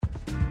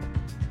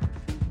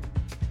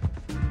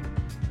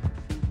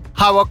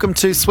Hi, welcome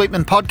to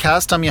Sweetman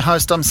Podcast. I'm your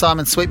host, I'm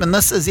Simon Sweetman.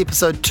 This is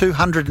episode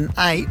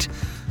 208.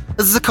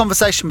 This is a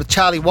conversation with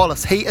Charlie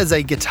Wallace. He is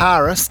a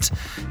guitarist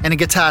and a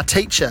guitar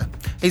teacher.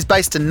 He's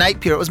based in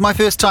Napier. It was my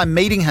first time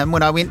meeting him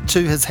when I went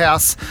to his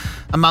house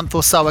a month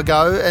or so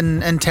ago in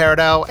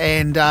Taradale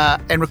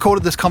and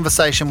recorded this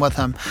conversation with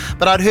him.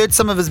 But I'd heard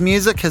some of his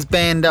music. His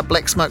band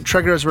Black Smoke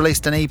Trigger has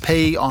released an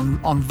EP on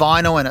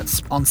vinyl, and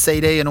it's on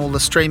CD and all the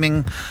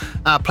streaming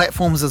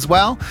platforms as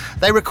well.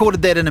 They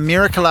recorded that in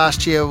America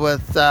last year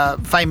with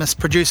famous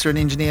producer and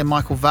engineer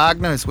Michael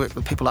Wagner, who's worked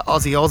with people like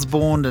Ozzy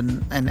Osbourne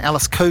and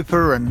Alice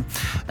Cooper and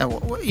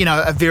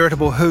a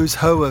veritable who's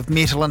who of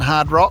metal and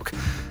hard rock.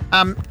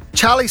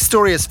 Charlie's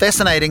story is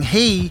fascinating.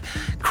 He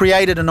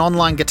created an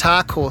online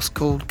guitar course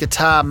called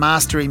Guitar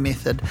Mastery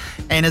Method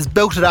and has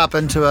built it up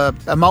into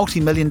a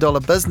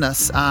multi-million-dollar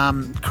business,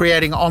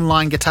 creating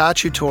online guitar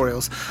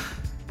tutorials.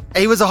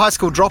 He was a high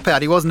school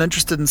dropout. He wasn't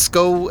interested in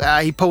school.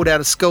 He pulled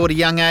out of school at a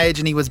young age,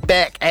 and he was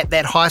back at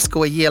that high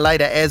school a year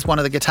later as one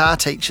of the guitar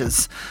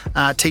teachers,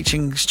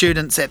 teaching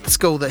students at the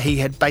school that he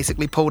had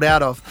basically pulled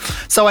out of.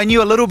 So I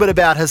knew a little bit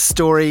about his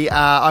story.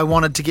 I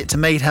wanted to get to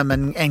meet him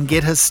and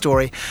get his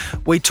story.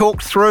 We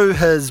talked through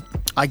his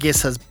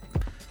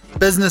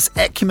business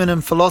acumen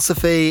and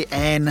philosophy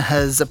and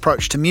his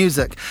approach to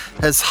music.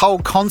 His whole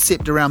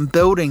concept around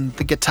building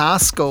the guitar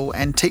school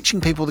and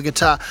teaching people the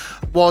guitar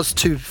was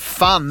to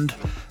fund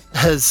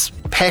his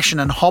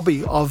passion and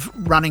hobby of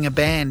running a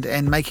band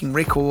and making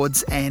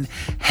records and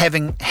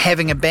having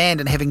a band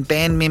and having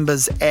band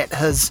members at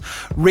his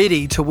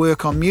ready to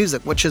work on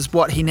music, which is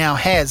what he now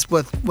has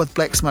with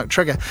Black Smoke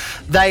Trigger.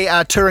 They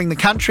are touring the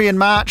country in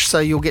March, so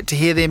you'll get to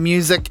hear their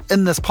music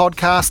in this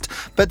podcast,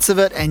 bits of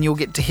it, and you'll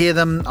get to hear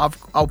them.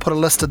 I'll put a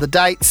list of the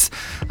dates.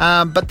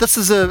 But this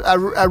is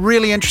a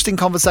really interesting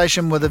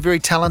conversation with a very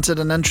talented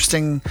and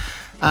interesting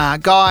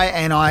guy,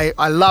 and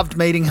I loved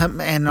meeting him,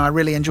 and I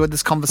really enjoyed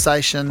this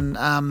conversation.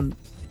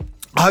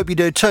 I hope you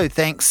do too.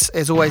 Thanks,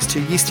 as always,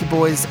 to Yeasty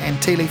Boys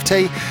and Tea Leaf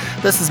Tea.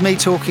 This is me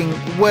talking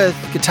with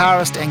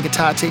guitarist and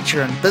guitar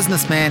teacher and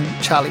businessman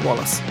Charlie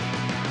Wallace.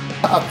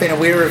 I've been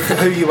aware of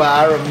who you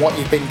are and what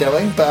you've been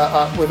doing,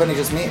 but we've only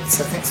just met,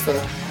 so thanks for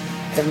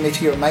having me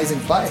to your amazing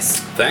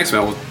place. Thanks,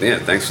 man. Well, yeah,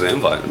 thanks for the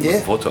invite. I'm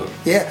looking forward to it.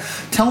 Yeah.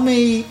 Tell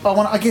me,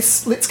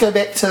 let's go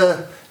back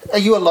to, are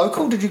you a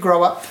local? Did you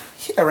grow up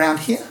around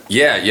here?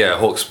 Yeah,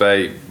 Hawke's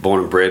Bay,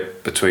 born and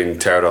bred between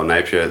Taradale and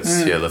Napier.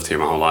 Lived here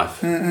my whole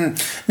life.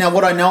 Mm-mm. Now,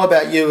 what I know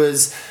about you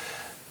is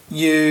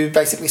you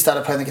basically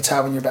started playing the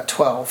guitar when you were about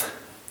 12.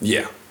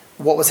 Yeah.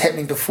 What was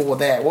happening before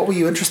that? What were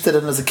you interested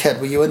in as a kid?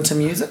 Were you into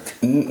music?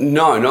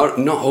 No, not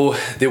all.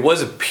 There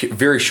was a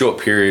very short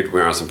period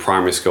where I was in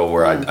primary school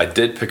where I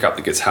did pick up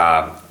the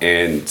guitar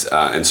and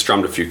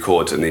strummed a few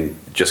chords and then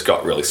just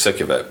got really sick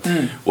of it,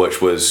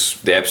 which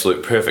was the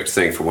absolute perfect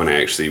thing for when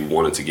I actually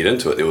wanted to get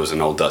into it. There was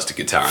an old dusty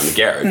guitar in the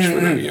garage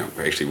when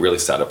I actually really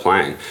started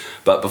playing.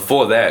 But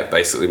before that,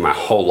 basically my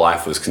whole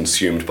life was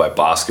consumed by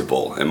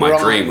basketball, and my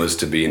dream was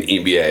to be an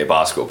NBA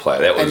basketball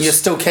player. And you're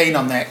still keen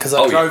on that, because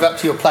I drove up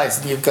to your place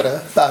and you've got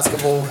a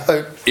basketball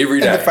hoop every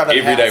day. In the front of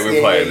the house. Every day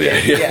we're playing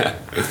there. Yeah.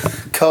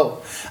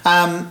 Cool.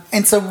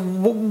 And so,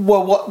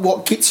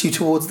 what gets you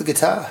towards the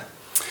guitar?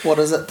 What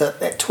is it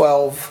that at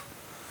 12?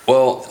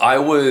 Well,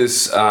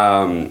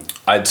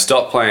 I'd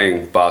stopped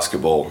playing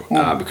basketball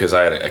because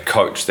I had a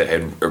coach that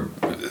had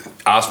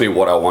asked me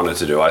what I wanted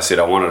to do. I said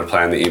I wanted to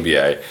play in the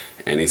NBA,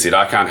 and he said,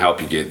 I can't help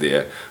you get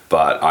there,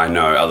 but I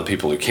know other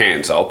people who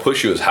can, so I'll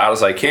push you as hard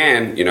as I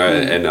can,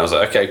 and I was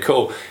like, okay,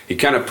 cool. He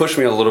kind of pushed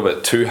me a little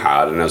bit too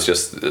hard, and I was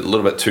just a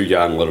little bit too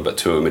young, a little bit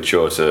too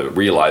immature to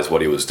realize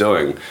what he was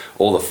doing.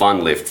 All the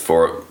fun left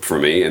for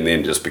me, and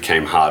then just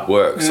became hard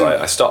work. So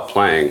I stopped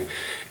playing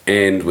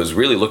and was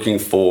really looking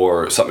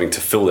for something to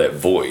fill that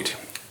void.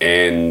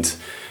 And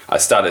I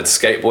started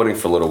skateboarding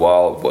for a little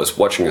while, was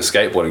watching a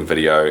skateboarding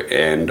video,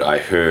 and I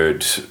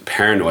heard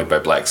Paranoid by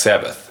Black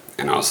Sabbath.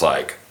 And I was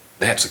like,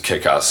 that's a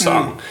kick-ass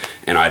song.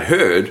 And I'd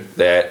heard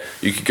that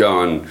you could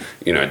go and,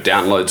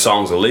 download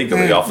songs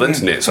illegally off the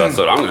internet. So I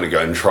thought, I'm going to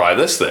go and try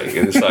this thing.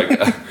 And it's like,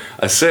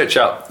 I search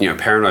up,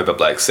 Paranoid by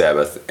Black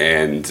Sabbath,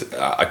 and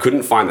I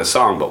couldn't find the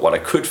song, but what I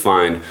could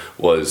find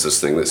was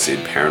this thing that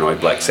said Paranoid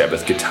Black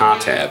Sabbath guitar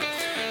tab.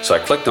 So I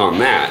clicked on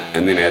that,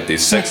 and then it had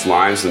these 6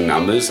 lines and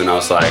numbers, and I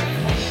was like,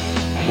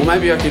 well,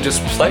 maybe I could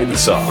just play the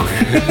song.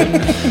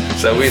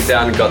 So I went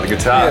down and got the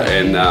guitar,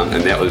 and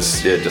that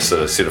was just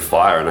sort of set a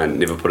fire, and I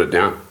never put it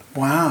down.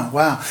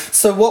 Wow.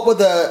 So what were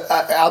the,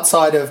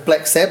 outside of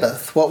Black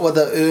Sabbath, what were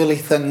the early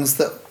things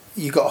that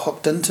you got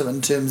hooked into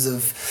in terms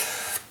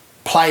of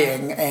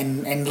playing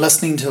and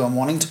listening to and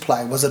wanting to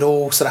play? Was it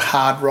all sort of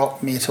hard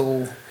rock,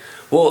 metal?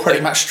 Well,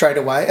 pretty much straight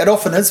away. It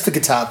often is for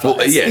guitar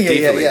players.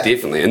 Well,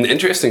 definitely. And the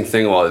interesting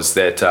thing was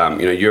that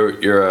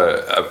you're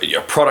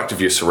a product of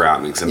your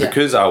surroundings, and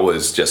because I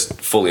was just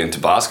fully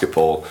into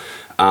basketball,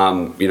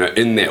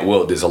 in that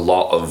world there's a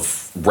lot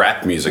of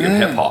rap music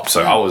and hip hop,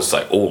 so I was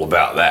like all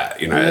about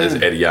that,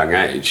 at a young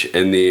age.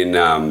 And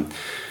then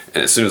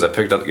And as soon as I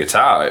picked up the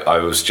guitar, I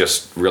was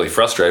just really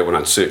frustrated when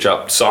I'd search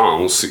up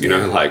songs,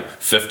 like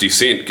 50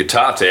 Cent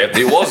guitar tab,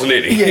 there wasn't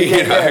any,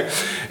 you know.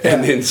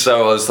 And then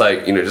so I was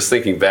like, just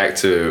thinking back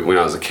to when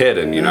I was a kid,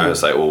 and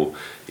it's like, well,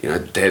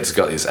 Dad's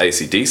got these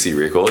AC/DC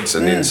records,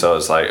 and then so I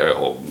was like,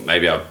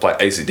 maybe I'll play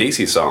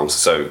AC/DC songs.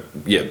 So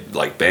yeah,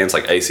 like bands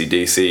like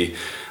AC/DC,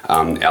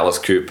 Alice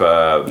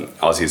Cooper,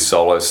 Ozzy's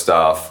solo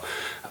stuff,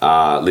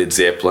 Led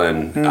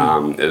Zeppelin,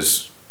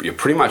 is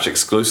pretty much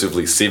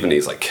exclusively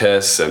 70s, like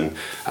Kiss, and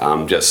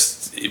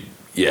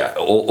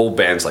all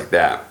bands like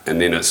that. And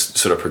then it's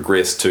sort of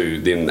progressed to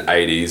then the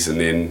 80s,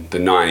 and then the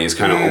 90s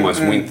kind of almost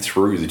went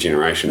through the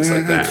generations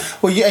like that.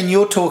 Well, and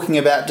you're talking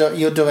about,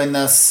 you're doing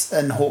this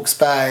in Hawke's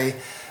Bay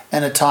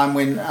in a time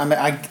when,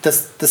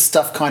 this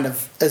stuff kind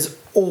of is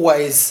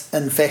always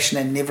in fashion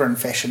and never in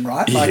fashion,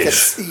 right? Like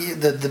yes.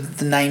 It's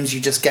the names you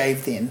just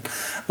gave then,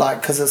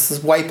 like, because this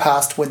is way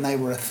past when they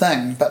were a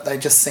thing, but they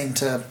just seem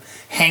to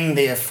hang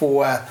there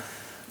for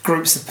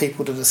groups of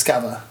people to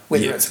discover,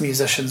 whether it's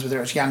musicians,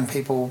 whether it's young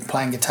people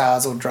playing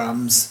guitars or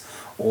drums,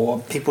 or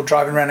people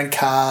driving around in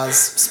cars,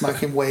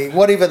 smoking weed,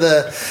 whatever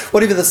the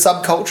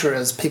subculture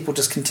is, people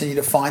just continue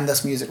to find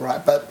this music,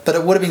 right? But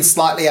it would have been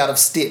slightly out of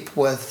step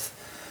with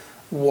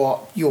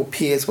what your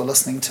peers were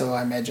listening to,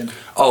 I imagine.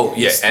 Oh,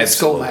 yeah,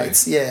 absolutely.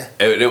 Schoolmates, yeah.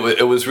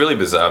 It was really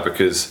bizarre,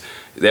 because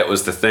that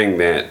was the thing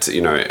that,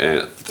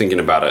 thinking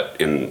about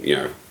it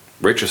in,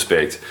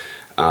 retrospect,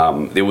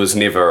 there was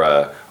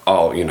never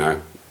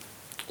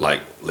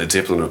like Led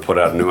Zeppelin have put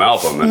out a new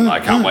album, and I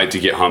can't wait to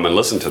get home and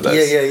listen to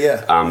this.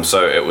 Yeah.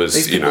 So it was,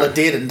 these people are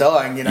dead and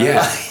dying,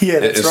 Yeah. Yeah,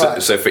 that's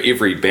right. So for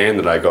every band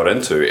that I got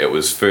into, it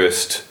was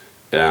first,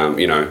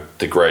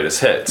 the greatest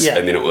hits,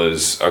 and then it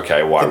was,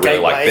 okay, well, I really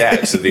like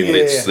that, so then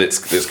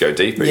let's go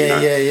deeper.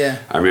 Yeah.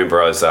 I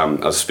remember I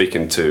was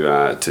speaking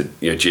to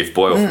Jeff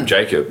Boyle from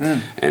Jacob,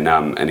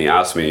 and he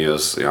asked me, I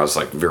was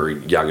like very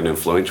young and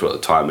influential at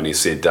the time, and he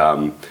said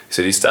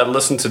he started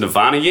listening to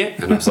Nirvana yet?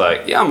 And I was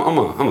like, yeah,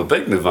 I'm a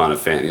big Nirvana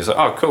fan. He's like,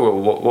 oh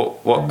cool, well,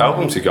 what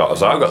albums you got? I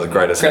was like, I got the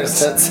greatest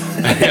hits.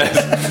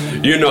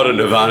 You're not a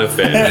Nirvana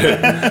fan.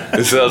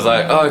 And so I was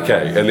like, oh,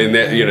 okay, and then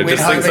that,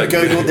 just things like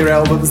Googled their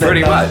albums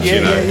pretty much.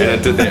 And I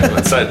did that.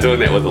 I started doing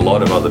that with a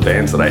lot of other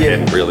bands that I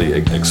hadn't really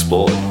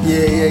explored.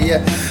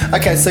 Yeah.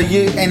 Okay, so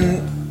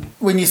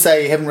when you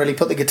say you haven't really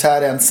put the guitar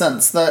down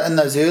since, in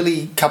those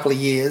early couple of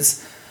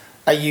years,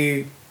 are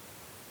you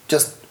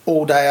just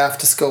all day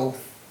after school,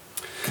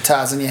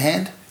 guitars in your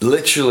hand?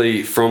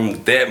 Literally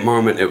from that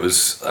moment, it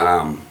was.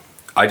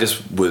 I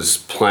just was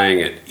playing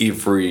it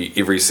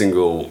every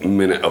single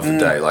minute of the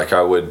day. Like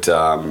I would.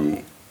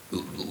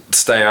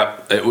 Stay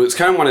up. It was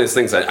kind of one of those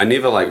things I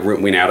never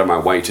went out of my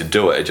way to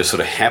do it. It just sort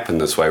of happened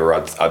this way, where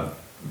I'd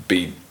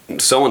be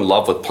so in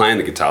love with playing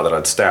the guitar that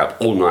I'd stay up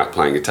all night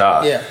playing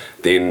guitar.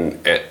 Then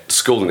at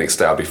school the next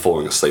day I'd be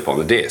falling asleep on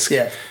the desk.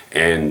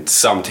 And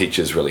some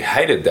teachers really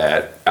hated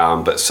that,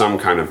 but some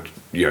kind of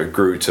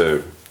grew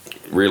to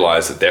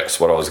realize that that's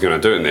what I was going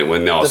to do. And then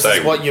when they were saying, "This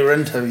is what you're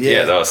into,"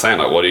 they were saying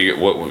like, "What are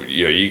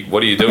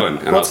you doing?"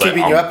 And what's keeping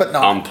you up at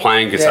night? I'm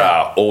playing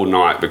guitar all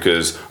night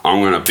because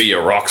I'm going to be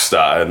a rock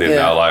star. And then they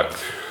were like,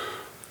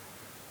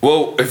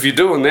 "Well, if you're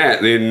doing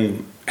that,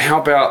 then how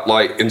about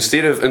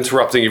instead of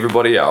interrupting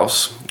everybody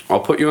else, I'll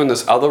put you in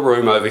this other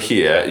room over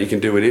here. You can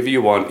do whatever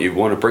you want. You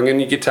want to bring in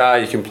your guitar,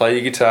 you can play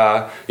your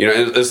guitar.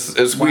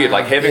 It's weird,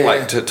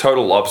 having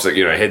total opposite.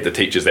 I had the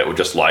teachers that were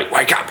just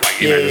wake up,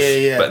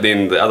 But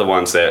then the other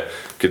ones that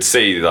could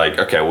see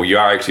okay, well, you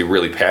are actually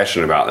really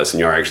passionate about this, and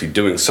you're actually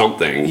doing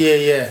something.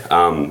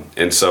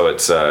 And so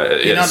it's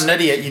you're not an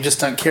idiot. You just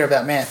don't care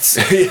about maths.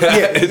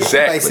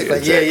 Exactly. Basically.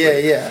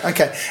 Yeah.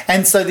 Okay.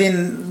 And so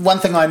then one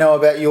thing I know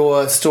about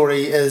your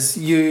story is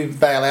you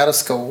bail out of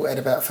school at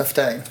about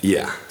 15.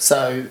 Yeah.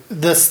 So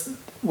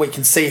we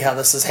can see how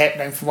this is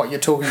happening from what you're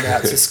talking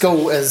about. So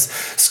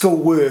school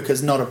work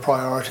is not a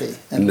priority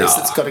unless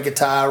it's got a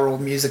guitar or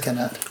music in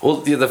it.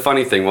 Well, the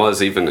funny thing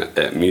was, even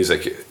at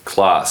music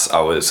class,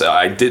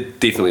 I did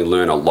definitely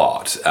learn a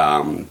lot.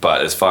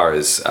 But as far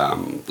as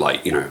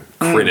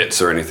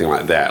credits or anything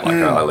like that,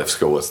 I left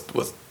school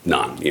with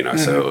none.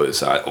 So it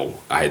was I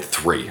had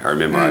 3. I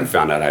remember I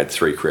found out I had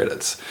 3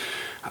 credits.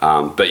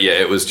 But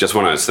it was just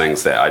one of those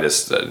things that I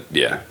just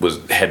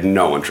had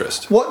no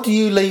interest. What do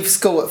you leave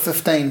school at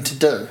 15 to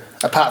do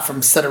apart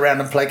from sit around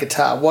and play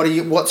guitar?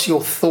 What's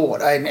your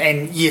thought?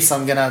 And yes,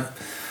 I'm gonna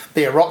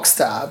be a rock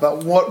star,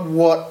 but what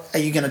are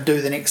you gonna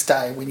do the next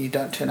day when you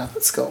don't turn up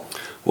at school?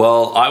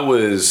 Well, I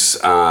was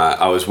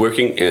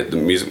working at the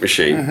Music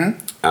Machine,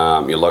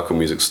 your local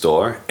music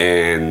store,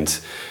 and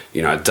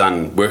I'd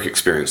done work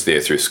experience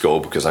there through school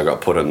because I got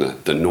put in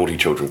the naughty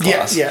children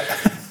class.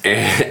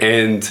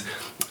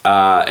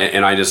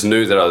 And I just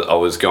knew that I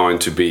was going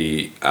to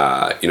be,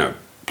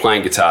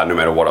 playing guitar no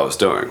matter what I was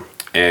doing.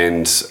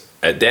 And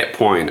at that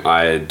point,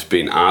 I had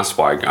been asked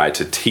by a guy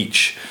to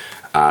teach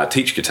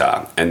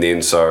guitar. And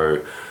then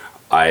so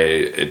I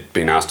had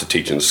been asked to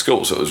teach in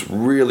school. So it was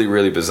really,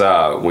 really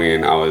bizarre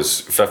when I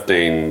was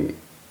 15,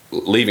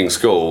 leaving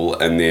school,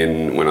 and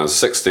then when I was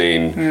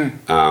 16,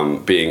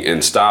 being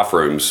in staff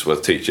rooms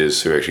with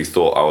teachers who actually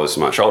thought I was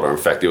much older. In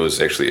fact, there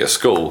was actually a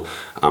school,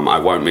 I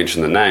won't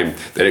mention the name,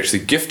 that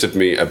actually gifted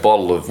me a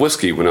bottle of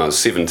whiskey when I was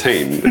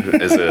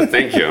 17 as a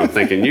thank you. I'm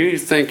thinking, you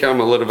think I'm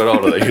a little bit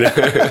older, you know?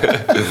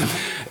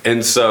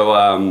 And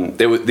so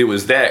there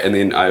was that, and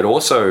then I had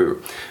also,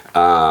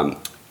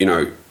 you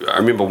know, I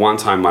remember one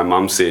time my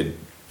mum said,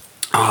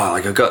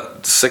 I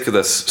got sick of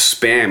this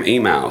spam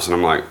emails, and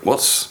I'm like,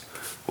 what's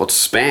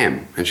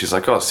spam? And she's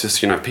like, it's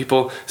just, you know,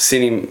 people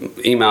sending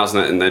emails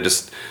and they're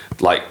just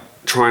like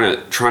trying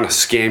to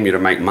scam you to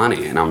make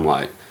money. And I'm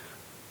like,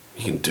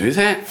 you can do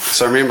that?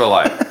 So I remember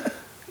like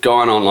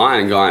going online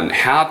and going,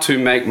 how to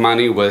make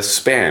money with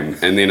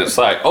spam, and then it's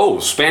like,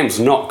 spam's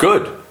not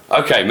good.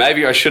 Okay,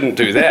 maybe I shouldn't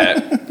do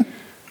that.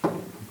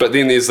 But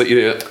then there's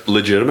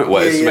legitimate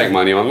ways to make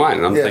money online,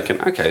 and I'm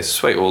thinking, okay,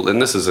 sweet. Well, then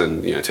this is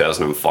in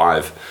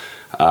 2005,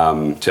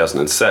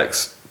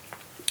 2006,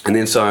 and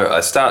then so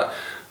I start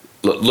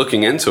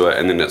looking into it,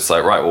 and then it's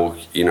like, right, well,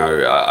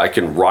 I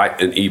can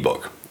write an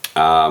ebook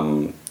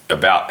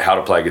about how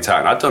to play guitar,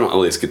 and I've done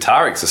all these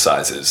guitar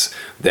exercises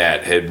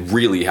that had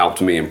really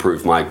helped me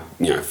improve my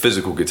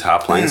physical guitar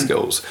playing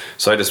skills.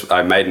 So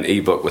I made an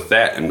ebook with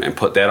that and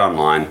put that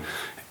online.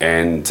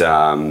 And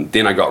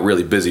then I got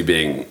really busy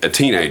being a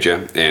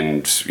teenager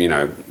and,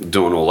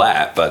 doing all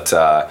that. But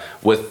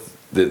with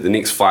the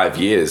next 5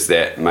 years,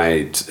 that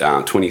made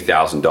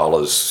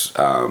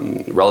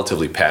 $20,000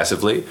 relatively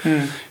passively.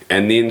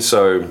 And then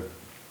so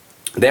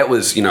that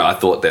was, I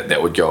thought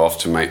that would go off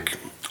to make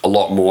a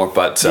lot more.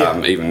 But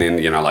even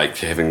then, like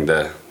having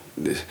the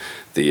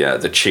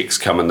checks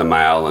come in the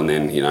mail, and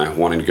then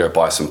wanting to go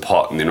buy some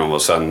pot, and then all of a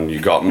sudden you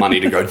got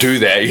money to go do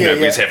that. You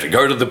just have to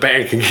go to the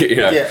bank and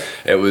get,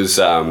 it was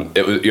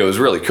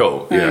really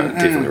cool.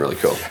 Definitely really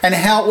cool. And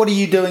what are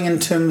you doing in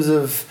terms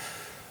of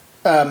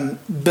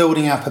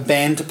building up a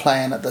band to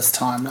play in at this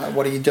time? Like,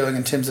 what are you doing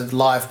in terms of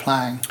live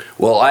playing?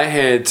 Well, I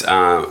had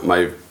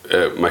my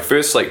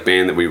first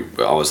band that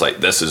I was like,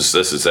 this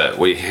is it.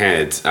 We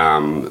had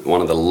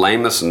one of the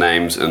lamest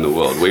names in the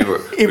world.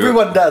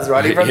 Everyone does,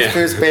 right? Everyone's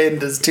first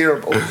band is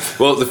terrible.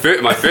 Well,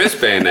 my first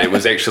band name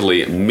was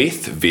actually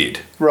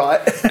Methvid.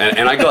 Right.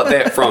 And I got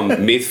that from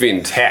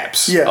Methven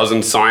Taps. Yeah. I was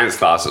in science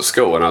class at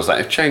school, and I was like,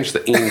 I've changed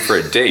the N for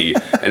a D.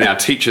 And our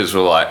teachers were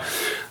like,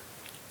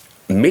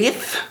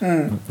 meth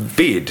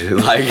bed,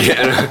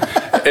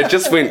 it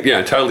just went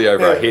totally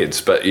over our heads.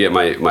 But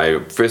my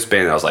first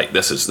band, I was like,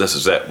 this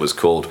is it, was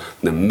called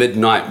the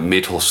Midnight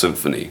Metal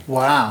Symphony.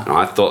 Wow. And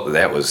I thought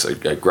that was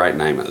a great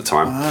name at the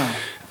time.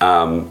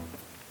 Wow.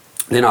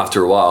 Then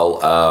after a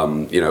while,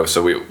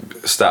 so we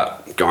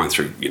start going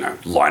through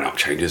lineup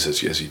changes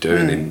as you do,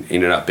 and then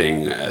ended up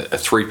being a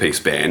three-piece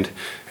band,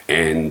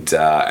 and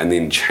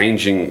then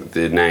changing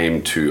the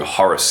name to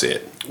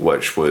Horus-Set,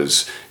 which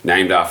was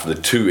named after the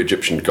two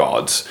Egyptian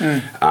gods,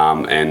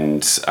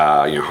 and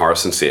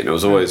Horus and Set. And it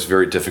was always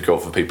very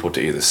difficult for people to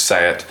either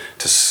say it,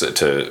 to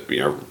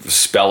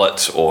spell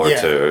it, or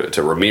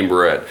to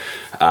remember it.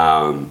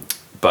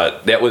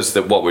 But that was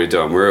what we were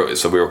doing.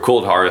 We were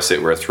called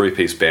Horus-Set. We're a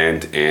three-piece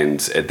band,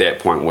 and at that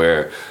point we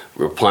were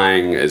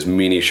playing as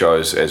many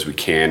shows as we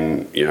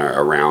can,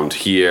 around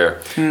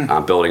here,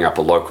 building up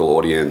a local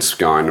audience,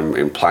 going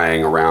and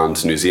playing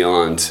around New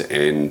Zealand,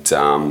 and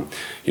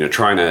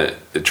trying to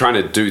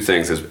do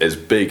things as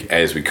big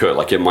as we could.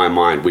 Like, in my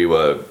mind, we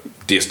were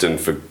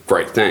destined for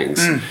great things.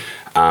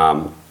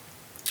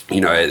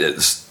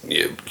 It's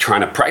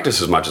trying to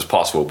practice as much as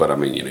possible, but I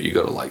mean, you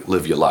got to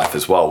live your life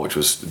as well, which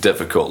was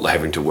difficult,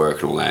 having to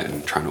work and all that,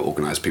 and trying to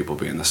organize people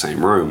being in the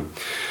same room.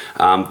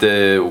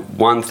 The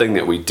one thing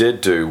that we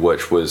did do,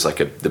 which was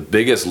the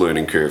biggest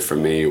learning curve for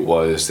me,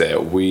 was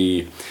that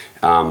we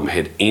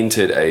had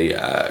entered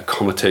a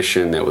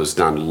competition that was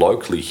done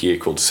locally here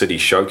called City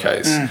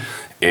Showcase.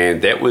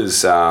 And that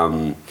was,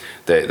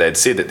 they'd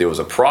said that there was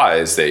a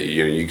prize that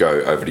you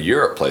go over to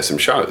Europe, play some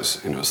shows.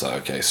 And I was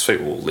like, okay,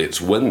 sweet, well, let's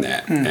win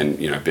that. And,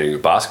 being a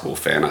basketball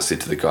fan, I said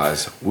to the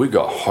guys, we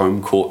got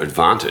home court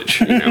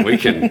advantage. We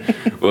can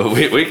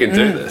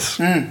do this.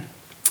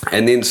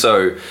 And then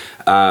so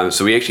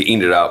we actually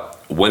ended up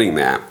winning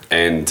that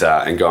and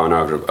going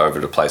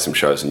over to play some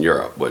shows in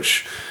Europe,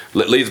 which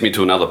leads me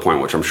to another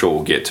point, which I'm sure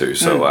we'll get to.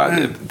 So,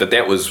 but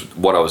that was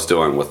what I was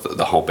doing with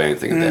the whole band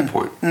thing at that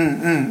point.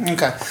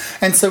 Okay.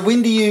 And so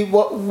when do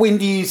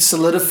you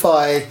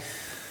solidify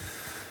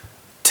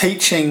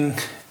teaching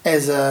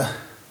as a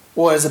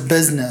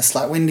business?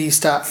 Like, when do you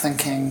start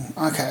thinking,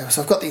 okay,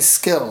 so I've got these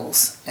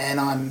skills and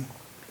I'm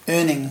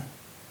earning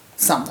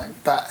something,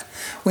 but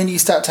when do you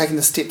start taking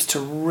the steps to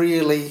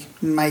really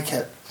make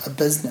it a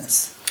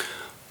business?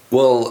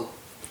 Well,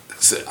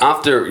 so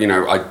after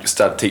I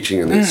started teaching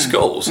in these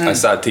schools, I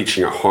started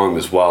teaching at home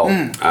as well,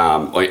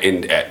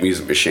 and at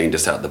Music Machine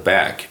just out the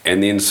back.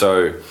 And then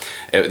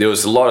there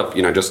was a lot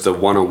of just the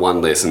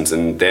one-on-one lessons,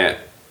 and that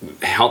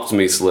helped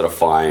me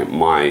solidify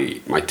my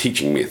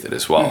teaching method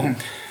as well.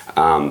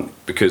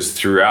 because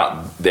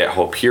throughout that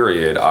whole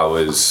period, I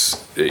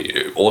was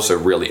also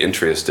really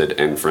interested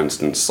in, for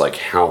instance, like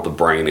how the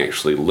brain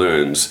actually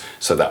learns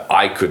so that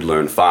I could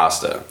learn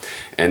faster.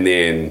 And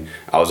then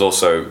I've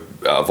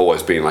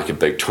always been like a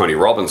big Tony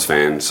Robbins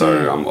fan,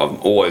 so I'm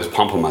always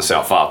pumping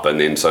myself up, and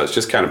then so it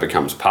just kind of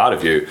becomes part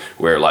of you,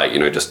 where like,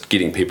 just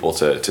getting people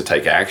to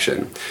take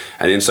action.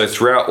 And then so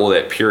throughout all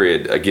that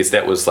period, I guess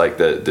that was like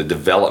the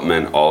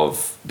development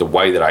of the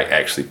way that I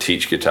actually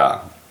teach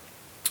guitar.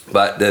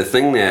 But the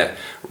thing that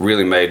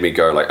really made me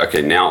go like,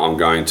 okay, now I'm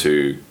going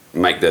to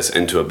make this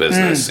into a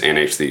business and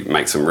actually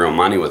make some real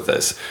money with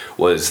this,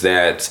 was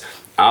that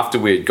after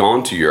we had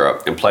gone to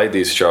Europe and played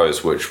these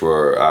shows, which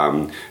were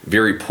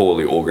very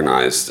poorly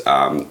organized,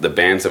 the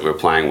bands that we were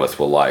playing with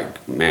were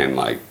like, man,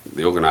 like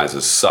the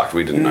organizers sucked.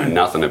 We didn't know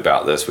nothing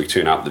about this. We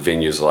turned up, the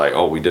venues like,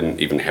 we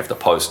didn't even have the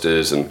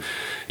posters, and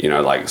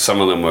like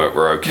some of them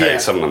were okay,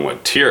 some of them were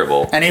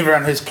terrible. And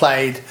everyone who's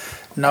played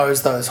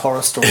knows those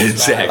horror stories.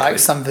 Exactly. Like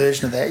some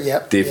version of that,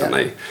 yep.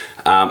 Definitely. Yep.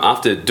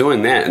 After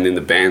doing that, and then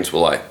the bands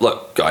were like,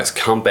 look, guys,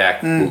 come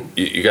back.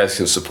 You guys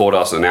can support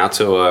us on our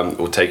tour.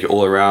 We'll take you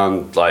all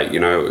around, like,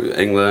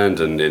 England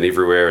and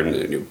everywhere, and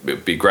it'll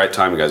be a great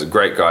time. You guys are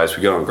great guys.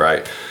 We get on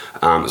great.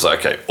 It's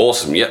like, okay,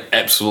 awesome. Yep,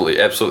 absolutely.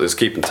 Let's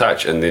keep in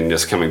touch. And then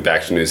just coming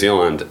back to New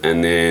Zealand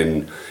and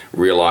then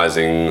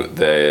realizing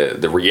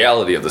the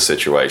reality of the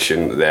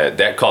situation,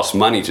 that costs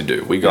money to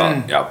do. We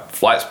got our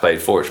flights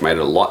paid for, which made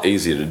it a lot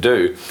easier to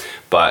do.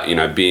 But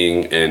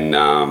being in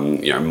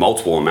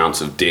multiple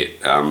amounts of debt,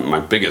 my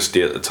biggest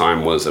debt at the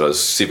time was that I was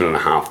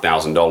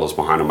 $7,500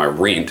 behind on my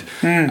rent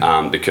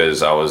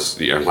because I was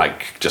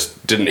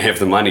just didn't have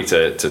the money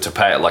to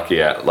pay it.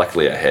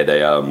 Luckily, I had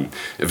a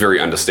very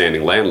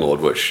understanding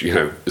landlord, which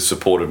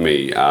supported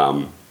me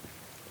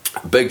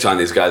big time.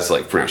 These guys are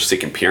like pretty much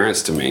second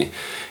parents to me,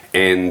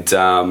 and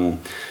then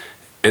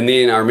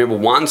I remember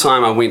one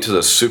time I went to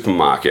the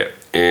supermarket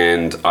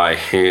and I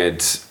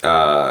had.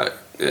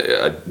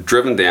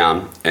 Driven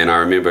down, and I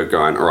remember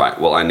going, all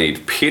right, well, I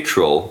need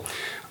petrol,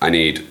 I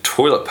need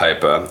toilet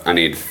paper, I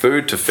need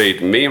food to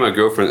feed me and my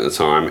girlfriend at the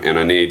time, and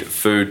I need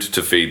food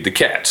to feed the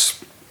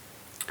cats.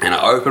 And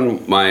I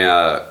opened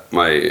my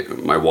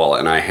my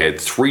wallet, and I had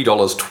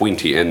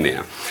 $3.20 in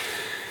there.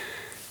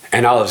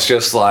 And I was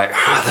just like,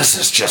 this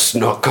is just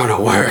not going to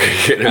work,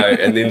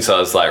 And then so I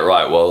was like,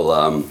 right, well,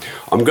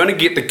 I'm going to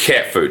get the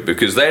cat food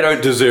because they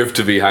don't deserve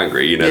to be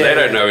hungry. They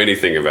don't know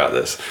anything about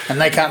this. And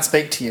they can't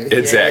speak to you.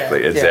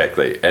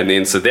 Exactly. And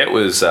then so that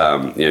was,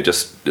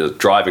 just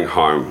driving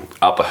home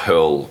up a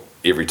hill.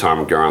 Every time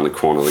I go around the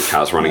corner, the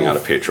car's running out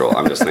of petrol.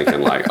 I'm just thinking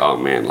like, oh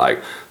man,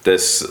 like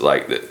this,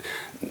 like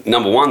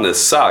number one,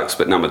 this sucks,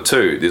 but number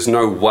two, there's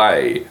no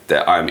way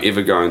that I'm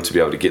ever going to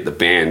be able to get the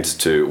band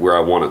to where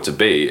I want it to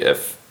be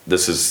if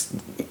this is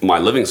my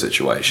living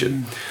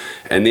situation.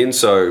 And then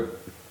so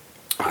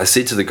I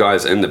said to the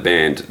guys in the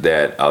band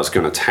that I was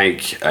going to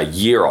take a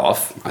year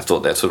off. I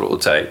thought that's what it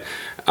would take.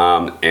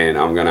 And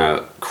I'm going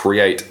to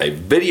create a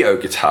video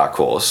guitar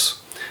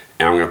course,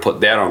 and I'm going to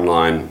put that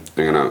online.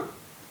 I'm going to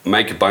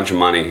make a bunch of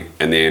money,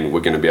 and then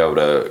we're going to be able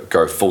to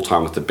go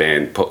full-time with the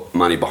band, put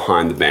money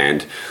behind the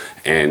band.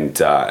 And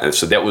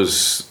so that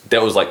was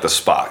like the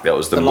spark. That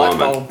was the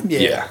moment.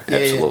 Yeah,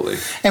 absolutely.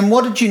 And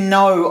what did you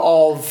know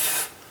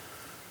of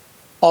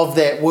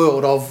that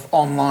world of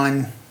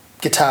online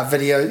guitar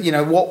video?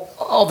 What,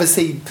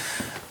 obviously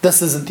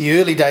this isn't the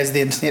early days of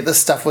the internet, this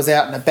stuff was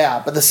out and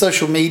about, but the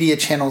social media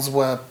channels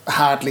were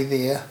hardly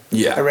there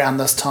around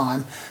this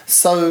time.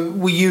 So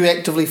were you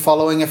actively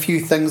following a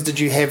few things? Did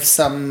you have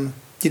some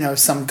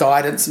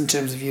guidance in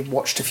terms of, you'd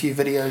watched a few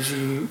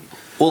videos?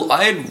 Well,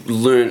 I had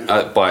learned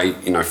by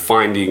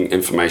finding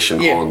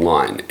information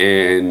online,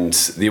 and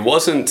there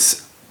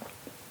wasn't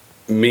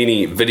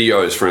many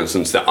videos, for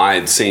instance, that I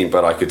had seen,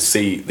 but I could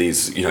see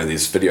these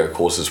video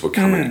courses were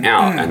coming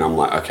out, and I'm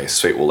like, okay,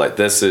 sweet. Well, like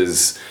this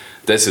is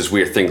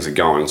where things are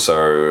going.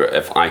 So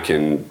if I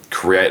can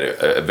create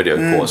a video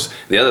course,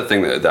 the other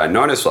thing that I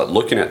noticed, like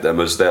looking at them,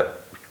 is that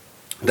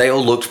they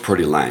all looked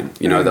pretty lame.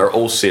 They're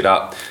all set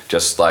up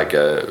just like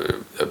a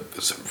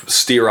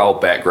sterile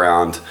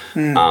background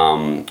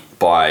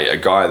by a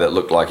guy that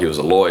looked like he was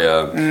a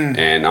lawyer,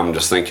 and I'm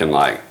just thinking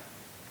like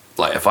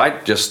if I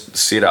just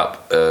set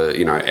up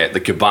at the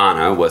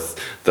Cabana with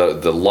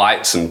the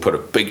lights and put a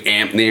big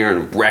amp there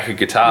and a rack of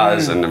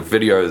guitars and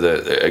video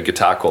a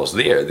guitar course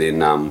there, then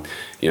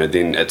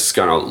then it's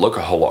going to look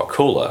a whole lot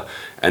cooler.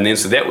 And then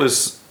so that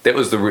was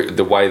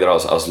the way that I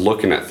was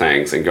looking at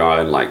things and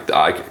going like,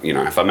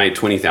 if I made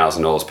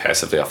 $20,000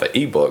 passively off an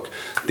ebook,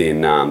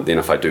 then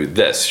if I do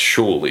this,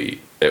 surely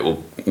it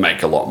will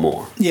make a lot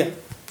more. Yeah.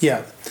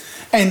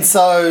 And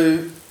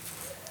so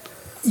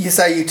you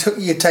say you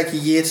take a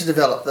year to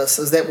develop this.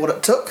 Is that what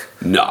it took?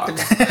 No.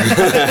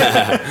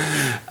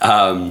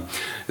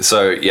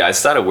 So I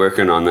started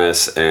working on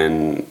this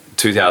in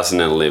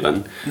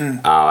 2011,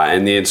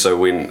 and then so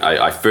when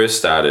I first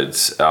started,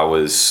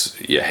 I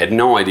had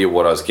no idea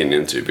what I was getting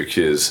into,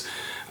 because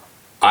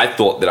I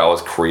thought that I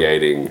was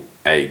creating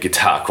a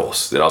guitar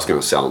course that I was going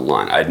to sell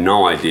online. I had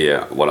no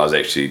idea what I was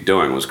actually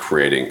doing was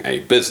creating a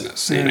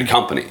business and a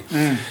company.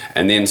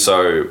 And then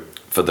so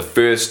for the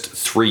first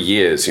 3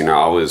 years, you know,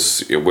 I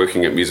was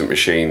working at Music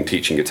Machine,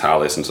 teaching guitar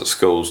lessons at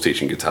schools,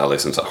 teaching guitar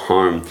lessons at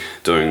home,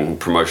 doing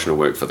promotional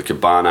work for the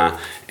Cabana.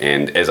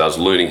 And as I was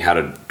learning how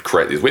to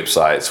create these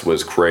websites,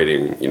 was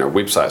creating, you know,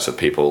 websites for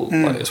people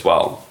as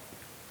well.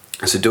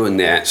 So doing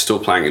that, still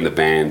playing in the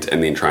band,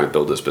 and then trying to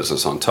build this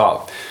business on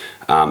top.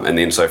 And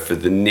then so for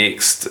the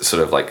next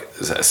sort of like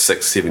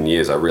 6-7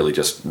 years, I really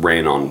just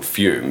ran on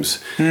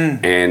fumes.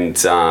 And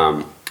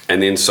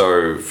then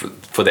so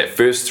for that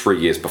first 3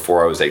 years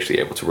before I was actually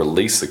able to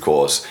release the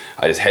course,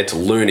 I just had to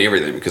learn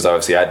everything because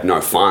obviously I had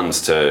no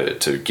funds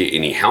to get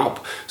any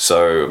help.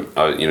 So,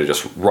 you know,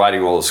 just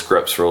writing all the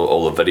scripts for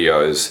all the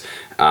videos.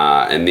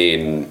 And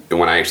then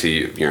when I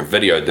actually, you know,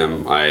 videoed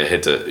them, I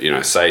had to, you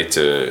know, say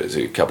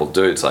to a couple of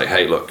dudes like,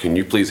 hey, look, can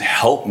you please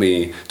help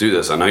me do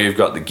this? I know you've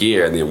got the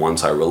gear, and then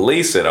once I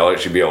release it, I'll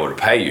actually be able to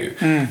pay you.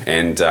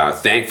 And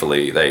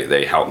thankfully,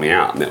 they helped me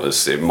out. And that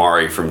was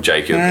Maury from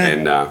Jacob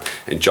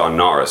and John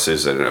Norris,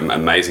 who's an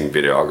amazing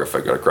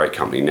videographer, got a great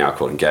company now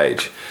called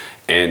Engage.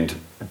 And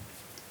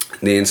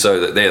then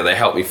so they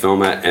helped me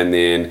film it, and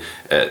then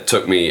it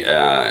took me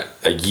a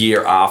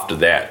year after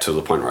that to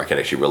the point where I could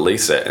actually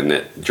release it. And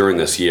that during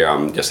this year,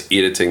 I'm just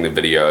editing the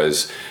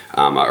videos.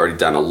 I already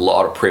done a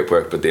lot of prep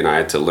work, but then I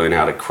had to learn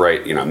how to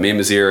create, you know,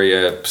 members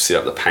area, set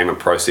up the payment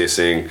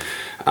processing,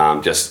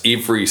 just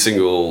every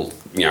single,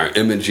 you know,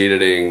 image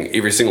editing,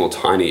 every single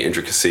tiny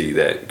intricacy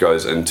that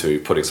goes into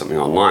putting something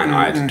online.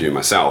 I had to do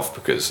myself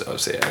because,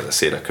 obviously, as I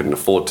said, I couldn't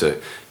afford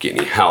to get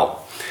any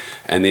help.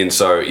 And then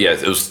so, yeah,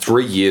 it was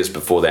 3 years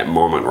before that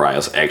moment where I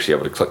was actually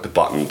able to click the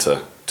button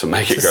to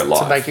make it go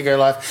live. To make it go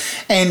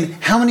live. And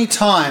how many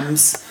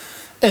times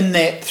in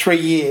that 3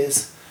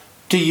 years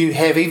do you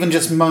have, even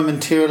just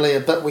momentarily, a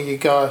bit where you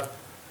go,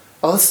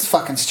 oh, this is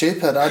fucking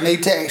stupid. I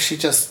need to actually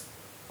just,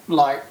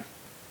 like,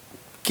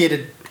 get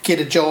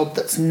a job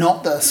that's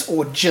not this,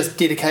 or just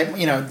dedicate,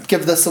 you know,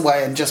 give this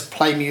away and just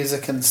play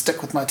music and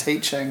stick with my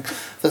teaching.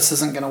 This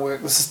isn't going to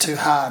work. This is too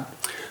hard.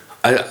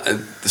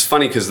 It's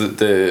funny because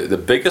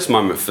the biggest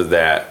moment for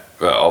that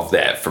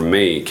for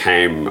me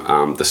came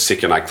the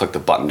second I clicked the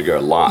button to go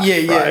live.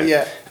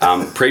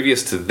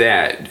 Previous to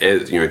that,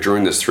 you know,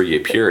 during this 3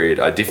 year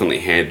period, I definitely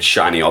had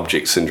shiny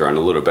object syndrome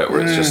a little bit,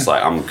 where it's just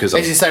like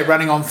as you say,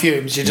 running on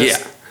fumes. You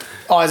just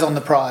eyes on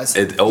the prize.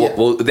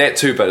 Well, that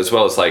too, but as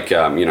well as like,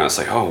 you know, it's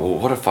like, oh, well,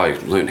 what if I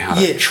learn how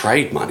to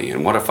trade money,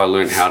 and what if I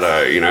learn how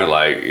to, you know,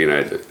 like, you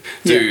know,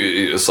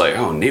 do it's like,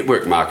 oh,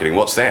 network marketing,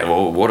 what's that?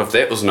 Well, what if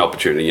that was an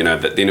opportunity, you know?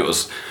 But then it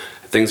was,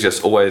 things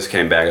just always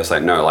came back. It's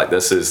like, no, like,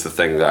 this is the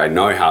thing that I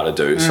know how to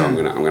do, so I'm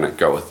gonna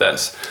go with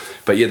this.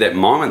 But yeah, that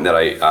moment that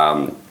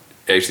I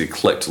actually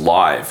clicked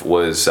live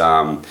was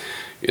I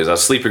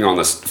was sleeping on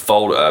this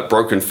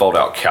broken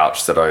fold-out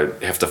couch that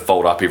I have to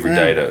fold up every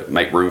day to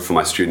make room for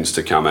my students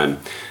to come in.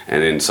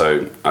 And then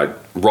so I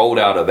rolled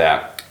out of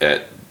that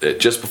at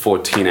just before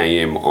 10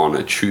 a.m. on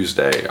a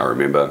Tuesday, I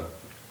remember.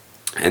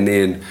 And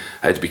then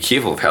I had to be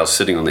careful of how I was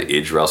sitting on the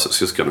edge, or else it's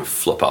just going to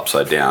flip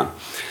upside down.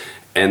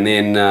 And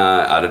then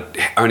I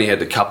only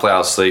had a couple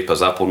hours sleep. I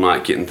was up all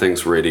night getting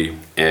things ready.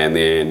 And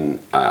then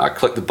I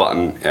clicked the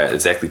button at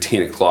exactly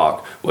 10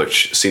 o'clock,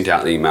 which sent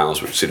out the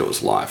emails which said it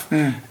was live.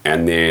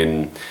 And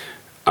then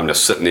I'm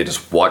just sitting there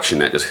just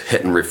watching it, just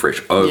hitting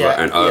refresh over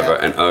and over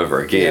and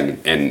over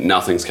again. And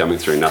nothing's coming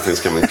through. And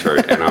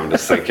I'm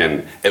just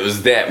thinking, it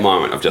was that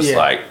moment of just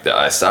like,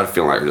 I started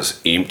feeling like it was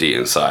just empty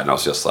inside. And I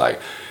was just like,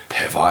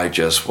 have I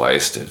just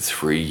wasted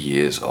 3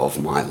 years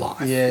of my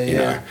life? You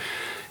know?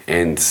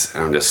 And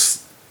I'm just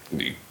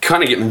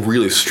kind of getting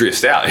really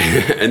stressed out.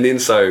 And then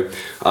so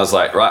I was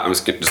like, right, I'm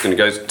just going to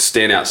go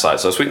stand outside.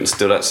 So I went and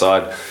stood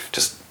outside,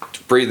 just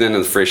breathe in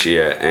the fresh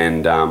air,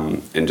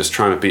 and just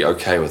trying to be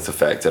okay with the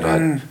fact that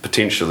I'd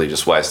potentially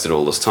just wasted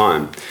all this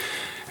time.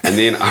 And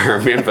then I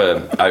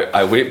remember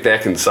I went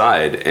back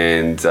inside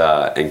and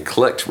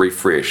clicked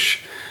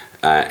refresh,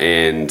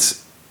 and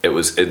it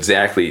was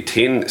exactly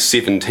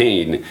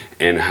 10:17,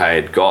 and I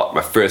had got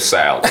my first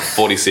sale of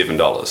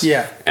 $47.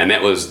 And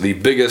that was the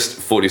biggest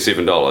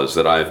 $47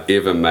 that I've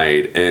ever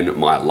made in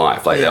my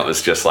life. Like, that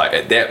was just like,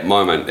 at that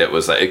moment, it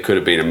was like, it could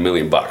have been $1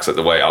 million. Like,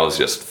 the way I was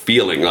just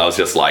feeling, I was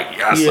just like,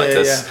 yes, like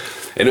this.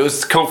 And it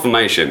was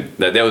confirmation.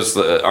 That was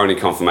the only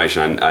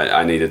confirmation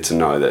I needed to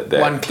know that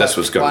this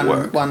was going to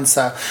work. One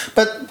sale.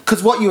 But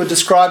because what you were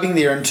describing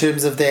there in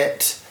terms of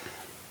that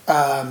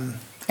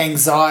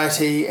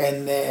anxiety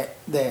and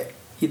that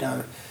you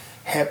know,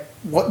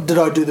 what did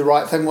I do the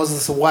right thing? Was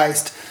this a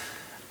waste?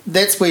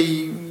 That's where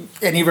you,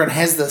 and everyone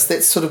has this,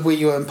 that's sort of where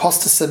your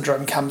imposter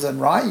syndrome comes in,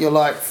 right? You're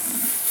like,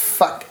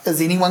 fuck,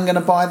 is anyone going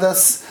to buy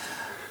this?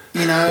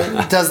 You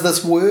know, does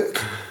this work?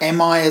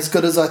 Am I as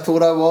good as I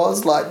thought I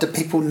was? Like, do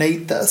people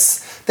need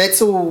this? That's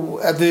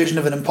all a version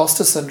of an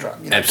imposter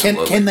syndrome. You know?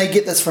 Can they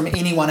get this from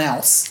anyone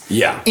else?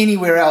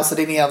 Anywhere else at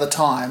any other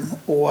time?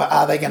 Or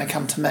are they going to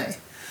come to me?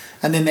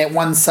 And then that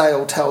one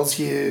sale tells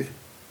you,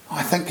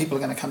 I think people are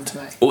going to come to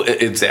me. Well,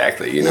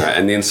 exactly, you know.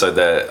 And then so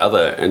the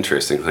other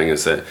interesting thing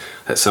is that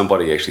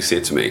somebody actually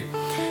said to me,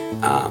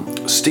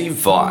 Steve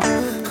Vai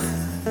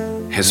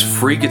has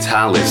free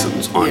guitar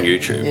lessons on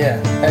YouTube.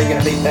 Yeah, how are you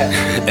going to beat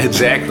that?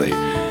 Exactly.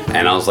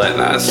 And I was like,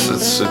 no,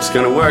 it's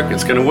going to work.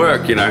 It's going to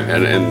work, you know.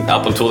 And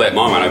up until that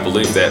moment, I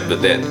believed that,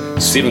 but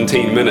that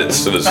 17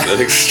 minutes was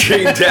an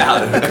extreme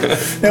doubt.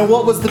 Now,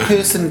 what was the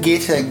person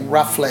getting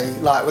roughly,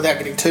 like without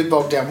getting too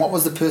bogged down? What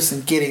was the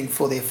person getting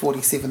for their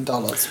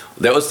 $47?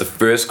 That was the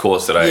first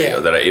course that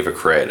I ever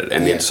created,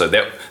 and then so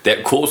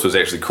that course was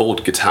actually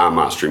called Guitar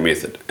Mastery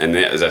Method. And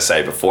that, as I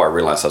say before, I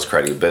realized I was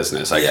creating a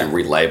business. I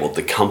actually relabeled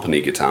the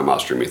company Guitar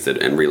Mastery Method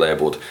and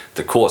relabeled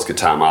the course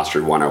Guitar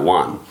Mastery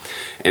 101.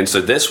 And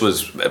so this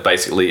was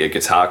basically a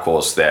guitar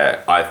course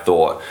that I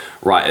thought,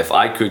 right, if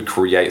I could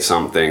create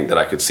something that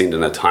I could send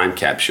in a time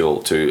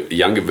capsule to a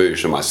younger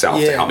version of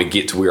myself to help me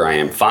get to where I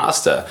am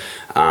faster,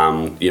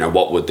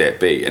 what would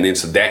that be? And then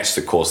so that's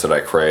the course that I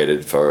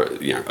created for,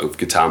 of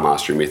Guitar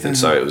Mastery Method.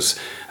 So it was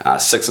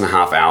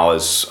 6.5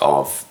 hours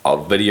of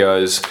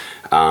videos,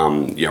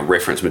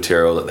 reference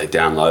material that they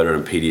downloaded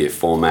in PDF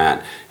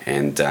format,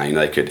 and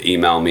they could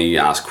email me,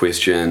 ask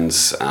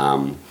questions,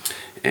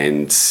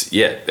 access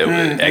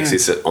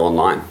it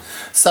online.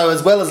 So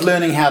as well as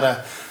learning how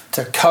to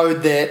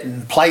code that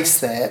and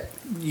place that,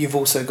 you've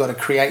also got to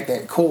create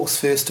that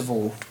course first of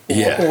all,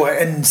 or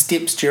in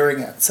steps during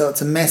it. So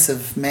it's a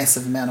massive,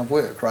 massive amount of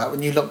work, right?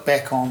 When you look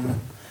back on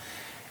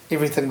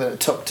everything that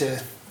it took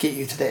to get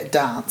you to that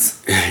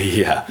dance.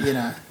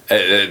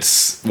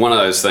 It's one of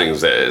those things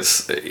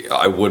that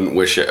I wouldn't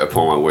wish it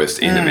upon my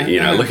worst enemy.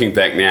 Looking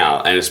back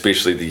now, and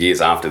especially the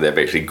years after they've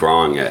actually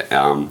growing it,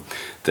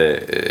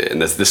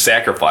 the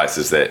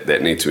sacrifices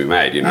that need to be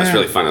made. It's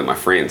really fun with my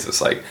friends.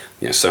 It's like,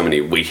 so many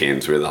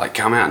weekends where they're like,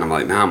 come out, and I'm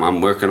like, no, I'm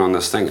working on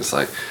this thing. It's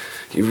like,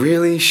 you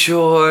really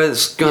sure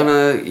it's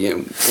gonna?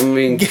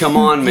 Come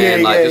on,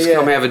 man! Just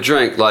come have a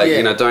drink.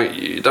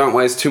 Don't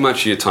waste too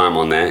much of your time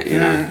on that.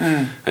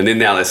 And then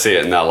now they see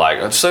it and they're like,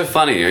 it's so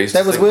funny.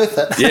 That was worth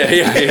it.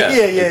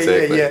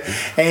 Exactly.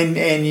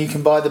 And you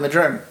can buy them a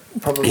drink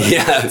probably.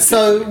 Yeah.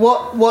 So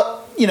what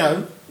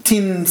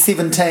 10,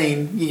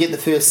 17, you get the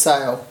first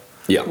sale.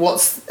 Yeah.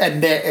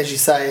 And that, as you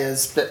say,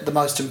 is the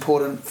most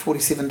important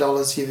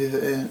 $47 you've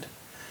ever earned,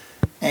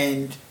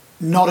 and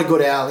not a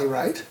good hourly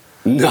rate.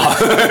 No,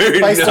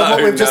 based on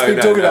what we've just been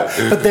talking about.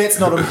 But that's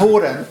not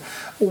important.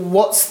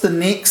 What's the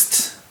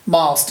next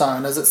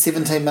milestone? Is it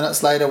 17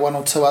 minutes later, one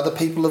or two other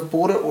people have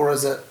bought it, or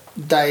is it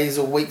days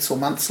or weeks or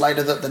months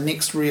later that the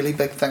next really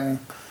big thing?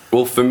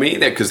 Well, for me,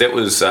 it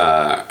was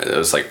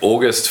like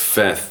August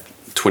 5th.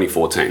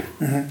 2014,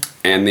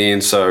 and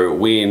then so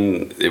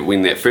when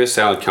that first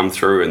sale had come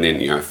through, and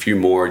then a few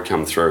more had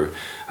come through,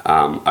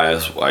 I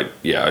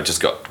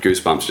just got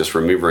goosebumps just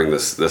remembering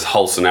this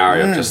whole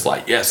scenario of just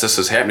like, yes, this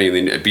is happening,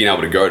 and then being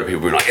able to go to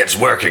people and be like, it's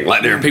working,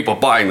 like there are people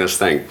buying this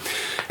thing.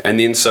 And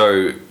then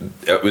so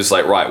it was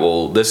like, right,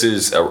 well, this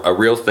is a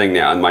real thing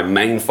now, and my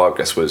main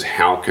focus was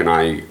how can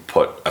I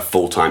put a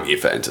full-time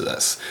effort into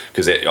this,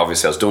 because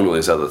obviously I was doing all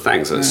these other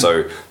things, and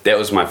so that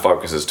was my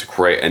focus, is to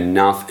create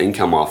enough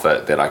income off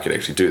it that I could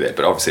actually do that.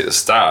 But obviously at the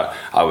start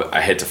I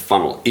had to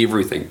funnel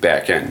everything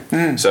back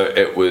in, so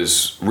it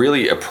was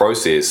really a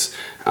process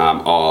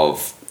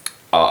of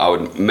I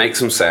would make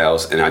some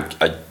sales, and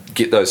I'd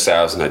get those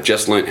sales, and I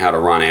just learned how to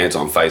run ads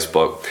on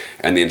Facebook,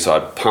 and then so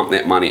I'd pump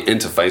that money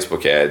into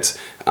Facebook ads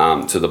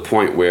to the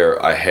point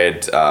where I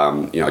had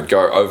I'd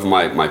go over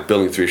my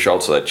billing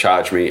threshold, so they'd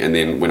charge me, and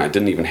then when I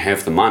didn't even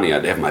have the money,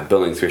 I'd have my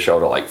billing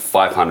threshold at like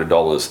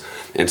 $500,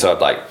 and so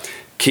I'd like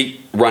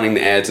keep running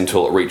the ads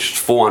until it reached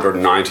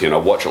 $490, and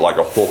I'd watch it like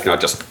a hawk, and I'd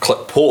just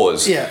click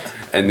pause,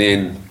 and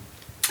then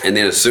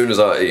as soon as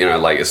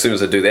as soon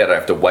as I do that, I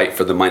have to wait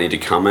for the money to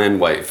come in,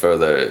 wait for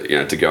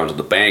the to go into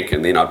the bank,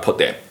 and then I'd put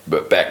that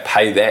back,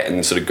 pay that,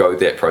 and sort of go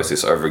that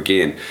process over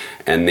again,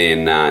 and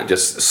then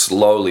just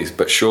slowly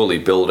but surely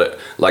build it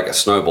like a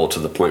snowball to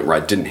the point where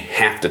I didn't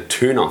have to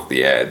turn off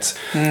the ads.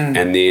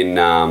 And then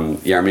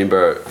I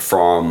remember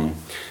from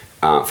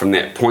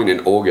that point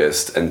in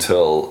August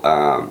until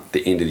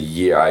the end of the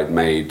year, I'd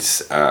made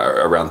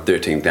around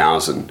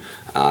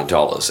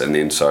 $13,000, and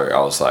then so I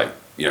was like,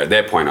 at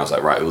that point I was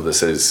like, right, well,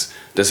 this is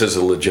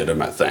a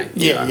legitimate thing.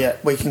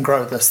 We can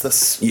grow this.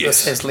 This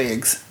has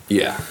legs.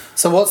 Yeah.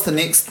 So what's the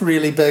next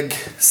really big,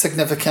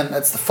 significant?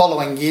 It's the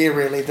following year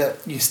really that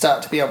you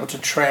start to be able to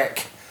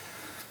track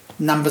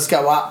numbers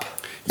go up,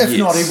 if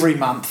not every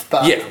month,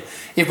 but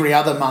every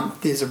other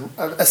month. There's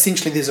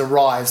a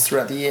rise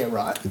throughout the year,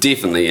 right?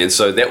 Definitely. And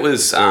so that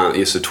was so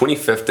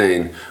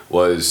 2015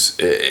 was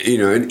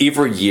and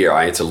every year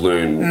I had to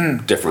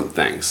learn different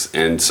things,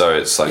 and so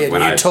it's like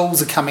when tools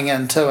are coming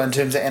in too in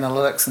terms of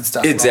analytics and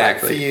stuff.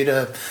 Exactly. Right? For you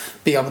to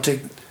be able to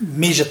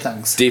measure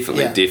things.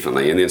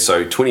 Definitely. And then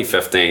so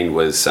 2015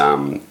 was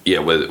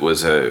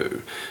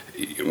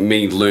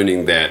me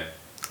learning that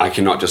I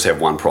cannot just have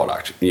one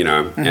product,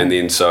 and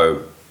then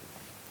so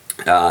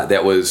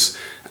that was.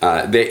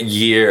 That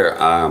year,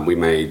 we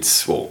made,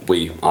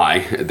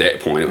 at that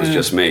point, it was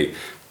just me.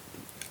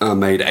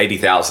 made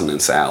 80,000 in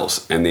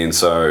sales, and then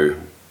so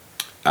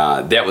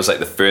that was like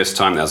the first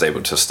time that I was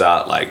able to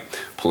start like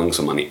pulling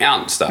some money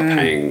out and start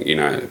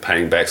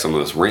paying back some of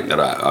this rent that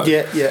I owed.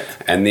 Yeah.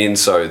 And then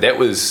so that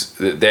was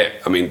that.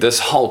 I mean, this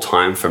whole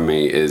time for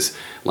me is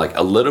like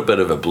a little bit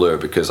of a blur,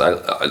 because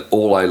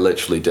all I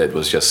literally did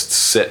was just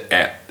sit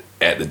at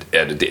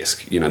a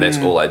desk. That's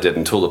all I did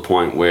until the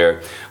point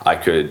where I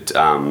could.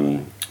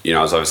 I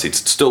was obviously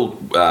still,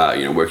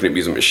 working at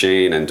Music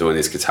Machine and doing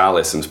these guitar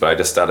lessons, but I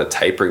just started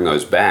tapering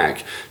those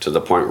back to the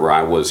point where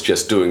I was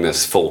just doing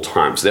this full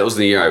time. So that was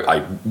the year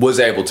I was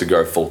able to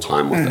go full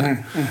time with it.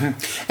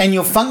 Mm-hmm. And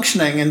you're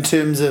functioning in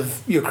terms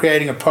of you're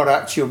creating a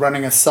product, you're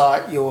running a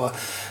site, you're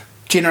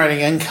generating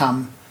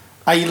income.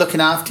 Are you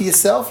looking after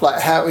yourself?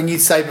 Like how, when you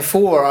say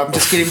before, I'm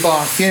just getting by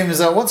on fumes,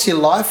 what's your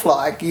life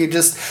like?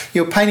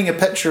 You're painting a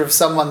picture of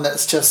someone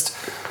that's just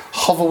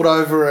hovered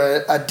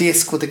over a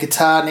desk with a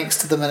guitar next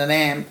to them and an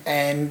amp,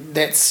 and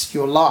that's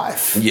your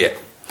life. Yeah.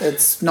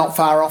 It's not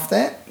far off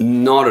that.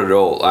 Not at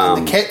all.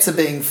 The cats are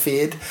being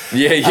fed.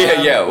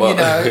 Yeah. Well,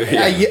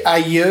 are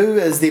you?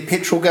 Is there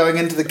petrol going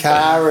into the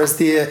car? Or is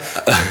there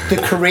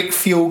the correct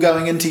fuel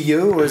going into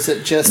you? Or is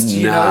it just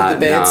the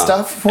bad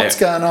stuff? What's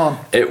going on?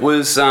 It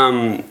was.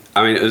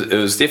 It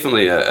was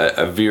definitely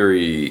a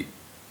very.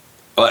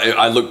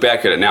 I look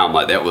back at it now, I'm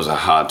like, that was a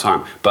hard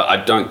time. But I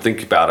don't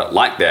think about it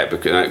like that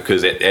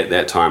because at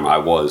that time I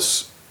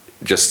was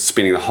just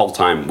spending the whole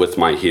time with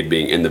my head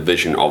being in the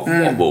vision of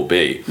what will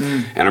be.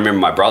 And I remember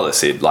my brother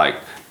said, like,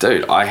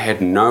 dude, I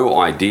had no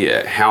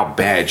idea how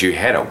bad you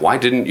had it. Why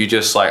didn't you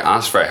just like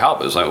ask for help?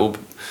 It was like, well,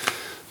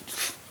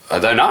 I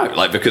don't know,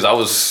 like, because I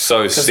was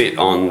so set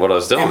on what I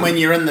was doing. And when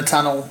you're in the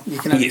tunnel, you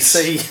can only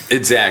see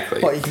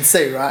exactly what you can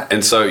see, right?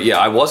 And so,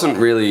 I wasn't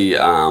really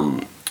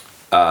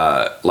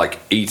like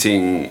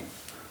eating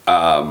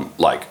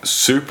like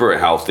super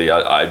healthy.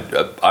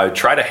 I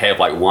try to have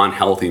like one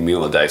healthy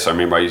meal a day. So I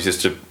remember I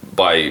used to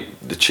buy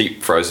the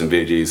cheap frozen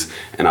veggies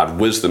and I'd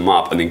whiz them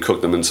up and then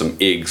cook them in some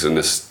eggs and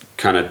this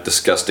kind of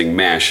disgusting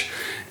mash,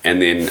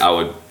 and then I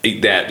would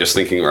eat that just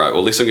thinking, right, well,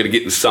 at least I'm going to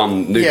get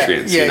some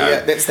nutrients.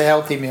 Yeah, that's the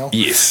healthy meal.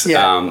 Yes.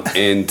 Yeah.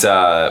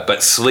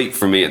 But sleep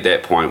for me at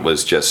that point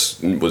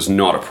was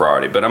not a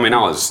priority. But I mean,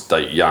 I was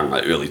like young,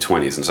 like early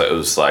 20s, and so it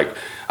was like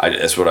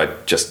that's what I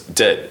just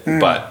did.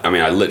 But I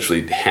mean, I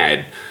literally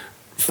had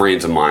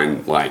friends of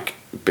mine like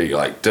be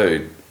like,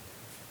 dude,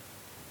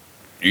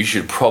 you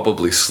should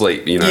probably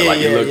sleep, you look like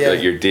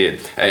you're dead.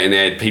 And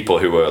they had people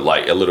who were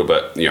like a little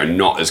bit,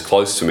 not as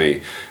close to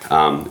me.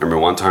 I remember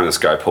one time this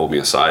guy pulled me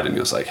aside and he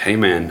was like, hey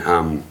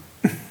man,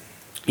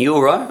 you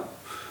all right?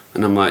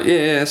 And I'm like,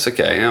 yeah, it's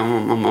okay.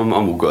 I'm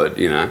all good,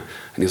 And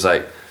he's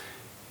like,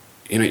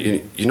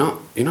 you're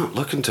not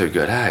looking too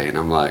good, hey? And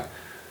I'm like,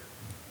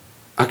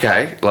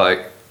 okay,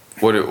 like,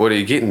 what are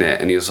you getting at?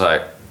 And he was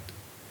like,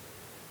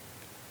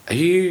 are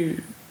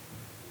you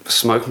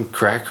smoking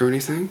crack or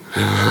anything?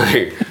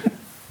 Like,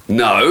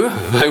 no.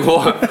 Like,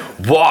 what?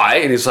 Why?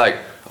 And he's like,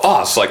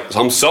 oh, it's like,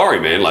 I'm sorry,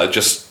 man. Like,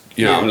 just,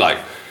 I'm like,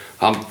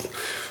 I'm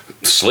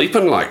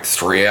sleeping like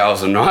 3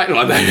 hours a night.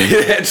 Like,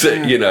 maybe that's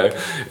it,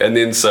 And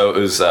then so it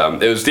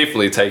was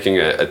definitely taking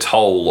a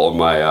toll on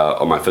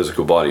my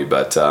physical body,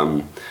 but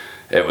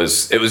it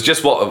was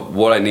just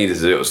what I needed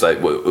to do. It was like,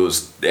 it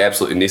was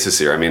absolutely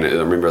necessary. I mean, I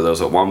remember there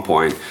was at one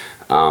point,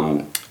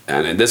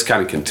 and this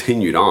kind of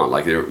continued on.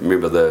 Like, I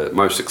remember the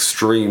most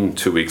extreme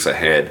 2 weeks I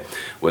had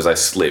was I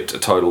slept a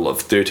total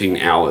of 13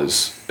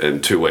 hours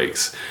in 2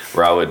 weeks,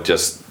 where I would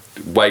just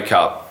wake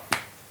up,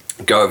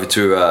 go over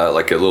to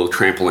like a little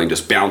trampoline,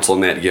 just bounce on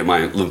that to get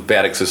my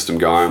lymphatic system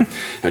going,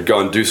 and go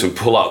and do some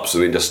pull-ups,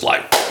 and then just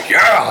like,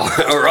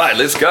 yeah, all right,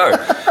 let's go.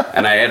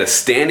 And I had a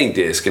standing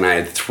desk, and I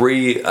had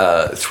three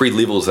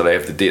levels that I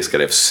have the desk. I'd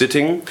have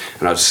sitting,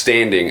 and I was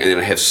standing, and then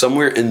I have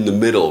somewhere in the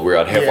middle where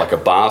I'd have like a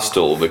bar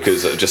stool,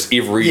 because just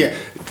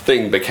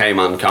everything became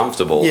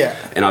uncomfortable. Yeah.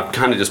 And I'd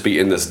kind of just be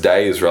in this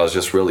daze where I was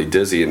just really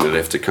dizzy, and I'd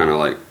have to kind of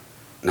like,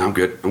 no, I'm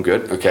good,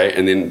 okay.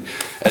 And then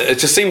it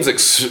just seems,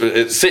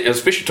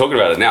 especially talking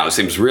about it now, it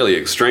seems really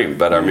extreme.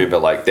 But I remember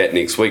like that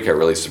next week I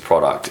released a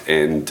product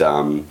and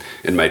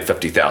it made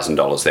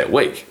 $50,000 that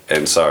week.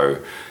 And so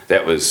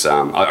that was,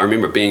 I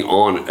remember being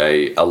on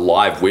a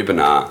live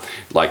webinar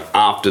like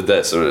after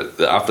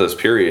this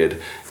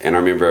period. And I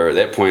remember at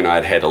that point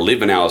I'd had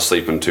 11 hours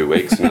sleep in 2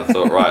 weeks, and I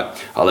thought,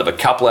 right, I'll have a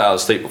couple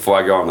hours sleep before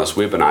I go on this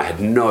webinar. I had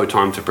no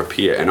time to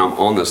prepare, and I'm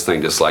on this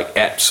thing just like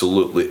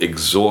absolutely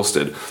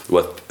exhausted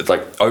with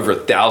like over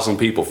 1,000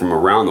 people from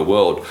around the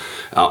world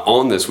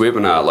on this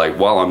webinar, like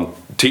while I'm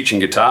teaching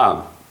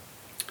guitar,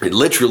 and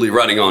literally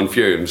running on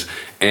fumes.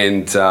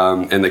 And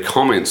the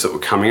comments that were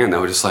coming in, they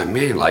were just like,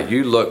 man, like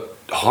you look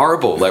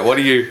horrible. Like, what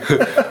are you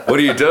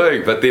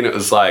doing? But then it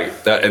was like,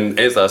 and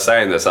as I was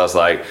saying this, I was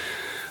like,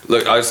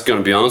 look, I was going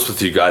to be honest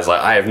with you guys. Like,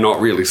 I have not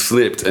really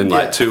slept in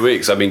like 2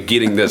 weeks. I've been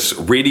getting this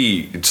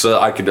ready so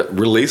that I could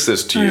release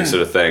this to you,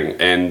 sort of thing.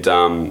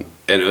 And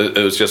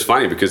it was just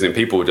funny because then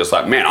people were just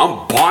like, man,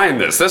 I'm buying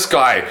this. This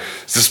guy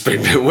has just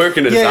been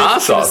working his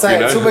ass off.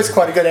 It's almost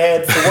quite a good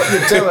ad for what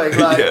you're doing.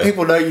 Like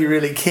people know you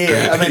really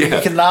care. I mean,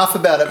 you can laugh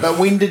about it, but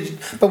when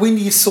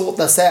do you sort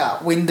this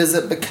out? When does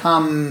it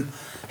become?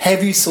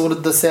 Have you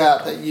sorted this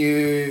out that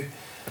you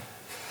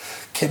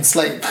can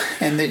sleep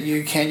and that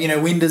you can,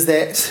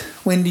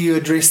 when do you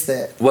address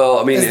that? Well,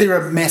 I mean, is there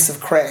a massive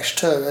crash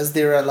too? Is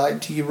there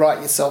do you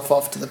write yourself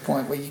off to the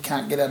point where you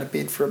can't get out of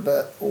bed for a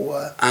bit,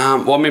 or?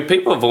 Well, I mean,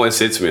 people have always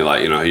said to me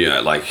like,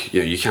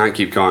 you can't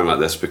keep going like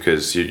this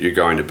because you're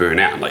going to burn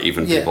out. Like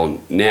even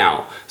people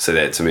now say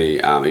that to me,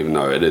 even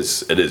though it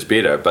is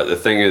better. But the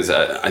thing is,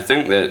 I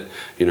think that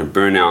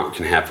burnout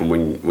can happen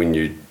when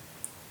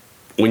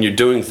you're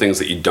doing things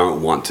that you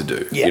don't want to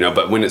do,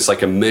 but when it's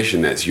like a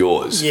mission that's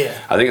yours,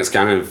 I think it's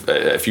kind of,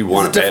 if you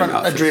want a different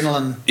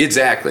adrenaline.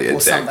 Exactly.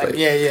 Something.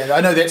 Yeah.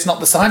 I know that's not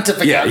the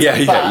scientific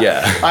answer, but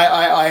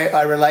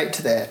I relate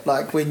to that.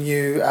 Like when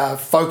you are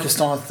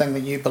focused on a thing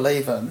that you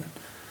believe in,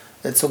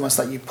 it's almost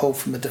like you pull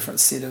from a different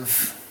set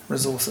of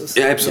resources.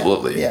 Yeah,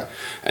 absolutely. Yeah.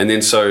 And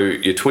then so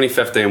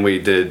 2015 we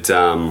did,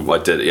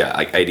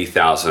 like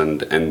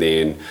 80,000, and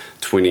then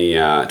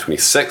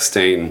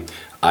 2016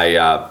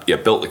 I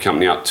built the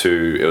company up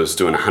to, it was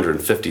doing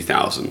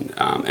 150,000,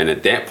 and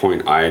at that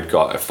point I had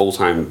got a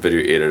full-time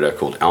video editor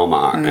called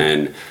Elmar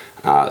in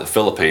the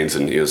Philippines,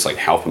 and he was like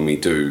helping me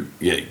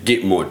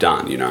get more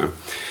done,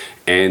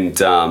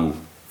 and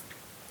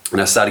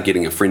I started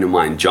getting a friend of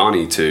mine,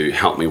 Johnny, to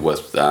help me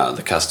with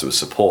the customer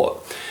support.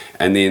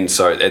 And then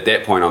so at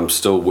that point I'm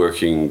still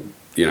working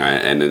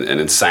an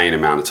insane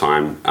amount of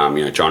time.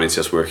 Johnny's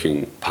just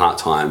working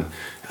part-time,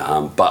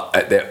 but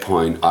at that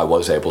point I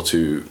was able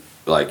to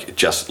like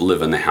just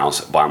live in the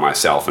house by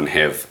myself and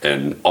have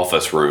an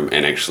office room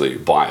and actually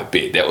buy a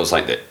bed. That was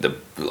like the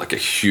like a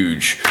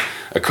huge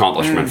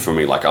accomplishment for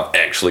me. Like I've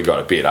actually got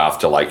a bed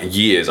after like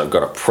years. I've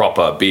got a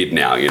proper bed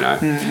now,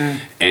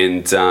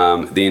 And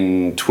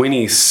then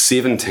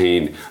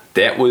 2017,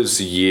 that was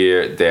the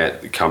year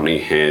that the company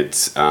had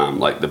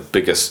like the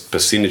biggest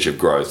percentage of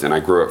growth, and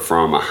I grew it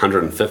from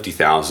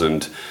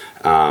 150,000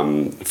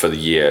 for the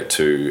year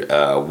to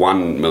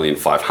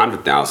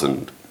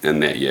 1,500,000 in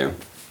that year.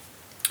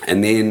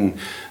 And then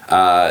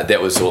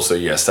that was also,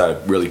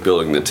 started really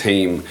building the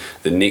team.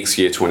 The next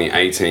year,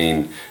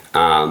 2018,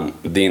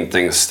 then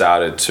things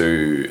started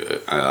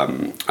to,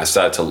 I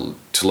started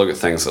to look at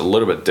things a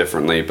little bit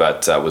differently,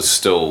 but was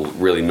still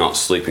really not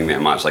sleeping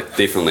that much. Like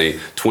definitely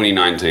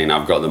 2019,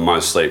 I've got the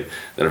most sleep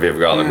that I've ever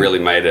got. I really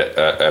made it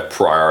a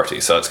priority.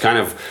 So it's kind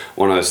of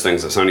one of those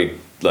things that's only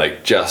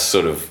like just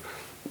sort of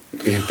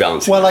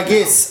balancing. Well, I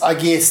guess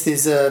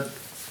there's a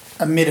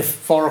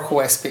metaphorical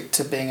aspect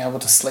to being able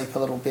to sleep a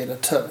little better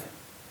too,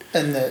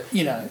 in that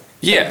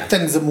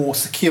things are more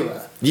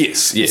secure.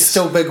 Yes. It's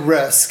still big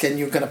risk, and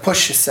you're going to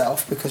push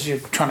yourself because you're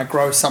trying to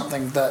grow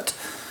something that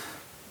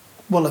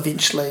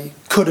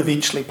could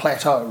eventually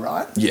plateau,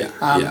 right?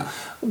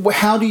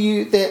 How do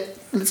you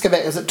let's go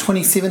back, is it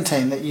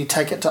 2017 that you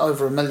take it to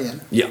over 1 million?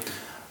 Yeah.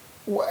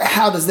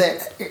 How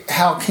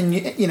can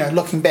you,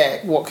 looking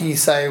back, what can you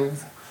say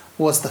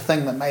was the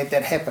thing that made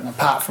that happen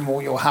apart from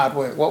all your hard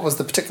work? What was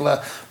the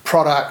particular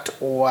product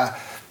or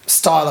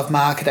style of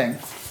marketing?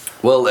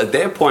 Well, at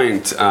that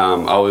point,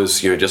 I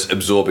was just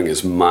absorbing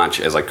as much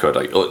as I could,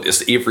 like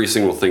just every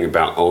single thing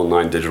about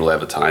online digital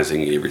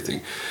advertising and everything.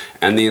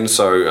 And then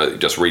so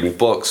just reading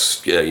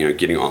books,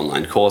 getting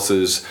online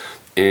courses.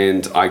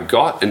 And I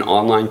got an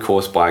online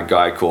course by a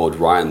guy called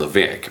Ryan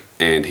Levesque,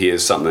 and he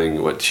has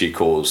something which he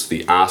calls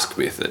the Ask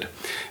Method.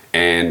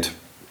 And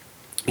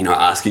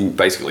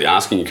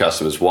asking your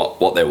customers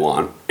what they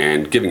want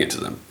and giving it to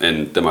them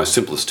in the most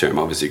simplest term.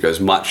 Obviously, it goes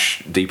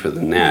much deeper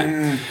than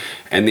that.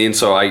 And then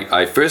so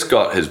I first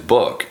got his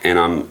book, and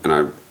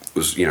I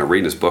was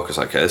reading his book. I was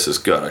like, okay, this is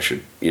good. I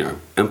should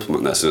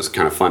implement this. And it's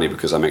kind of funny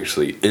because I'm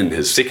actually in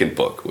his second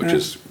book, which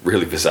is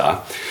really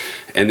bizarre.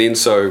 And then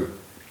so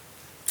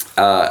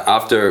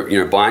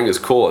after buying his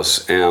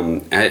course,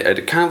 I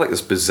had kind of like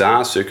this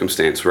bizarre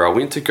circumstance where I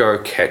went to go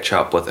catch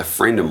up with a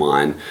friend of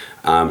mine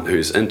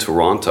who's in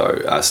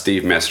Toronto,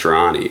 Steve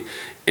Mastroianni,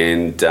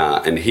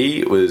 and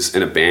he was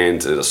in a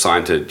band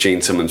assigned to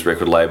Gene Simmons'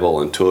 record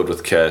label and toured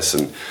with Kiss,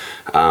 and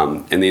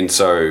then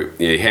so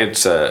he had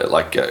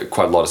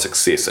quite a lot of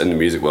success in the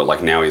music world.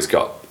 Like now he's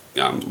got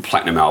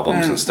platinum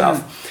albums and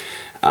stuff.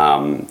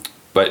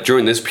 But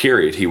during this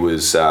period, he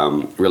was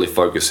really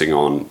focusing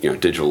on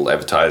digital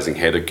advertising.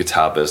 Had a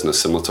guitar business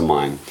similar to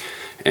mine,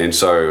 and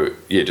so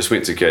just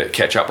went to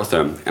catch up with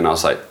him. And I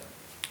was like,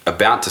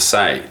 about to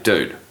say,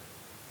 dude,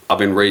 I've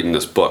been reading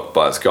this book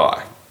by this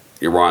guy,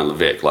 Ryan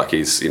Levesque. Like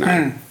he's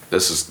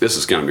this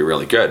is going to be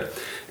really good.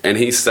 And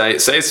he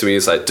says to me,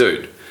 he's like,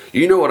 dude,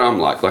 you know what I'm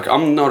like. Like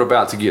I'm not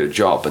about to get a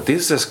job, but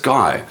there's this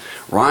guy,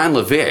 Ryan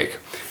Levesque,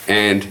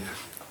 and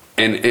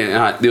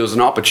there was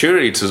an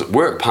opportunity to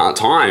work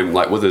part-time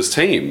like with his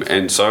team,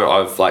 and so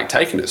I've like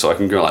taken it so I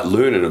can go like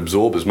learn and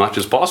absorb as much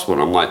as possible.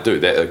 And I'm like, dude,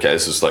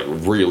 this is like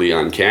really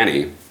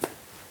uncanny.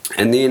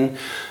 And then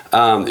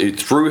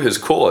through his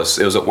course,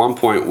 it was at one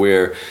point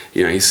where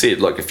he said,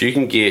 look, if you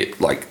can get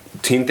like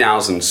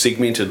 10,000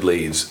 segmented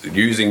leads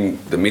using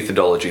the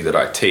methodology that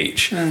I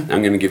teach. I'm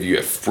going to give you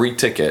a free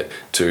ticket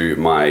to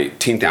my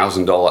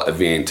 $10,000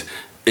 event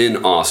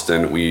in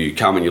Austin where you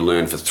come and you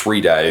learn for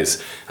 3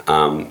 days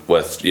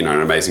with an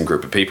amazing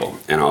group of people.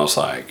 And I was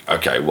like,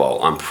 okay,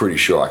 well, I'm pretty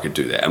sure I could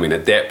do that. I mean,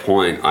 at that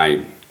point,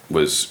 I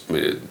was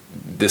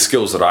the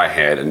skills that I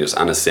had and just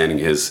understanding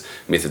his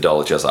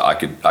methodology, I was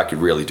like, I could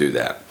really do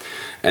that.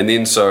 And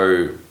then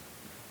so,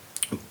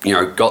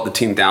 got the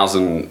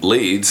 10,000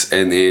 leads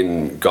and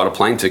then got a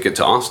plane ticket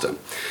to Austin.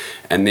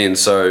 And then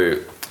so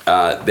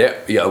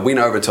I went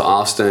over to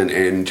Austin,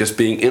 and just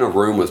being in a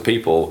room with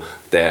people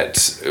that,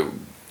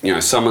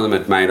 some of them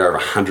had made over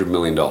 $100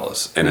 million.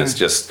 And it's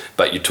just,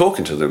 but you're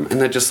talking to them and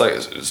they're just like,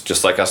 it's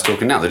just like us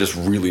talking now. They're just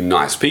really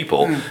nice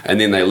people. And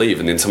then they leave,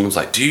 and then someone's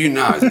like, do you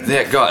know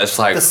that guy? It's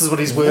like, this is what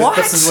he's worth.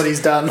 This is what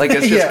he's done. Like,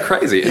 it's just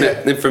crazy.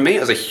 And for me, it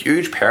was a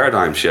huge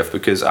paradigm shift,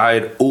 because I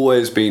had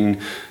always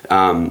been,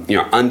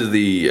 under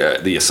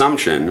the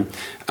assumption,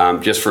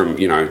 just from,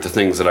 the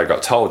things that I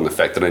got told and the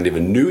fact that I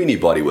never knew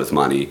anybody with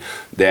money,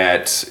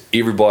 that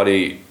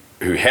everybody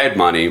who had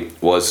money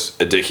was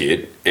a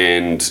dickhead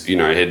and,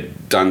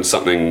 had done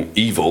something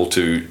evil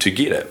to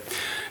get it.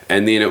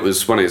 And then it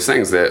was one of those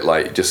things that,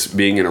 like, just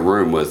being in a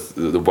room with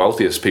the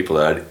wealthiest people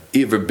that I'd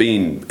ever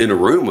been in a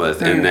room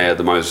with, and they're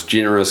the most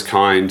generous,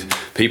 kind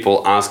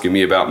people, asking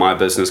me about my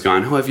business,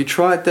 going, oh, have you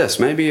tried this?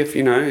 Maybe if,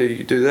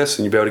 you do this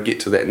and you'll be able to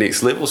get to that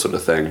next level sort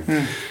of thing.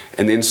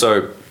 And then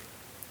so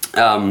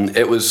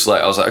it was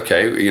like, I was like,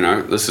 okay,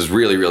 this is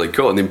really, really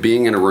cool. And then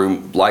being in a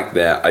room like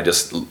that, I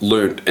just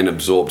learned and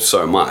absorbed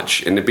so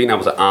much. And being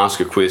able to ask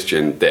a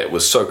question that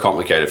was so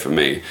complicated for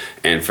me,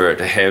 and for it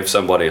to have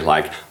somebody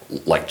like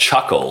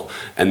chuckle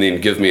and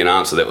then give me an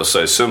answer that was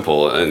so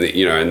simple, and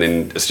and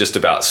then it's just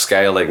about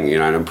scaling,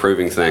 and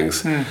improving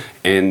things.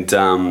 And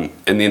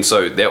then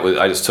so that was,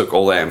 I just took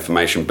all that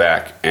information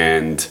back,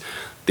 and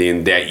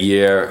then that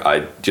year,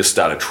 I just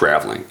started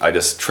traveling. I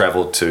just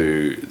traveled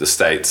to the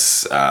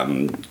States,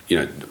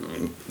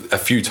 a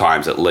few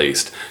times at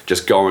least,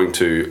 just going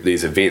to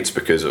these events,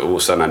 because all of a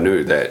sudden I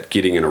knew that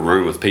getting in a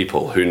room with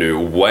people who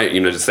knew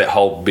just that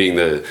whole being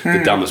the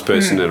dumbest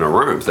person in a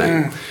room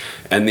thing.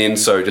 And then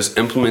so just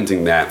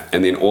implementing that,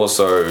 and then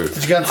also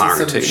did you go and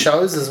see some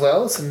shows as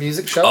well, some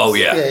music shows? Oh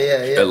yeah,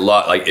 a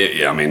lot. Like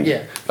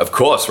of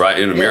course, right?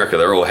 In America,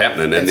 they're all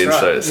happening, and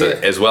that's then so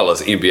as well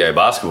as NBA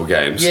basketball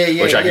games,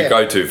 which I could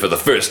go to for the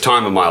first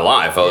time in my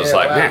life. I was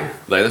like, man,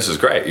 this is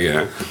great,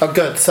 Oh,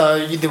 good.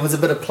 So there was a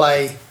bit of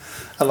play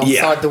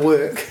alongside the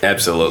work.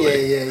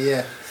 Absolutely.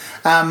 Yeah.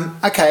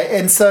 Okay,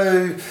 and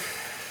so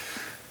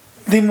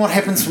then what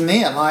happens from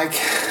there? Like,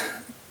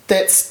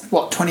 that's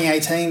what,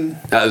 2018?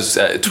 That was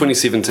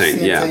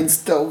 2017.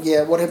 Still,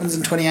 what happens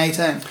in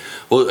 2018?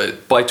 Well,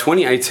 by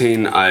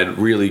 2018, I had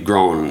really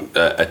grown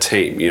a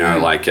team.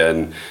 Like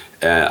in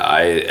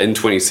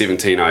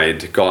 2017, I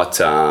had got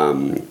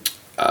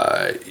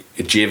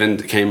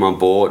Jevin came on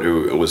board,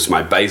 who was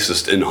my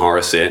bassist in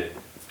Horaset,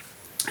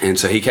 and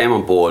so he came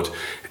on board.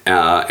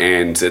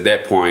 And at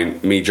that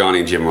point, me, Johnny,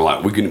 and Jim were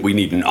like, we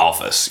need an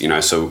office,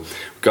 So we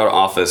got an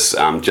office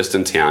just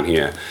in town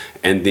here,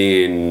 and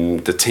then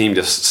the team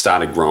just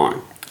started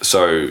growing.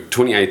 So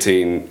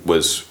 2018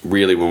 was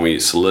really when we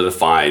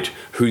solidified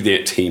who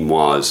that team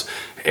was,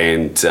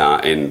 and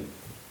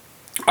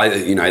I,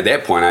 at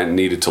that point, I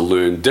needed to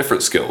learn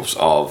different skills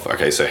of,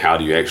 okay, so how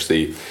do you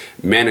actually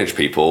manage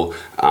people?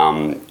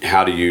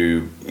 How do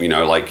you,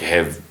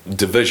 have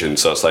division?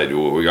 So it's like,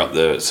 we got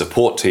the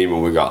support team,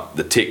 and we got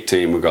the tech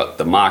team, we got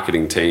the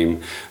marketing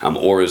team,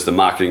 or is the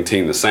marketing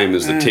team the same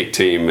as the tech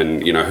team,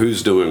 and,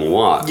 who's doing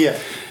what? Yeah.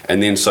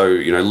 And then so,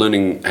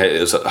 learning,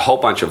 there's a whole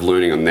bunch of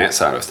learning on that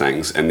side of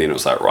things, and then it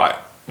was like, right,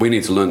 we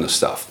need to learn this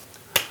stuff.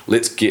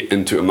 Let's get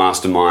into a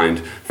mastermind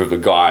from a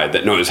guy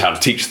that knows how to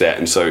teach that.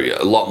 And so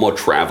a lot more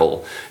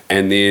travel.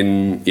 And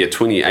then,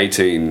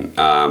 2018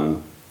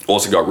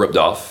 also got ripped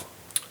off.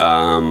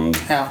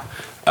 How?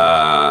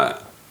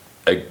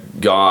 A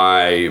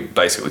guy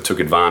basically took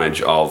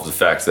advantage of the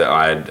fact that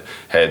I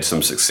had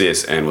some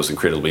success and was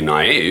incredibly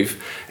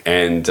naive.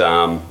 And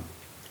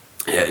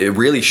it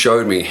really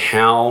showed me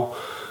how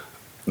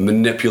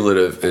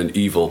manipulative and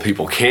evil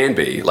people can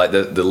be. Like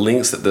the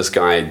lengths that this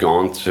guy had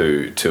gone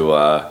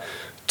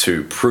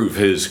to prove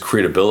his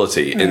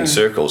credibility in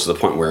circles, to the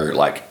point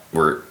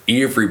where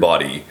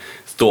everybody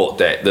thought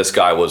that this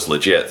guy was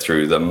legit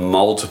through the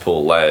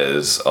multiple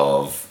layers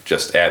of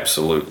just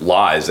absolute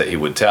lies that he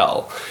would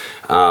tell,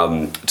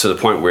 to the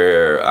point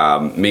where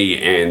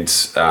me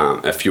and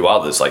a few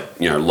others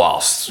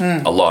lost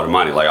a lot of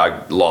money. Like,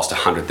 I lost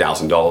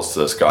 $100,000 to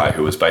this guy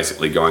who was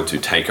basically going to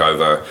take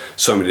over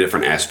so many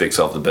different aspects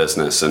of the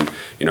business. And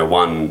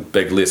one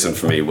big lesson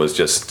for me was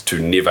just to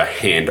never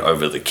hand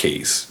over the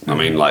keys. I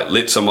mean,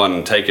 let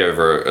someone take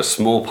over a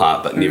small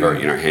part, but never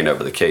hand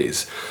over the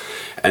keys.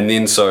 And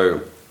then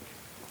so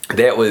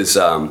that was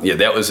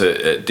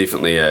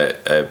definitely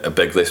a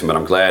big lesson, but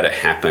I'm glad it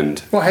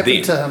happened. What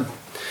happened to him?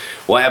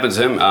 What happened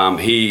to him?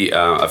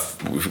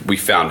 We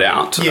found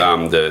out.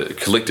 The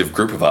collective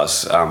group of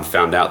us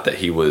found out that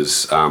he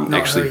was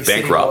actually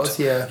bankrupt.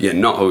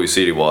 Not who he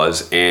said he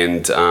was,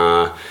 and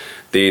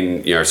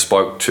then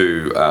spoke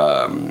to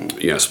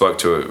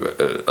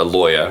a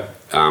lawyer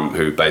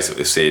who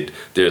basically said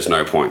there's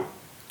no point.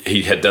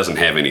 He doesn't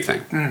have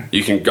anything.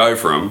 You can go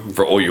for him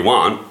for all you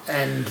want,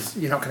 and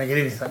you're not going to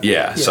get anything.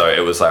 Yeah. So it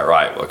was like,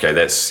 right, okay,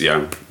 that's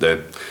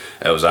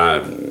it was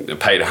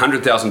paid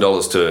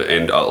 $100,000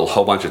 and a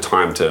whole bunch of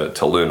time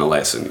to learn a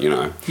lesson.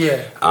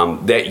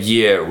 That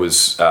year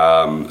was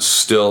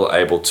still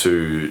able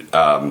to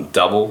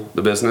double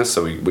the business,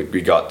 so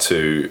we got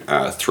to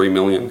 $3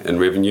 million in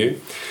revenue,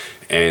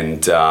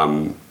 and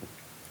so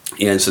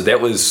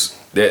that was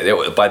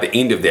by the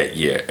end of that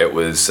year, it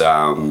was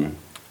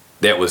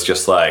that was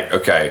just like,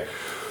 okay,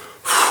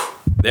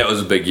 that was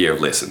a big year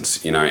of lessons,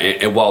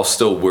 and while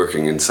still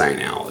working insane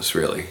hours,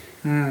 really.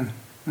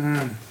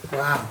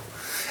 Wow.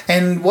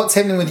 And what's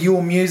happening with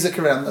your music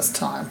around this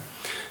time?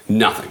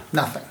 Nothing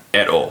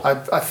at all.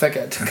 I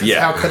figured.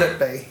 How could it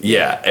be?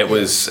 It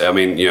was. I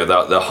mean,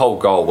 the whole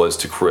goal was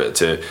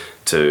to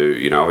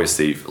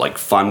obviously like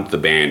fund the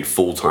band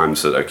full time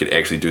so that I could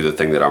actually do the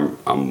thing that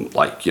I'm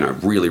like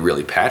really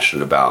really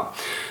passionate about.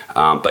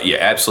 But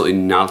absolutely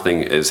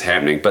nothing is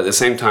happening. But at the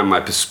same time,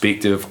 my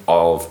perspective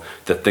of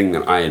the thing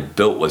that I had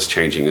built was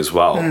changing as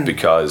well,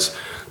 because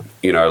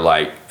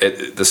like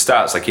at the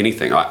start, it's like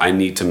anything. I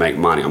need to make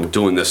money. I'm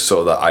doing this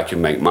so that I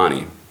can make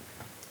money.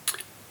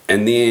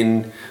 And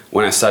then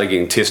when I started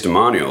getting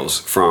testimonials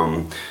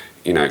from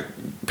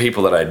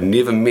people that I'd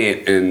never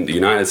met in the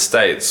United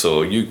States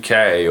or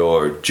UK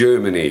or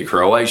Germany,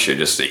 Croatia,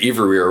 just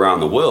everywhere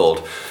around the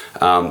world,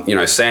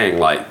 saying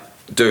like,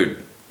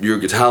 dude, your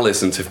guitar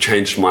lessons have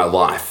changed my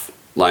life.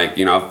 Like,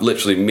 I've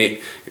literally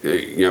met,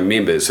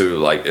 members who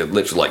like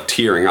literally like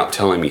tearing up,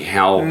 telling me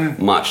how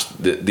much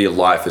their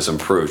life has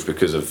improved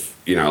because of,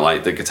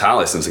 like the guitar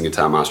lessons and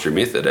Guitar Mastery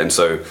Method. And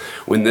so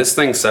when this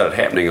thing started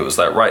happening, it was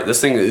like, right, this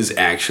thing is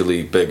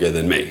actually bigger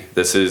than me.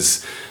 This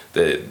is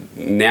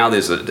now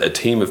there's a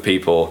team of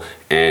people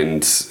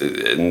and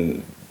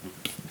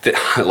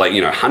like,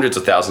 hundreds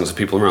of thousands of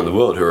people around the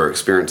world who are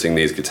experiencing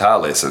these guitar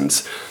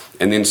lessons.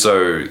 And then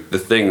so the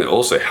thing that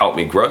also helped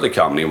me grow the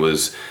company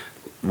was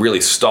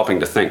really stopping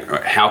to think,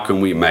 how can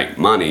we make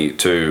money,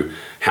 to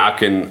how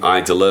can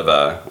we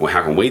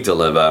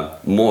deliver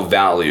more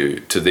value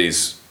to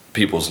these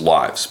people's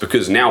lives?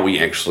 Because now we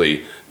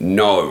actually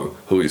know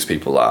who these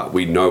people are.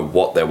 We know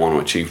what they want to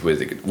achieve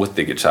with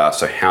their guitar.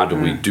 So how do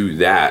we do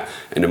that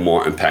in a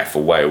more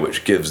impactful way,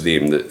 which gives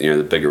them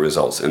the bigger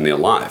results in their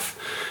life?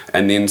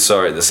 And then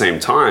so at the same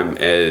time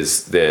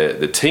as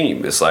the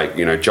team, it's like,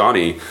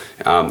 Johnny,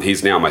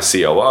 he's now my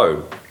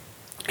COO.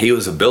 He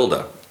was a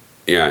builder.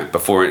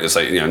 Before it's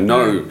like,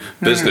 no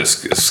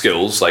business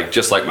skills, like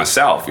just like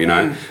myself, He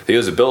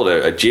was a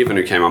builder. Jevon,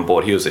 who came on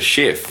board, he was a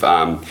chef.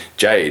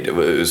 Jade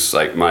was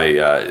like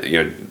my,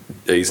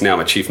 he's now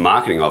my chief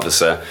marketing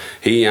officer.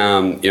 He,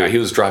 he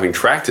was driving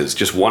tractors,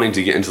 just wanting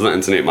to get into the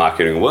internet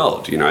marketing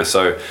world,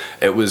 So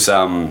it was,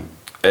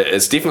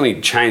 it's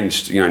definitely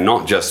changed,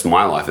 not just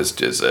my life, it's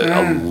just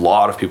a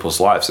lot of people's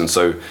lives. And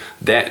so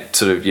that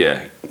sort of,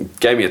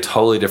 gave me a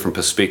totally different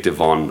perspective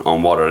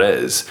on what it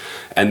is.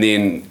 And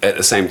then at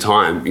the same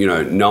time,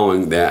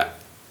 knowing that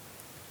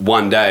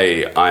one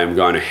day I'm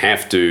going to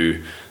have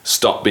to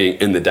stop being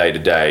in the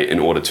day-to-day in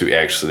order to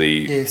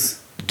actually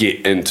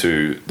get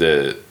into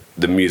the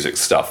music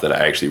stuff that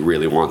I actually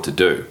really want to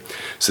do.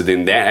 So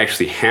then that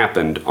actually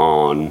happened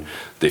on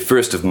the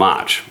 1st of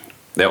March.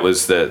 That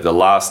was the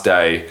last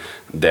day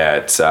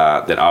that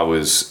I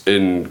was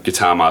in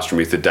Guitar Mastery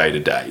Method day to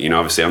day.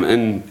 Obviously I'm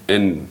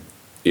in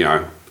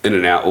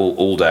and out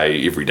all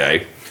day, every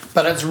day.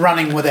 But it's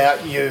running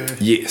without you.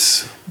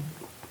 Yes.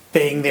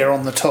 Being there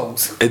on the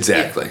tools.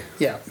 Exactly.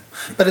 Yeah.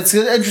 But it's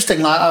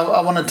interesting. Like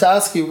I wanted to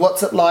ask you,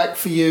 what's it like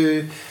for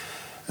you?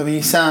 I mean,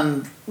 you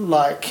sound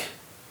like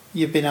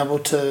you've been able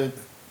to,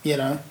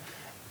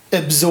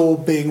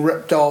 absorb being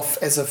ripped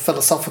off as a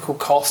philosophical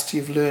cost.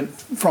 You've learned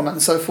from it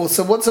and so forth.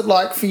 So what's it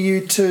like for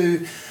you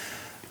to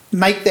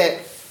make that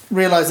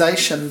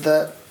realization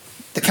that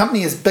the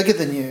company is bigger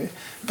than you,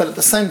 but at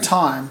the same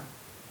time,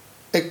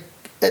 it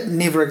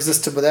never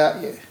existed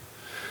without you?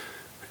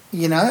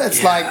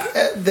 It's like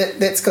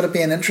that's got to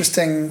be an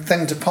interesting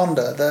thing to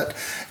ponder, that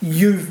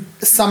you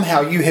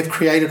have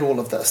created all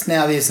of this.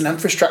 Now there's an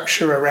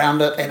infrastructure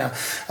around it and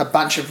a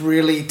bunch of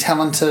really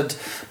talented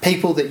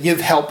people that you've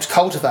helped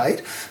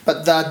cultivate,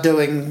 but they're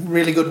doing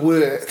really good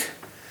work,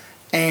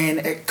 and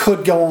it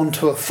could go on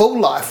to a full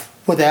life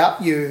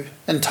without you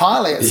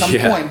entirely at some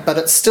point, but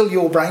it's still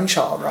your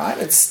brainchild, right?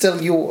 It's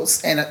still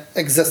yours, and it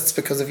exists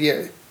because of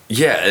you.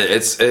 Yeah,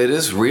 it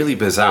is really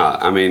bizarre.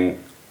 I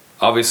mean,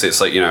 obviously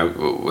it's like,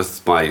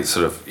 with my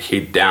sort of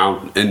head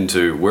down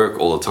into work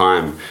all the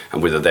time,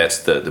 and whether that's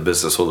the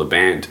business or the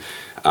band,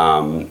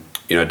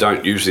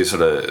 don't usually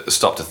sort of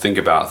stop to think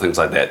about things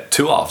like that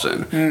too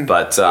often.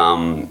 But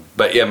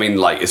yeah, I mean,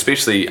 like,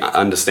 especially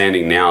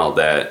understanding now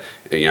that,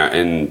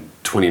 in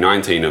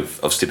 2019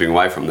 of stepping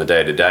away from the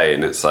day to day,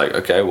 and it's like,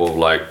 okay, well,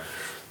 like,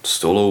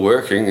 still all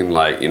working, and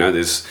like, you know,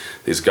 these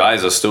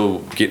guys are still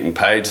getting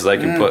paid so they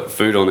can put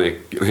food on their,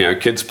 you know,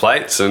 kids'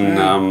 plates, and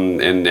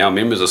our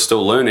members are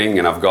still learning,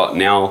 and I've got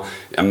now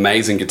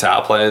amazing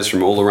guitar players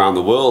from all around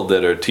the world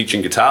that are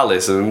teaching guitar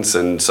lessons,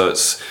 and so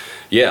it's,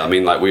 yeah, I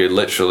mean, like, we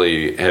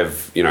literally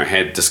have, you know,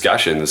 had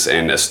discussions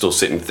and are still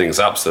setting things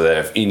up so that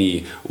if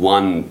any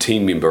one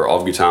team member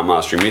of Guitar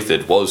Mastery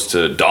Method was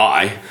to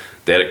die,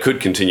 that it could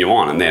continue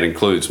on, and that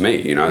includes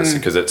me, you know,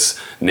 because it's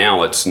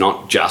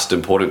not just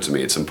important to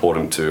me, it's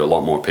important to a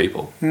lot more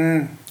people.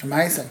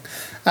 Amazing.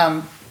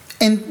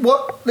 And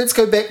let's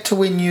go back to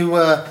when you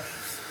were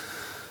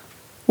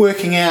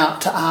working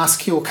out to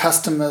ask your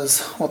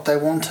customers what they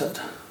wanted.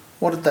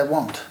 What did they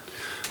want?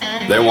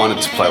 They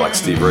wanted to play like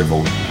Steve Ray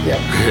Vaughan. Yeah.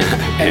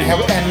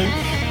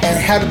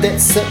 and how did that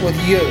sit with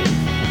you?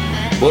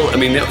 Well, I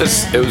mean, it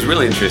was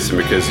really interesting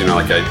because, you know,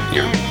 like,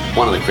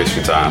 one of the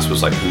questions I asked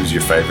was like, who's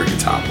your favorite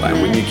guitar player?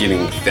 And when you're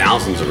getting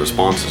thousands of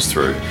responses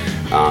through,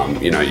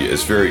 you know,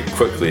 it's very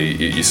quickly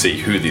you see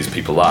who these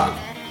people are.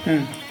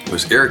 It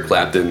was Eric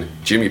Clapton,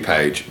 Jimmy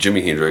Page,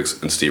 Jimi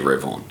Hendrix, and Steve Ray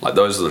Vaughan. Like,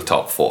 those are the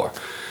top four.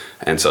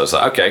 And so it's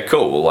like, okay,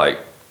 cool. Well, like,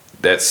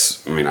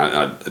 that's, I mean,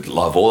 I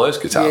love all those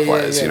guitar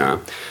players, you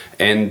know.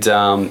 And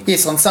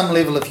yes, on some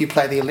level, if you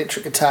play the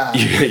electric guitar,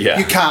 yeah.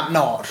 you can't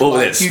not. Well,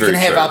 like, that's you very can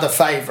have true. other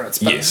favourites,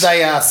 but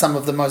they are some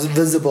of the most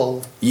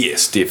visible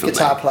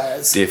guitar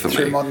players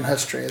through modern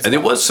history. And there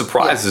was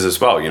surprises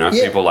as well, you know,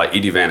 people like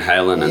Eddie Van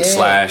Halen and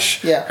Slash,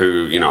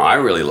 who, you know, I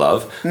really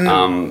love,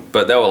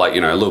 but they were like,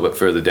 you know, a little bit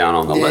further down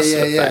on the list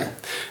of thing.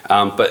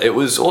 But it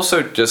was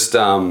also just,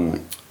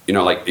 you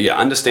know, like,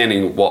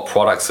 understanding what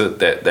products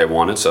that they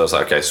wanted. So I was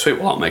like, okay, sweet,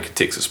 well, I'll make a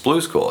Texas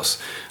Blues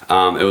course.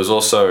 It was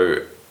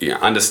also, you know,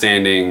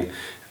 understanding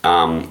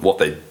what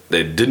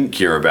they didn't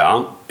care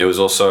about. It was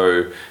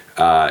also,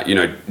 you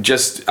know,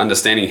 just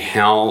understanding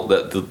how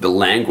the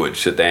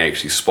language that they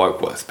actually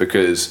spoke with,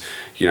 because,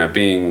 you know,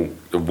 being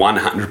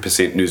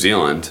 100% New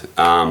Zealand,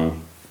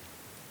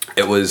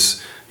 it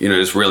was, you know,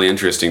 it's really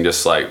interesting,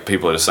 just like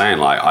people are saying,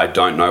 like, I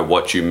don't know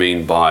what you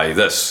mean by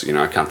this, you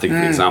know, I can't think of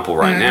an example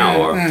right now,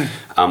 or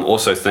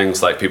also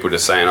things like people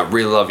just saying, I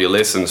really love your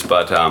lessons,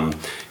 but,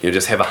 you know,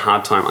 just have a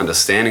hard time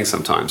understanding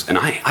sometimes. And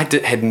I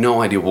had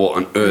no idea what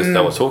on earth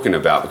they were talking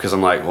about, because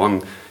I'm like, well,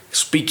 I'm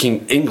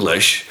speaking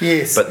English.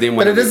 Yes. But then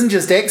it isn't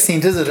just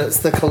accent, is it? It's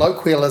the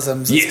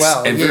colloquialisms as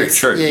well. And very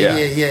true.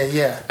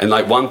 Yeah. And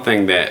like, one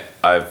thing that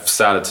I've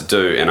started to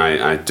do, and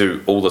I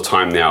do all the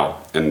time now,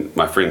 and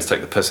my friends take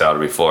the piss out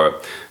of me for it,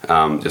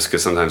 just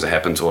because sometimes it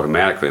happens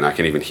automatically, and I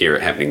can even hear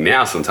it happening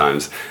now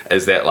sometimes,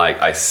 is that,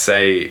 like, I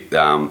say,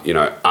 you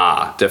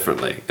know,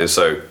 differently. And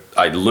so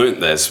I learnt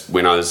this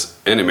when I was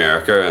in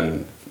America,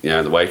 and, you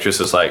know, the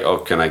waitress is like, oh,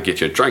 can I get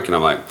you a drink? And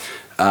I'm like,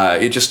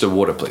 yeah, just a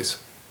water, please.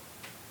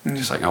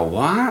 Just like, a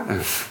what?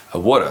 A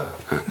water.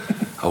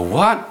 A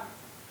what?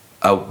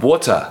 A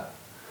water.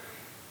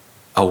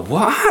 A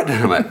what?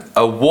 And I'm like,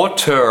 a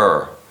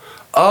water.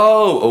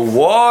 Oh, a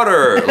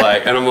water.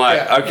 Like, and I'm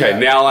like, okay,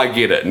 now I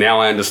get it. Now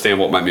I understand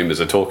what my members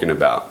are talking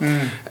about.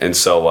 And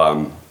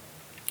so,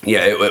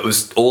 it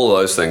was all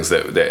those things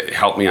that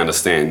helped me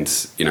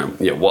understand, you know,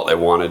 what they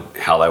wanted,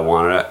 how they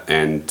wanted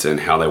it, and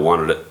how they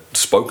wanted it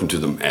spoken to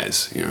them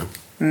as, you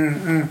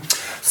know.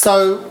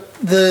 So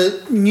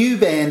the new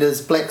band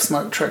is Black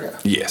Smoke Trigger.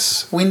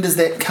 Yes. When does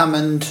that come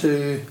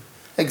into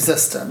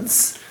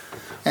existence?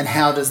 And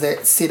how does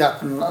that set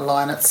up and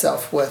align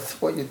itself with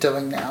what you're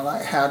doing now?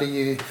 Like, how do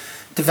you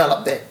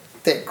develop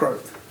that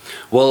group?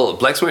 Well,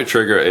 Black Smoke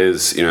Trigger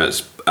is, you know,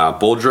 it's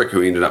Baldrick,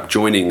 who ended up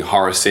joining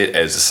Horaset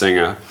as a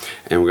singer,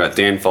 and we've got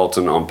Dan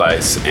Fulton on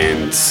bass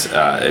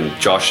and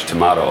Josh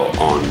Tomato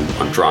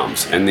on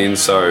drums. And then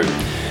so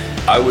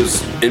I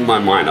was, in my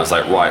mind, I was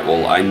like, right,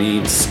 well, I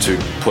need to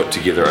put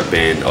together a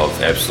band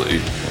of absolutely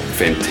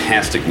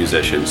fantastic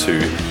musicians who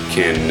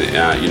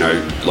can, you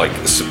know, like,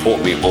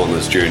 support me on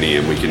this journey,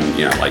 and we can,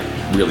 you know, like,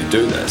 really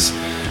do this.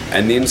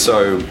 And then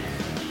so,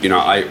 you know,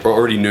 I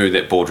already knew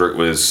that Baldrick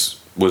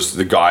was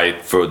the guy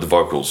for the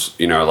vocals.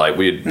 You know, like,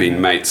 we had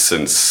been mates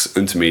since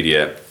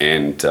intermediate,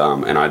 and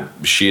I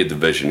shared the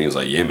vision. He was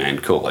like, yeah, man,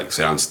 cool, like,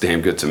 sounds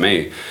damn good to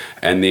me.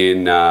 And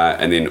then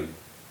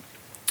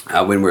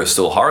when we were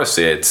still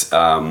Horaset,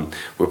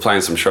 we were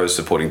playing some shows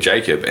supporting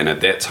Jacob, and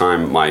at that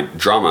time my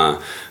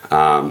drummer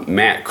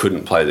Matt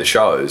couldn't play the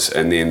shows,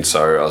 and then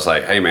so I was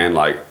like, hey man,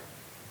 like,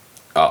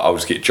 I'll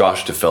just get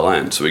Josh to fill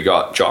in. So we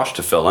got Josh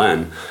to fill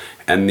in,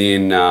 and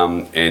then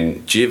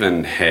and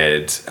Jevon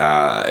had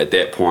at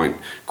that point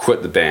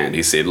quit the band.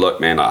 He said,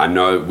 look man, I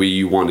know where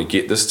you want to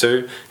get this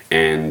to,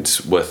 and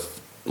with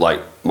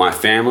like my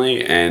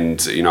family,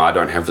 and you know, I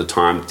don't have the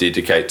time to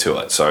dedicate to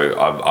it, so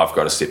I've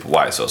got to step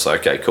away. So I was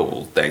like, okay,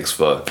 cool, thanks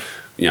for,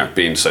 you know,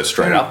 being so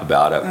straight up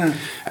about it.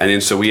 And then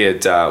so we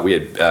had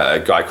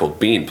a guy called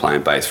Ben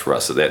playing bass for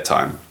us at that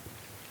time.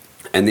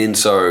 And then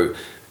so,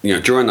 you know,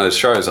 during those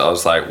shows I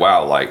was like,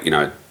 wow, like, you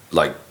know,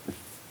 like,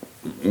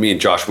 me and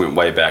Josh went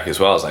way back as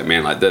well. I was like,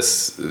 man, like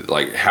this,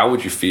 like, how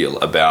would you feel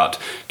about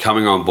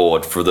coming on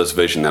board for this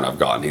vision that I've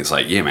got? And he's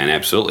like, yeah, man,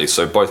 absolutely.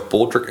 So both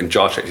Baldrick and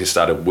Josh actually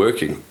started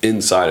working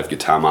inside of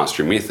Guitar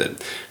Mastery Method,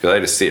 because they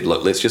just said,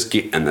 look, let's just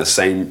get in the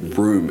same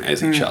room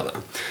as each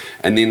other.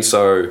 And then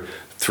so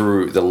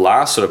through the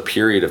last sort of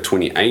period of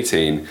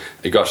 2018,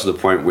 it got to the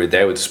point where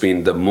they would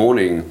spend the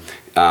morning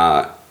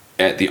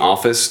at the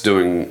office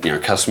doing, you know,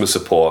 customer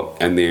support,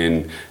 and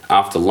then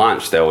after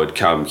lunch they would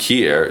come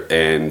here,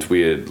 and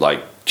we had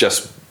like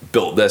just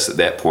built this at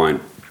that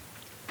point,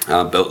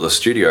 built the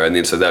studio, and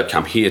then so they would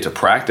come here to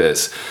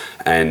practice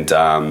and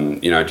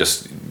you know,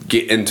 just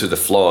get into the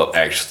flow of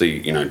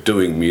actually, you know,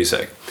 doing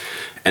music.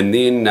 And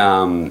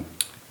then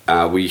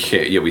we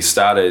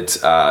started,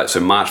 so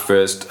March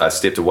 1st I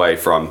stepped away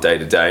from day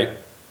to day,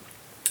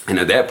 and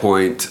at that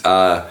point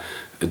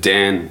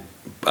Dan,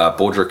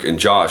 Baldrick and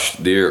Josh,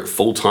 their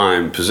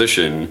full-time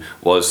position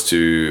was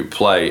to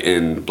play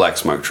in Black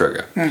Smoke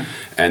Trigger.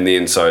 And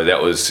then so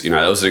that was, you know,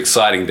 that was an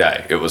exciting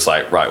day. It was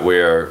like, right,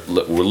 we're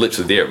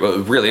literally there.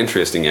 But really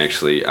interesting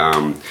actually,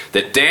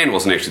 that Dan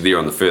wasn't actually there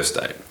on the first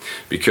day,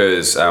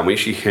 because we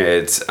actually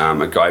had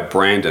a guy,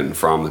 Brandon,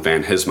 from the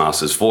band His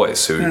Master's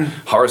Voice, who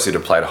Horace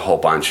had played a whole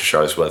bunch of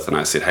shows with, and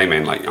I said, hey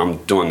man, like, I'm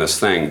doing this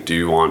thing, do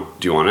you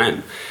want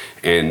in?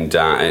 And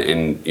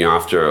you know,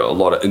 after a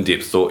lot of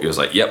in-depth thought, he was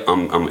like, yep,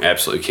 I'm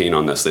absolutely keen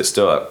on this, let's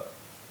do it.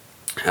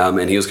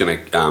 And he was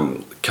going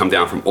to come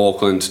down from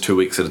Auckland 2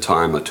 weeks at a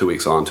time, like 2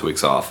 weeks on, 2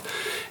 weeks off.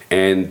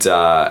 And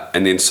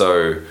then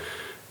so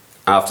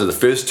after the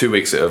first 2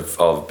 weeks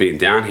of being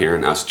down here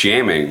and us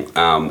jamming,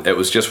 it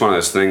was just one of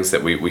those things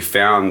that we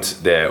found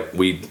that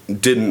we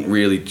didn't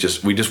really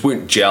we just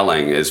weren't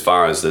gelling as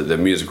far as the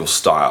musical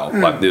style.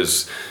 Like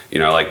there's, you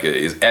know, like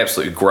he's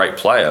absolutely great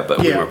player, but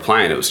when we were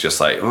playing, it was just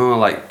like, oh,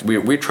 like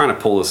we're trying to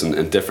pull this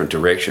in different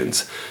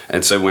directions.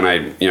 And so when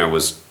I, you know,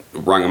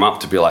 rung him up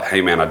to be like,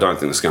 hey man, I don't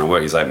think this is going to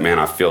work, he's like, man,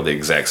 I feel the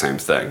exact same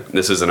thing.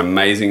 This is an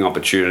amazing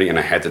opportunity and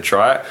I had to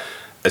try it.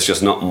 It's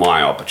just not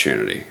my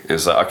opportunity. And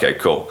it's like, okay,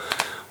 cool.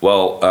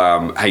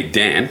 Well, hey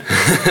Dan,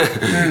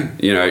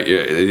 you know,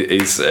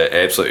 he's an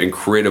absolutely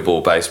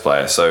incredible bass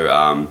player.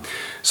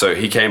 So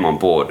he came on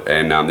board,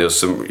 and there was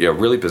some, you know,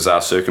 really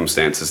bizarre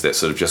circumstances that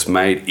sort of just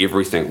made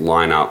everything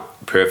line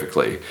up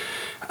perfectly.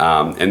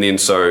 And then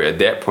so at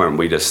that point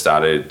we just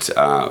started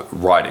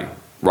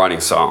writing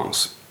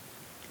songs.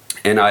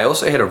 And I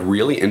also had a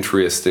really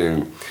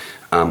interesting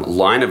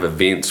line of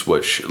events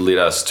which led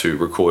us to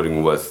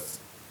recording with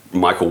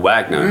Michael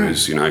Wagner,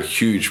 who's, you know, a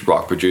huge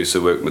rock producer,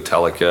 worked with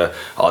Metallica,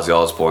 Ozzy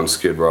Osbourne,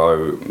 Skid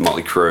Row,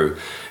 Motley Crue,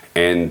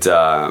 and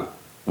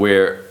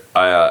where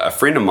a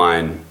friend of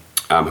mine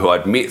who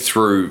I'd met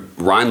through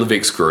Ryan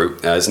Levesque's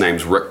group, his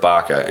name's Rick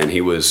Barker, and he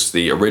was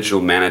the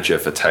original manager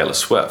for Taylor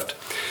Swift.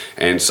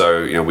 And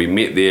so, you know, we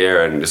met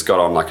there and just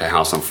got on like a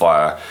house on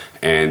fire.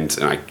 And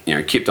I, you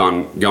know, kept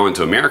on going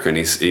to America, and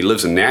he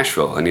lives in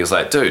Nashville, and he was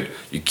like, dude,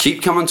 you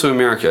keep coming to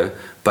America,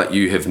 but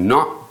you have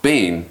not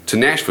been to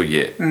Nashville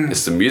yet.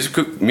 It's the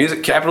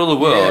music capital of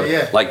the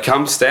world. Like,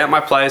 come stay at my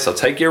place, I'll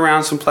take you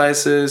around some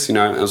places, you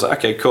know. And I was like,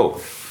 okay, cool.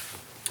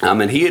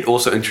 And he had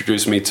also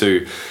introduced me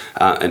to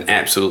an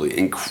absolutely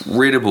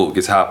incredible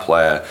guitar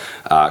player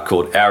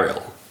called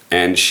Ariel,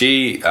 and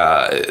she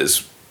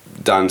is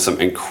done some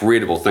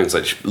incredible things.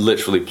 Like, she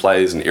literally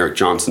plays in Eric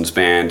Johnson's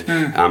band,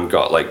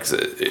 got like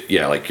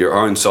your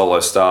own solo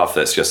stuff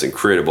that's just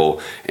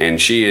incredible. And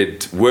she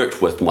had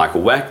worked with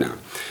Michael Wagner,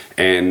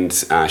 and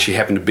she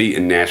happened to be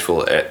in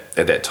Nashville at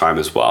that time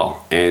as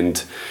well.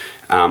 And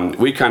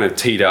we kind of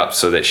teed up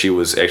so that she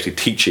was actually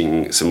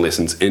teaching some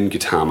lessons in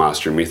Guitar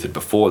Mastery Method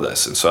before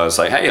this. And so I was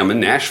like, hey, I'm in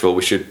Nashville,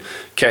 we should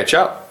catch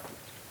up.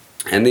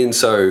 And then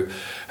so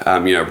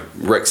you know,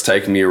 Rick's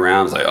taking me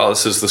around, like, oh,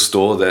 this is the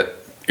store that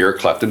Eric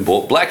Clapton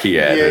bought Blackie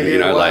at, and you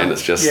know, wow. Like, and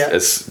it's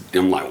just,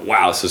 I'm like,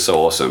 wow, this is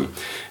so awesome.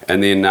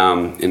 And then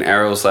and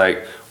Ariel's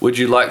like, would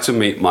you like to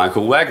meet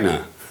Michael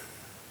Wagner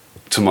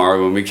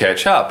tomorrow when we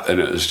catch up? And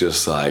it was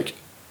just like,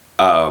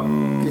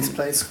 yes,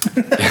 please.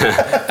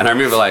 And I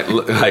remember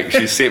like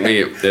she sent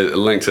me a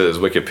link to his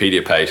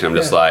Wikipedia page, and I'm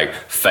just like,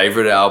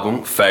 favorite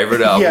album.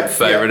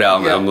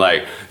 I'm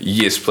like,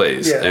 yes,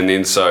 please. And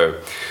then so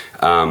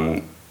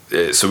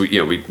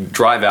we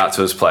drive out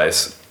to his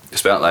place. It's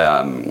about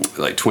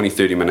like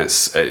 20-30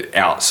 minutes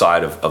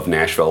outside of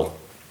Nashville,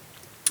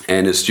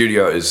 and his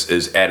studio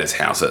is at his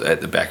house,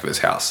 at the back of his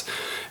house.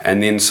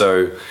 And then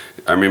so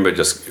I remember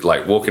just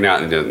like walking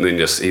out, and then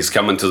just he's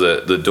coming to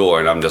the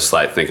door, and I'm just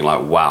like thinking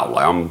like, wow,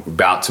 like I'm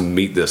about to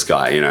meet this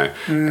guy, you know.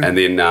 And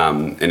then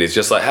and he's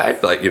just like, hey,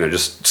 like, you know,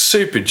 just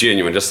super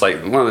genuine, just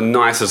like one of the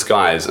nicest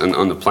guys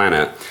on the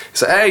planet.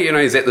 So hey, you know,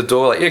 he's at the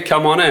door, like, yeah,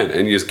 come on in.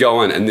 And you just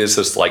go in, and there's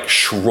this like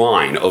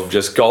shrine of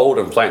just gold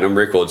and platinum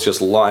records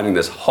just lining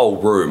this whole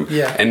room.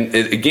 And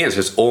again, it's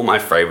just all my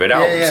favorite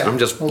albums. And I'm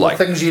just all like,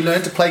 the things you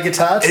learned to play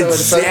guitar to.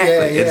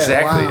 Exactly.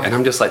 Wow. And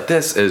I'm just like,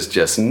 this is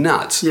just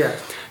nuts.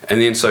 And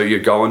then so you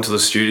go into the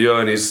studio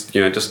and he's, you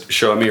know, just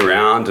showing me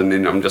around, and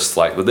then I'm just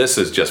like, well, this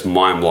is just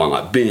mind blowing,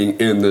 like being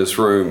in this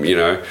room, you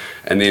know.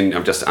 And then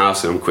I'm just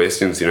asking him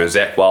questions, you know.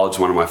 Zach Wild's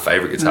one of my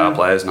favorite guitar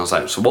players, and I was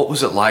like, so what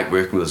was it like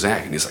working with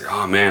Zach? And he's like,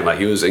 oh man, like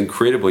he was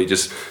incredible. He'd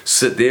just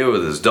sit there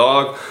with his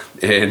dog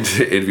and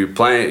he'd be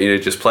playing, you know,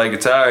 just play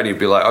guitar, and he'd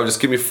be like, oh, just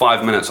give me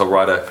 5 minutes, I'll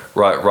write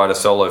a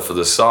solo for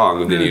this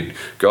song. And then he'd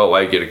go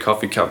away, get a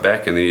coffee, come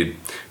back, and then he'd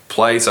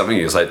play something.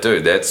 He was like,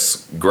 dude,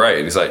 that's great.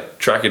 And he's like,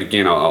 track it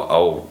again,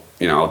 I'll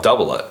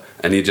double it.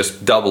 And he'd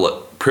just double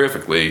it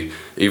perfectly,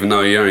 even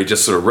though he only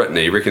just sort of written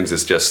it. He reckons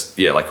it's just,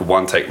 like a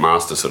one take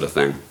master sort of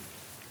thing.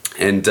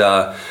 And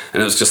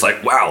it was just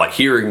like, wow, like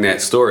hearing that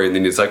story. And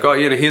then it's like, oh,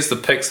 you know, here's the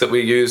picks that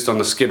we used on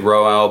the Skid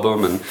Row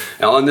album.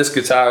 And this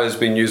guitar has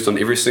been used on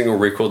every single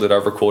record that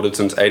I've recorded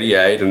since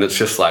 '88. And it's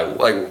just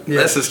like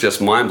this is just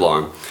mind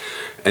blowing.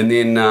 And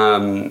then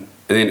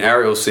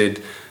Ariel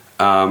said,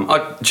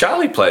 oh,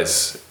 Charlie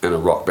plays in a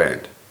rock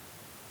band.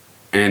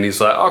 And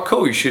he's like, oh,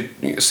 cool, you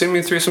should send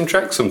me through some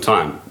tracks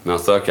sometime. And I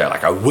thought, okay,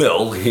 like I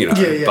will, you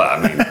know, but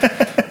I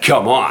mean,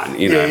 come on,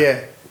 you know.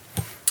 Yeah.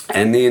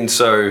 And then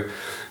so,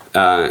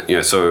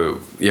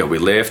 we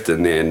left.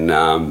 And then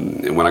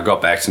when I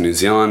got back to New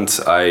Zealand,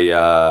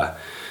 I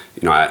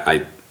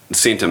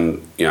sent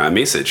him, you know, a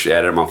message,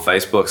 added him on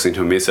Facebook, sent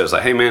him a message. I was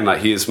like, hey man,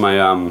 like here's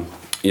my,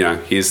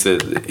 here's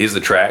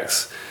the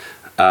tracks.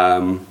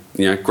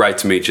 You know, great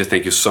to meet you.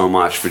 Thank you so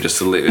much for it's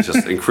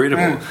just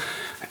incredible.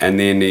 And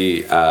then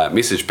he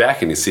messaged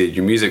back and he said,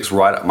 your music's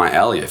right up my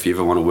alley. If you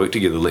ever want to work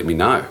together, let me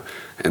know.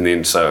 And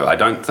then so I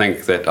don't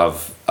think that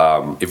I've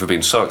ever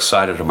been so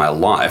excited in my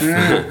life.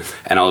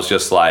 And I was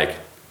just like,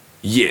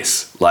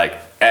 yes, like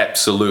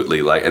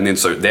absolutely. Like, and then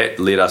so that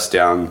led us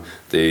down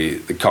the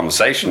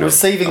conversation.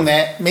 Receiving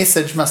that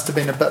message must have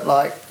been a bit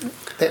like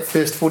that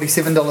first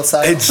 $47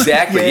 sale.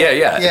 Exactly.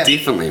 Yeah.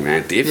 Definitely,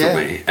 man.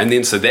 Definitely. Yeah. And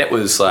then so that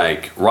was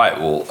like, right,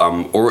 well,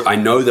 or I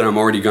know that I'm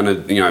already going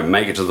to, you know,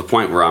 make it to the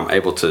point where I'm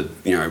able to,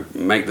 you know,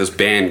 make this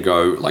band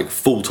go like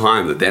full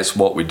time, that's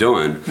what we're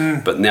doing.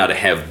 But now to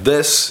have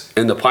this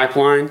in the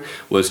pipeline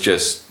was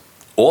just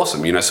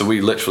awesome, you know. So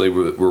we literally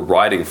were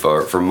writing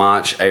for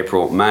March,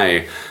 April,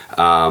 May,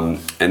 and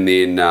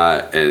then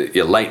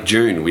late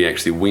June we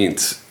actually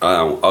went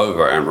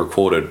over and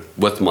recorded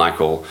with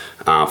Michael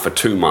for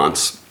 2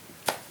 months.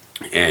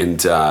 And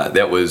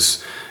that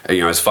was, you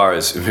know, as far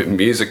as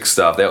music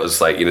stuff, that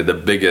was like, you know, the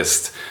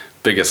biggest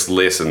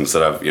lessons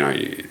that I've, you know,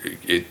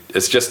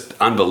 it's just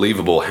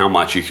unbelievable how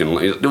much you can,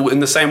 in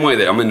the same way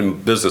that I'm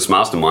in business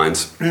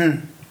masterminds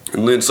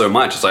and learn so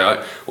much. It's like,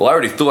 I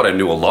already thought I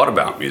knew a lot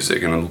about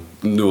music and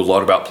knew a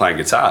lot about playing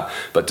guitar,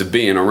 but to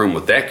be in a room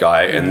with that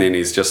guy and then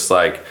he's just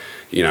like,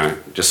 you know,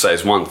 just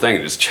says one thing,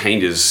 it just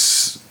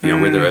changes, you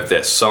know, whether it's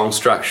that song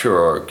structure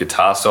or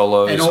guitar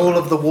solos. And all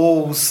of the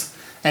walls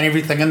and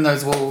everything in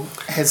those walls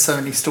has so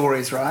many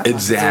stories, right?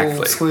 Exactly.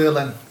 Like it's all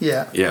swirling,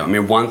 yeah. Yeah, I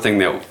mean, one thing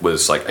that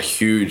was like a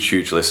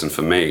huge lesson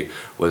for me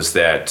was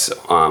that,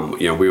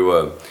 you know, we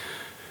were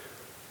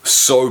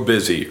so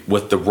busy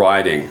with the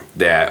writing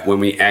that when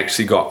we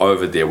actually got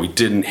over there, we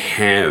didn't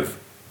have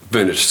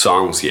finished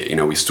songs yet. You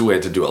know, we still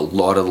had to do a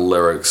lot of the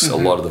lyrics, a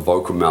lot of the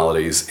vocal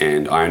melodies,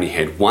 and I only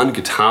had one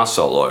guitar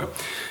solo.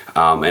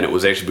 And it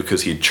was actually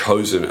because he'd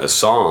chosen a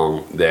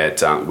song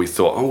that we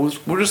thought, oh,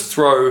 we'll just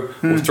throw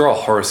a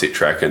Horace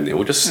track in there.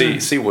 We'll just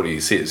see what he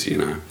says, you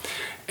know.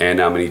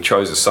 And he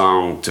chose a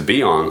song to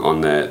be on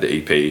the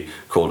EP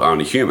called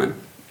Only Human.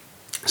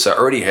 So I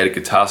already had a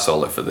guitar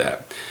solo for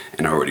that,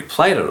 and I already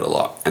played it a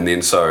lot. And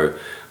then so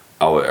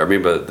I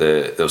remember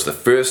there was the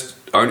first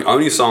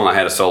only song I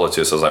had a solo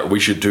to, so I was like, we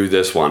should do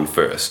this one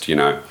first, you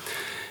know.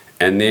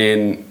 And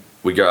then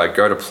I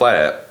go to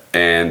play it,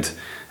 and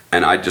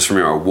I just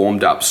remember I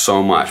warmed up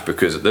so much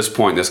because at this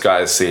point, this guy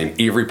has seen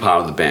every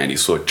part of the band. He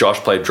saw Josh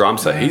play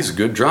drums, so he's a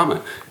good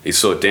drummer. He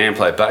saw Dan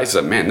play bass, he's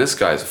like, man, this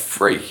guy's a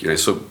freak. You know, he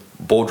saw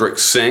Baldrick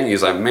sing,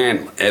 he's like,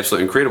 man,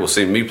 absolutely incredible.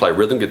 Seeing me play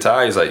rhythm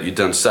guitar, he's like, you've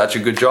done such a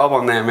good job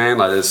on that, man.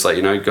 Like, it's like,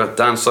 you know, you got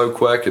done so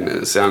quick and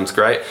it sounds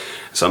great.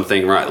 So I'm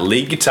thinking, right,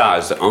 lead guitar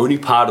is the only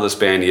part of this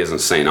band he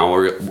hasn't seen. I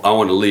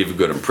want to leave a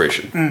good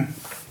impression.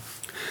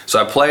 So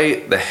I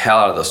play the hell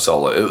out of the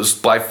solo. It was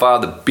by far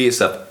the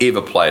best I've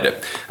ever played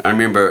it. I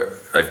remember,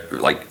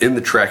 like in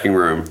the tracking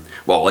room,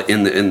 well,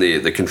 in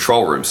the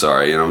control room,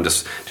 sorry, and I'm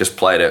just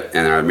played it,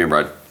 and I remember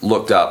I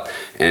looked up,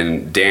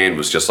 and Dan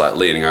was just like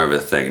leaning over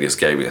the thing, and he just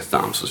gave me a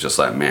thumbs. It was just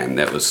like, man,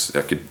 that was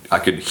I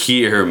could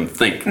hear him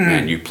think,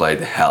 man, you played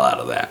the hell out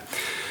of that.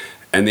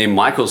 And then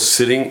Michael's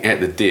sitting at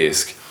the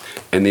desk,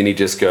 and then he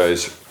just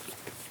goes,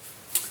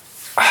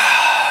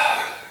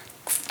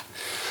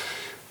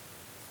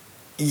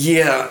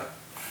 yeah,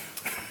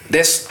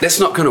 that's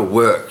not going to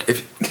work.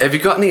 Have you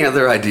got any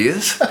other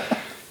ideas?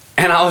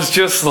 And I was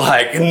just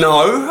like,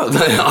 no,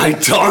 I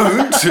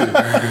don't.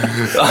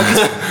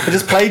 I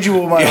just played you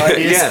all my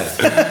ideas.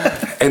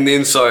 Yeah. And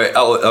then so,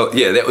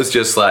 that was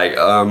just like,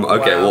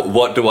 okay, wow. Well,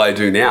 what do I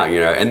do now? You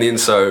know, and then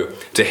so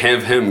to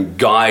have him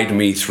guide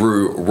me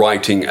through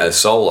writing a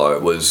solo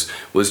was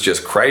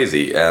just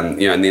crazy. You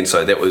know, and then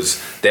so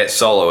that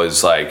solo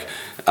is like,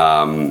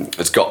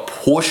 it's got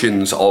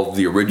portions of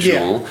the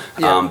original,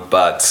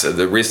 but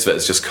the rest of it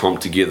is just come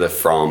together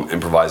from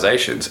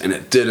improvisations, and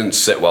it didn't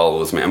sit well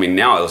with me. I mean,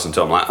 now I listen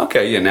to it, I'm like,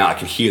 okay, yeah, now I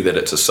can hear that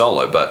it's a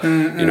solo, but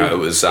you know, it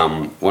was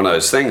one of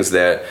those things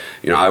that,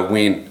 you know, I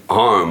went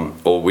home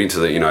or went to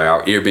the, you know,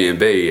 our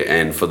Airbnb,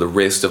 and for the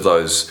rest of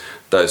those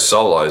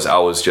solos, I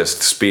was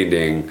just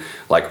spending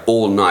like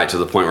all night, to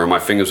the point where my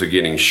fingers were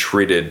getting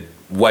shredded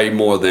way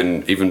more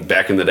than even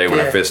back in the day when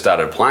I first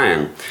started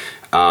playing.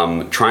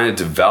 Trying to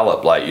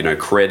develop, like, you know,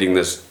 creating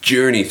this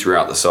journey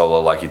throughout the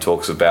solo, like he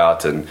talks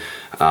about, and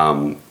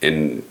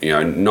you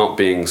know, not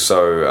being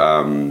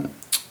so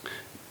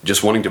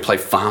just wanting to play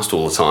fast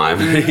all the time,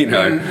 you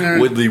know,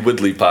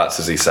 widdly parts,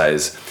 as he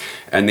says.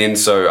 And then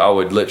so I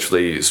would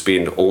literally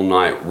spend all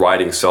night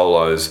writing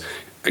solos,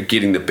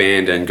 getting the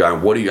band in,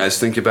 going, what do you guys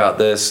think about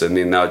this? And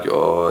then they'd go,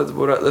 oh,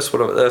 what about this,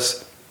 what about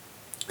this?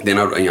 Then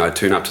I'd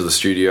turn up to the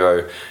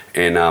studio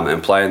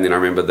and play. And then I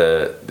remember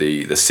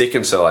the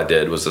second solo I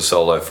did was the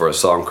solo for a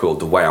song called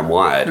The Way I'm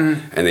Wired.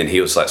 And then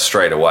he was like,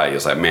 straight away, he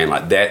was like, man,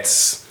 like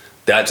that's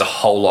a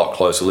whole lot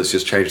closer. Let's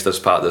just change this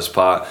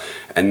part.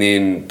 And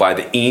then by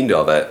the end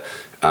of it,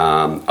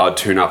 I'd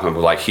turn up and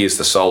be like, here's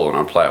the solo, and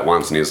I'd play it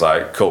once, and he was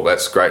like, cool,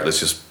 that's great, let's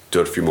just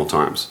do it a few more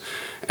times.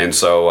 And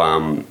so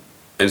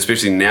and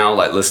especially now,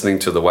 like listening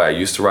to the way I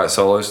used to write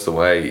solos, the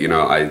way, you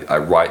know, I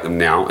write them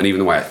now, and even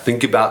the way I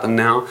think about them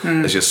now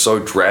is just so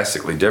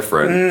drastically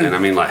different. And I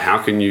mean, like, how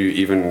can you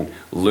even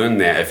learn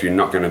that if you're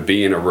not going to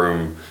be in a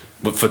room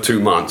for 2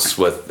 months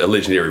with a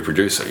legendary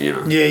producer, you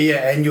know?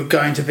 Yeah, and you're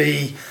going to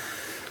be...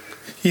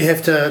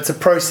 it's a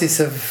process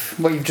of,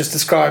 what you've just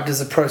described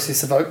as a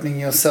process of opening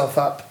yourself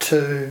up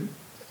to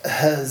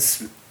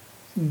his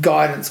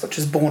guidance, which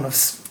is born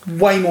of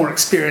way more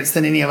experience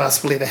than any of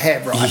us will ever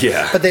have, right?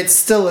 Yeah. But that's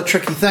still a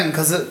tricky thing,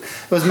 because it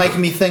was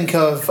making me think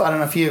of, I don't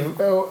know if you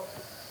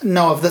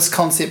know of this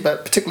concept,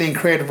 but particularly in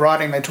creative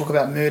writing, they talk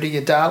about murder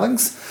your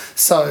darlings.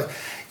 So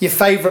your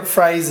favourite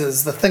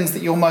phrases, the things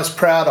that you're most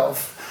proud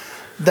of,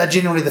 they're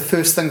generally the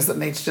first things that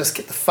need to just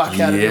get the fuck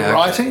out of your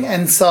writing.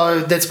 And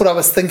so that's what I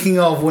was thinking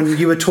of when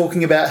you were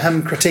talking about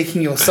him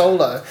critiquing your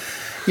solo.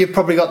 You've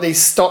probably got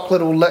these stock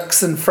little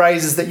licks and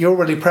phrases that you're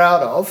really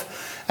proud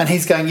of, and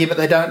he's going, yeah, but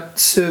they don't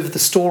serve the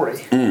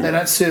story. They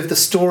don't serve the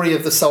story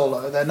of the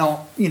solo. They're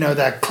not, you know,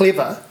 they're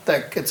clever.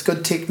 It's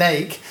good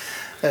technique.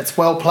 It's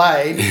well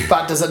played,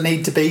 but does it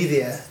need to be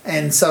there?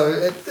 And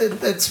so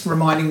it's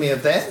reminding me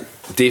of that.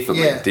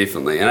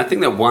 Definitely. And I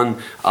think that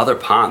one other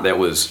part that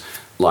was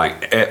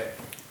like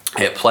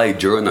at play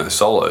during those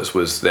solos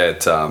was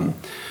that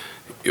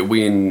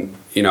when,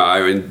 you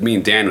know, me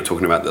and Dan were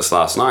talking about this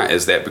last night,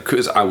 is that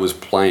because I was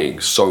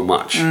playing so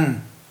much,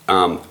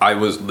 I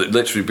was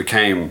literally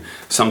became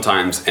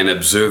sometimes an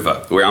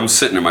observer, where I'm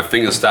sitting and my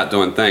fingers start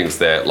doing things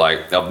that,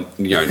 like, I've,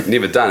 you know,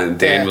 never done. And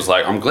Dan was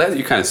like, I'm glad that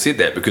you kind of said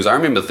that, because I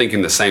remember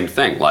thinking the same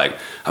thing. Like,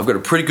 I've got a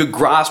pretty good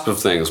grasp of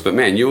things, but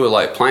man, you were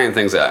like playing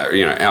things that are,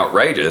 you know,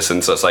 outrageous.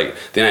 And so it's like,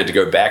 then I had to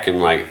go back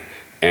and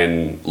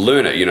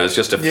learn it. You know, it's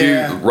just a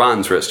few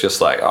runs where it's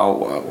just like,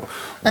 oh,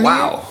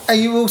 wow. Are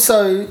you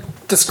also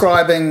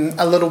describing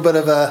a little bit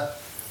of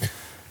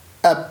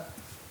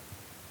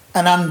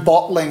an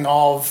unbottling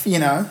of, you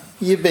know,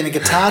 you've been a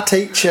guitar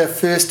teacher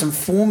first and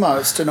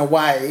foremost in a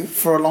way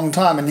for a long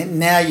time, and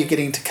now you're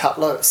getting to cut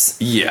loose.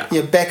 Yeah.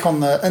 You're back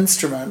on the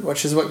instrument,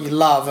 which is what you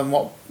love and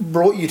what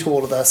brought you to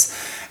all of this.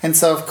 And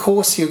so, of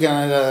course, you're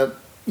going to,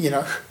 you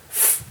know,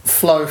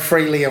 flow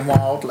freely and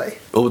wildly.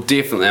 Oh,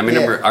 definitely. I mean,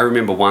 I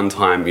remember one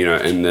time, you know,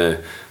 in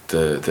the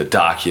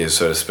dark years,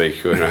 so to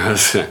speak, when I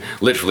was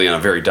literally in a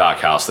very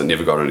dark house that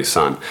never got any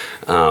sun.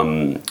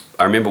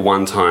 I remember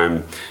one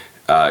time,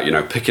 you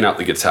know, picking up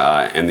the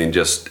guitar and then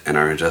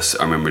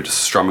I remember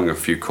just strumming a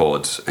few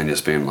chords and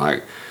just being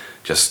like,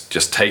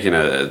 just taking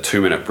a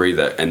 2-minute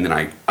breather. And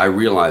then I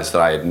realized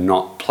that I had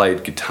not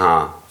played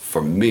guitar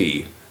for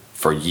me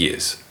for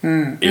years.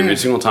 Every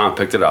single time I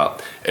picked it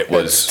up, it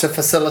was to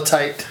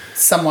facilitate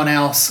someone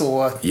else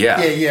or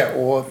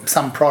or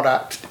some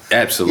product.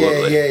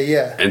 Absolutely.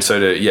 Yeah. And so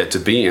to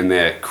be in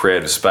that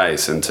creative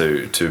space and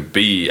to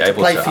be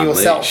able play to for unleash,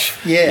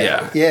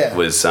 yourself.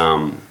 was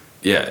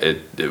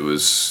it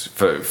was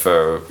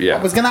for I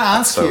was going to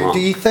ask so you, long.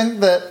 do you think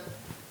that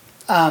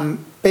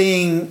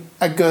being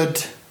a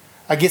good,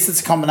 I guess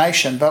it's a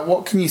combination, but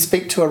what can you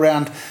speak to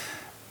around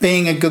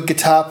being a good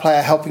guitar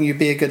player helping you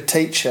be a good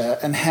teacher,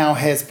 and how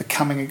has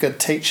becoming a good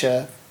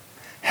teacher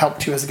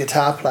helped you as a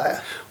guitar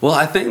player? Well,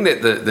 I think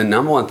that the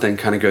number one thing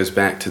kind of goes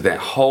back to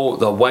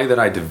the way that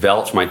I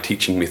developed my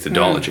teaching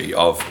methodology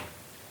of,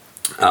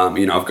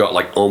 you know, I've got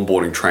like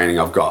onboarding training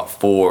I've got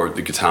for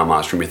the Guitar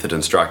Mastery Method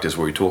instructors,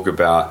 where we talk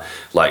about,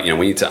 like, you know,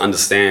 we need to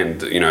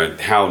understand, you know,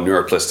 how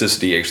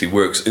neuroplasticity actually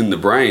works in the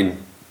brain,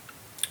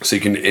 so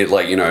you can,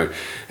 like, you know,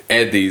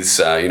 add these,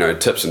 you know,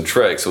 tips and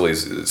tricks, all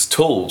these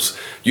tools,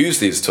 use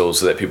these tools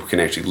so that people can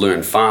actually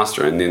learn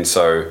faster. And then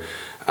so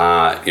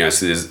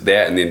So there's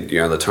that, and then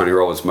the Tony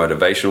Robbins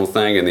motivational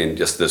thing, and then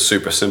just the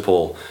super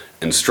simple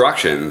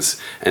instructions.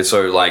 And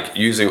so like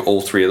using all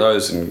three of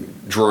those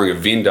and drawing a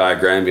Venn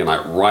diagram, being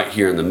like right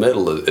here in the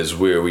middle is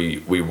where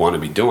we want to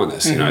be doing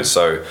this.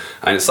 So,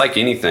 and it's like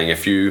anything,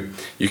 if you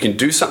can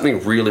do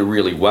something really,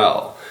 really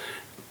well,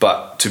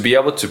 but to be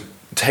able to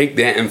take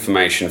that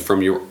information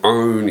from your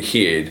own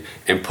head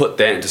and put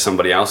that into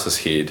somebody else's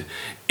head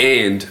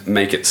and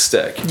make it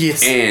stick,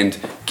 and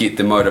get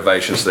the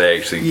motivation so they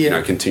actually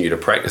continue to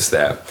practice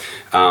that,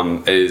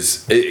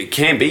 it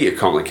can be a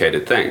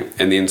complicated thing.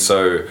 And then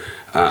so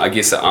I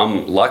guess that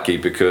I'm lucky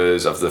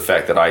because of the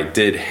fact that I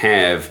did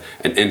have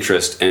an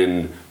interest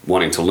in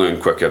wanting to learn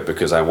quicker,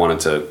 because I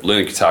wanted to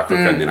learn guitar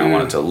quicker, and then I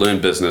wanted to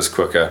learn business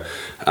quicker,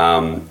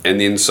 and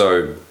then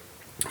so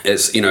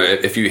it's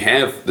if you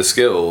have the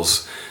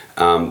skills,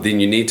 then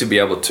you need to be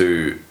able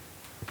to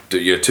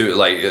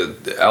like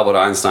Albert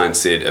Einstein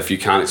said, if you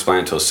can't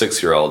explain it to a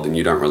 6-year-old, then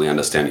you don't really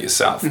understand it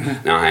yourself.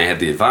 Now I had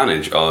the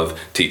advantage of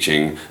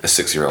teaching a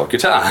 6-year-old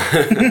guitar,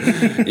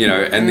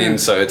 and then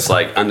so it's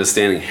like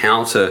understanding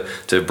how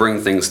to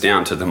bring things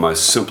down to the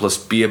most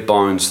simplest bare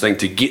bones thing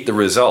to get the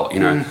result.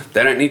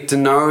 They don't need to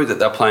know that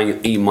they're playing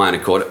an E minor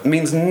chord. It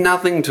means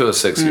nothing to a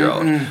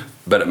 6-year-old.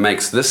 But it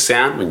makes this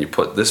sound when you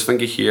put this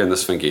finger here and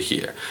this finger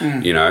here,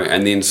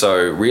 and then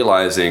so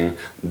realizing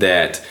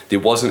that there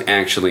wasn't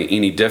actually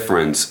any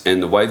difference in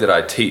the way that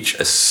I teach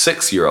a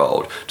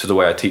 6-year-old to the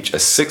way I teach a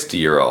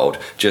 60-year-old,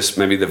 just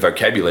maybe the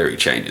vocabulary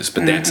changes,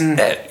 but that's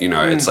it,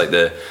 it's like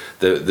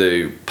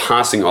the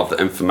passing of the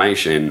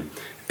information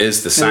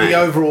is the same. And the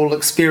overall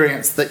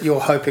experience that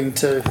you're hoping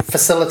to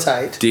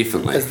facilitate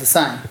definitely is the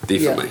same.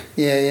 Definitely.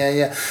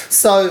 Yeah.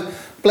 So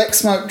Black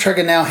Smoke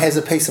Trigger now has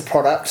a piece of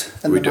product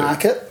in the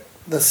market.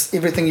 This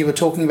everything you were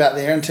talking about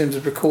there in terms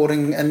of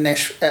recording in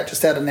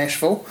just out of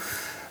Nashville.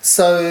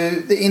 So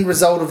the end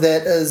result of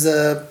that is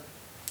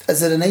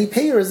it an EP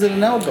or is it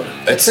an album?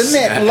 It's in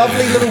that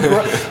lovely little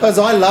as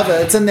I love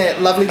it. It's in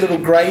that lovely little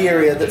grey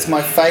area that's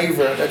my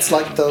favourite. It's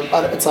like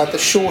the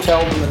short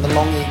album and the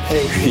long EP.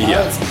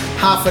 It's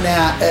half an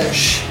hour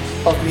ish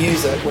of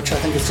music, which I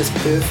think is just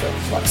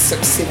perfect. Like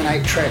 6, 7,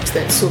 8 tracks.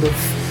 That sort of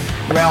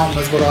realm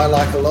is what I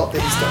like a lot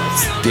these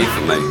days.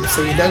 Definitely.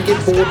 So you don't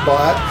get bored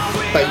by it,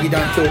 but you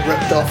don't feel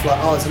ripped off like,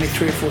 it's only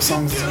 3 or 4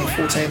 songs, it's only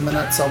 14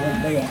 minutes, I want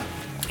more.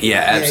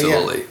 Yeah,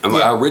 absolutely.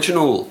 Our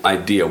original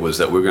idea was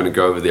that we were going to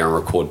go over there and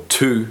record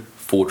 2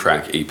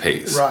 4-track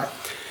EPs. Right.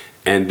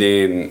 And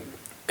then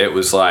it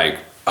was like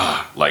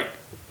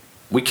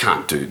we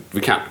can't,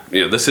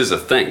 this is a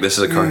thing. This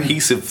is a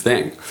cohesive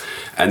thing.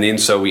 And then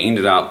so we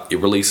ended up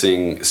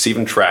releasing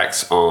 7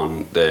 tracks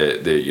on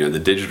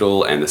the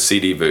digital and the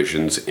CD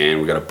versions,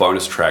 and we got a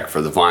bonus track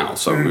for the vinyl.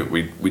 So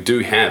we do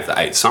have the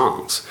 8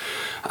 songs.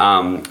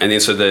 And then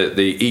so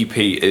the EP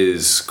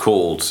is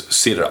called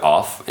Set It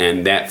Off,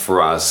 and that for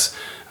us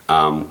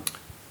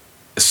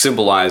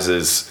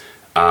symbolizes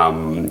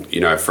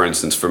for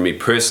instance, for me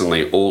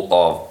personally,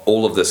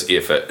 all of this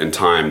effort and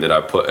time that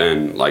I put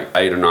in, like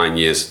 8 or 9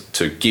 years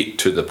to get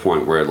to the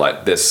point where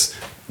like this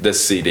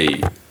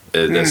CD,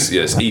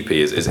 this EP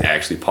is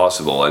actually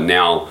possible, and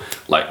now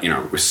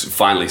we're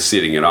finally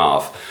setting it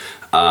off.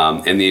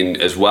 And then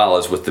as well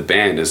as with the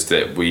band is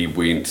that we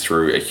went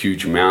through a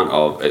huge amount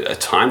of a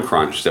time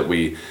crunch that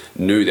we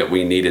knew that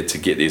we needed to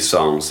get these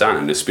songs done,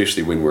 and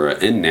especially when we were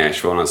in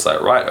Nashville, and it's like,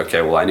 right,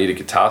 okay, well I need a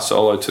guitar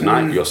solo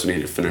tonight, we also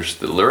need to finish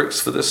the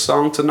lyrics for this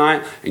song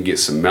tonight and get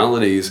some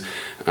melodies,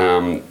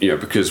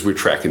 because we're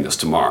tracking this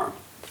tomorrow.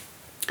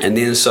 And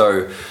then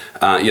so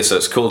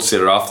it's called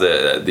Set It Off.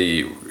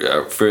 The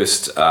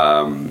first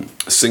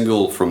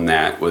single from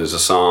that was a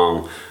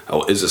song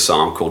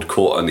called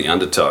Caught in the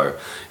Undertow.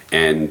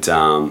 And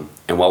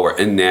while we're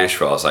in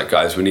Nashville, I was like,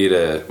 guys, we need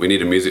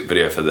a music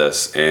video for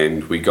this,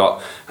 and we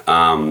got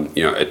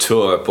a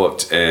tour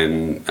booked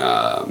in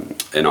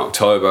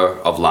October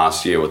of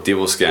last year with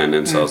Devilskin,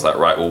 and so I was like,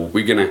 right, well,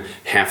 we're gonna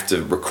have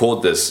to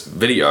record this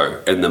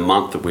video in the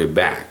month that we're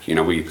back.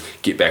 We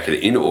get back at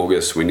the end of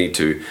August. We need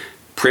to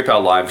prep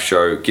our live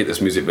show, get this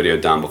music video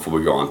done before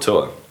we go on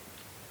tour.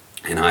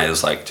 And I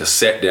was like, just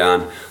sat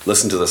down,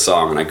 listened to the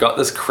song, and I got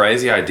this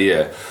crazy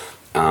idea.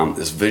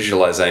 This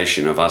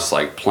visualization of us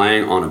like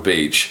playing on a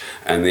beach,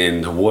 and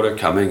then the water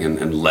coming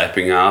and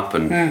lapping up,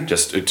 and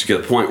just to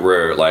get the point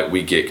where like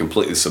we get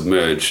completely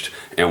submerged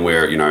and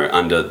we're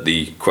under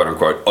the quote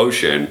unquote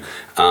ocean,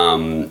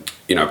 playing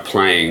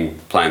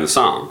the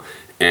song.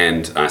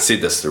 And I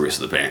said this to the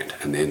rest of the band,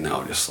 and then they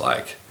were just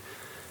like,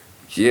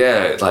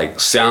 yeah, like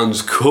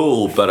sounds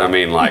cool, but I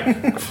mean like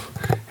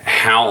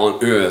how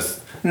on earth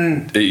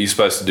are you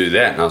supposed to do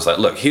that? And I was like,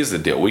 look, here's the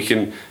deal. We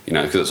can,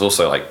 because it's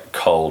also like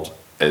cold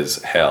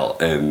as hell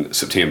in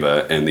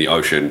September in the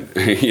ocean,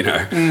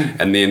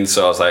 and then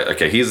so I was like,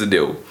 okay, here's the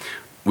deal.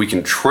 We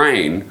can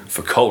train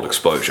for cold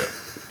exposure,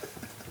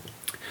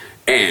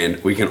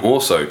 and we can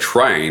also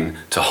train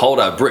to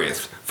hold our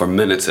breath for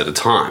minutes at a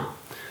time.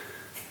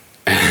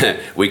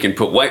 We can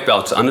put weight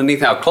belts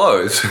underneath our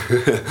clothes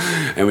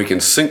and we can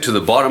sink to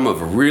the bottom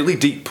of a really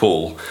deep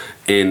pool,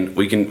 and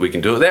we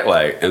can do it that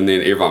way. And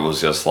then everyone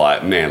was just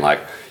like, man, like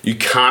you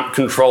can't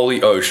control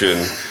the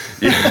ocean.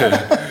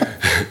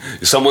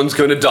 Someone's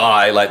going to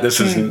die. Like, this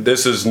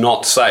is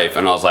not safe.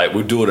 And I was like,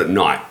 we'll do it at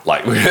night.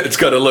 Like, it's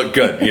got to look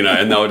good, you know.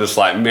 And they were just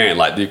like, man,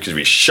 like, there could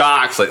be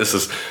sharks. Like, this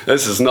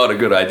is not a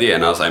good idea.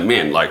 And I was like,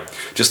 man, like,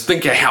 just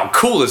think of how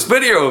cool this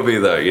video will be,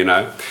 though, you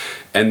know.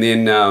 And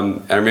then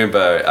I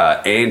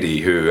remember Andy,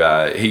 who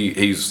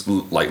he's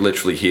like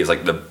literally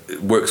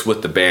works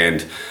with the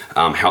band,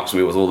 helps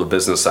me with all the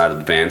business side of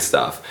the band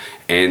stuff.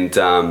 And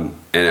I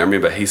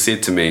remember he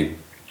said to me,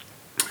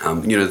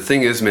 you know, the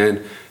thing is,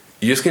 man,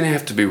 you're just going to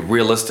have to be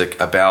realistic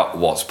about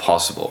what's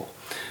possible.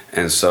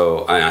 And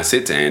so I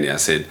said to Andy, I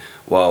said,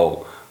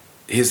 well,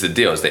 here's the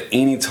deal, is that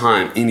any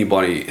time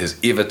anybody has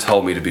ever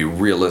told me to be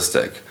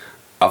realistic,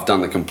 I've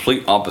done the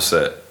complete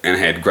opposite and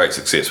had great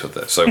success with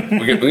it. So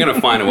we're going to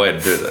find a way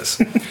to do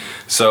this.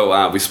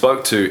 So we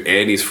spoke to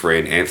Andy's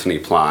friend, Anthony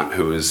Plant,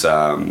 who is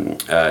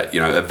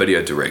a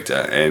video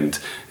director, and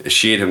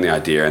shared him the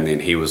idea. And then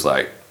he was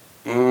like,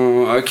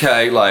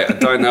 okay, like, I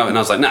don't know. And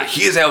I was like, nah,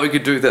 here's how we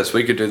could do this.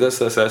 We could do this.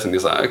 And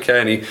he's like, okay.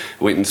 And he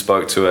went and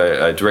spoke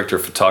to a director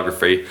of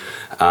photography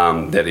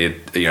that he had,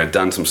 you know,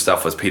 done some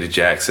stuff with Peter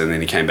Jackson. And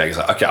then he came back and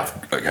was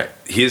like, okay,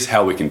 here's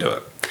how we can do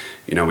it.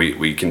 You know,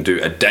 we can do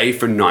a day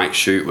for night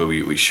shoot where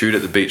we shoot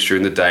at the beach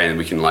during the day, and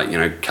we can, like, you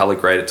know, color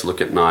grade it to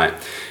look at night.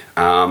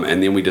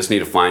 And then we just need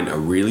to find a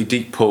really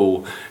deep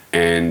pool,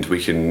 and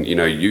we can, you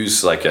know,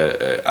 use like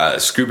a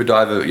scuba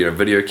diver, you know,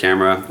 video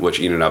camera,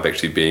 which ended up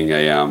actually being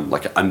a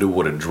like an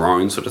underwater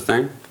drone sort of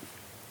thing.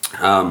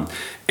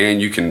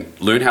 And you can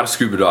learn how to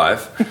scuba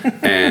dive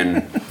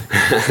and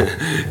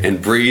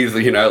and breathe,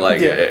 you know,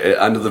 like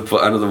under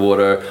the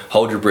water,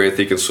 hold your breath,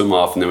 you can swim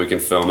off, and then we can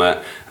film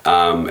it.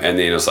 And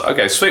then it's like,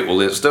 okay, sweet, well,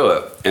 let's do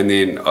it. And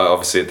then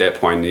obviously at that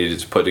point, he needed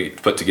to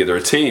put together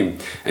a team.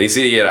 And he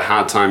said he had a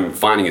hard time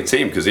finding a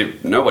team because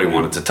nobody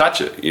wanted to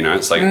touch it. You know,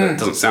 it's like, that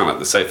doesn't sound like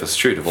the safest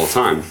shoot of all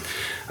time.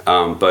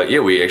 But yeah,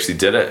 we actually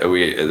did it.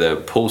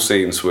 The pool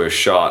scenes were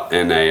shot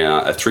in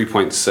a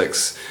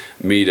 3.6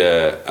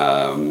 meter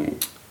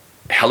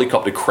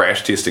helicopter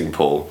crash testing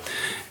pool.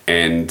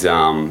 And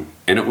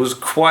it was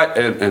quite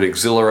an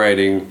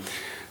exhilarating,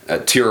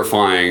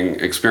 terrifying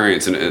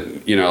experience, and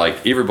it, you know,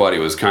 like, everybody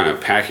was kind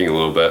of packing a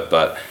little bit,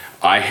 but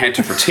I had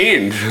to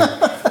pretend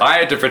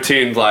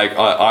like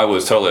I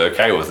was totally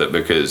okay with it,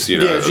 because, you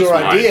know, it was your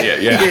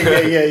idea.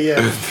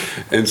 Yeah.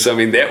 And so I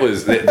mean, that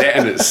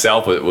in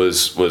itself, it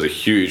was a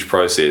huge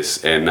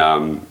process.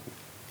 And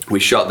we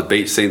shot the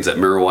beach scenes at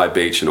Muriwai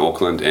Beach in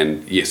Auckland,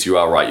 and yes, you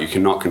are right, you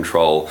cannot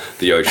control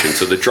the ocean,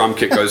 so the drum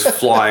kit goes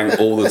flying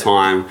all the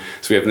time,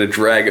 so we have to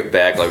drag it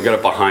back. Like, we've got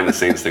a behind the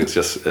scenes thing.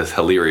 It's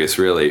hilarious,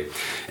 really.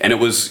 And it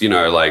was, you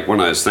know, like,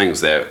 one of those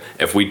things that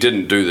if we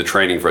didn't do the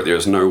training for it, there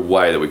was no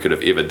way that we could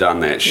have ever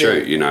done that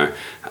shoot, you know.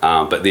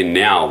 But then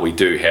now we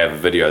do have a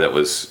video that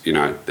was, you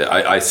know,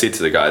 I said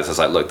to the guys, I was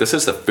like, look, this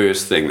is the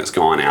first thing that's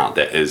gone out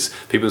that is,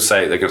 people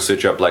say they're going to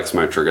search up Black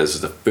Smoke Trigger, this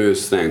is the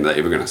first thing they're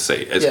ever going to see.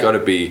 It's got to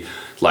be,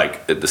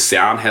 like, the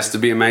sound has to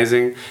be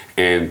amazing,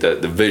 and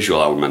the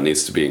visual element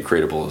needs to be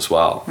incredible as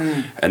well.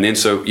 And then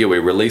so, yeah, we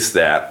released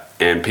that,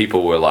 and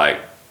people were like,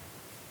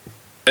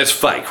 it's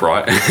fake,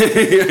 right?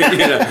 You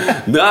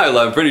know, no,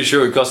 like, I'm pretty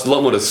sure it cost a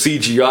lot more to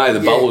CGI the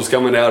bubbles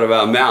coming out of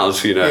our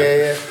mouths, you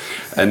know.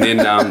 And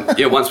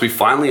then, once we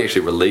finally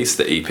actually released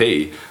the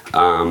EP,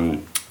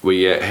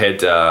 we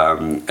had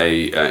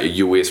a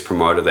US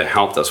promoter that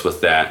helped us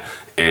with that,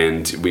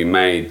 and we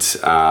made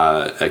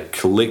a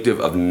collective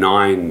of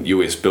 9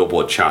 US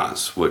Billboard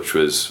charts, which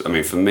was, I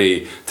mean, for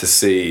me to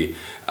see,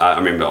 I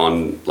remember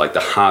on, like, the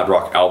hard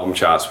rock album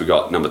charts, we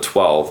got number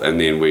 12, and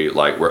then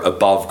we're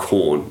above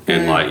Korn,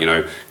 and like, you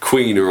know,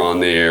 Queen are on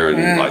there,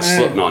 and like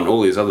Slipknot, and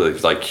all these other,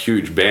 like,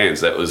 huge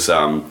bands. That was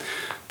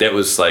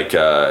like,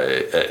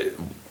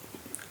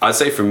 I'd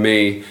say for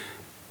me,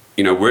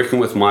 you know, working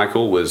with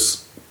Michael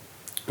was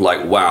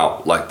like,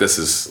 wow, like, this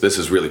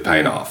is really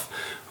paid off.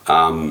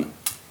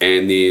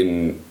 And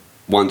then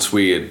once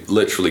we had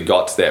literally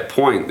got to that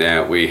point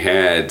that we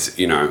had,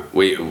 you know,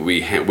 we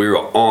were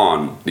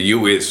on the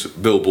US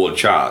Billboard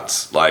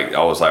charts, like,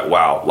 I was like,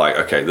 wow, like,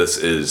 okay, this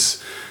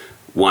is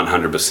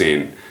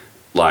 100%,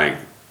 like,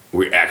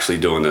 we're actually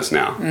doing this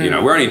now. You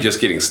know, we're only just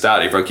getting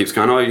started. Everyone keeps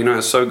going, oh, you know,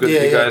 it's so good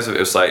for you guys.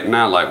 It's like,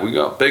 nah, like, we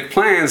got big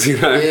plans, you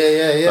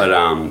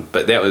know.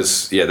 But that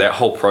was, that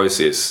whole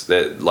process,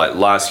 that, like,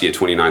 last year,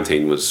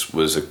 2019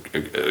 was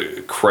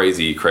a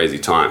crazy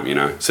time, you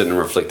know. Sitting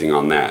and reflecting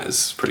on that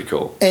is pretty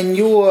cool. And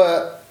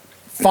you're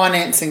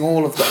financing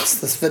all of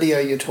this video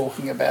you're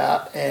talking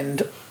about,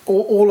 and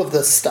all of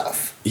this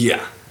stuff.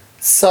 Yeah.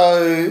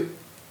 So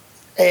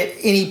at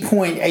any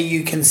point, are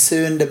you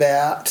concerned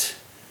about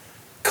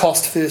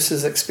cost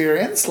versus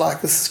experience?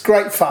 Like, this is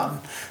great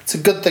fun, it's a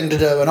good thing to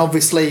do, and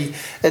obviously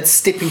it's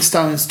stepping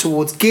stones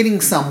towards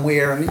getting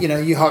somewhere, and, you know,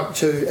 you hope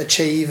to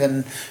achieve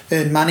and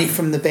earn money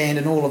from the band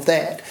and all of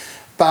that.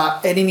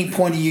 But at any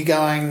point, are you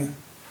going,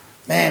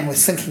 man, we're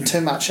sinking too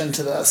much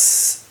into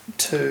this,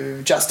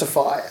 to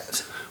justify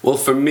it? Well,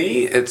 for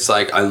me, it's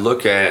like I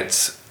look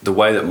at the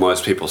way that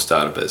most people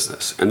start a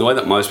business. And the way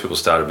that most people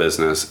start a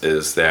business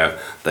is that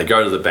they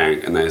go to the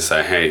bank and they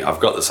say, hey, I've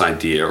got this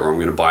idea, or I'm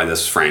going to buy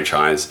this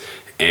franchise.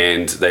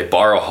 And they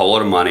borrow a whole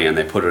lot of money and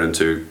they put it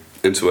into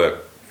it,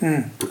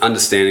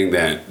 understanding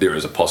that there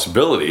is a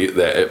possibility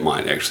that it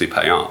might actually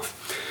pay off.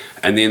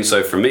 And then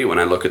so for me, when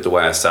I look at the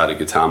way I started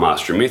Guitar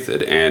Mastery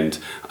Method, and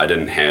I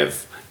didn't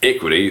have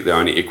equity, the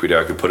only equity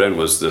I could put in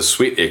was the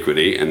sweat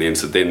equity, and then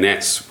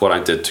that's what I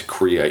did to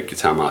create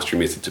Guitar Mastery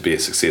Method to be a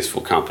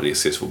successful company, a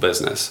successful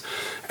business.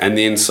 And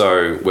then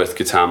so with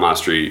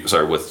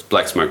with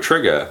Black Smoke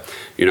Trigger,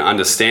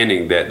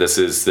 understanding that this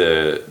is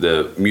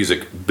the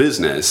music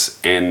business,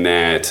 and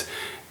that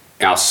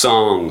our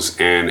songs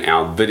and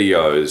our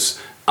videos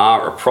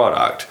are a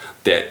product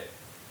that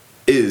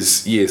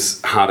is, yes,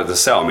 harder to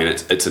sell. I mean,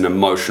 it's an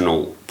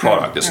emotional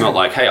product. It's not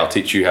like, hey, I'll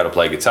teach you how to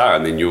play guitar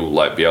and then you'll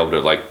be able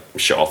to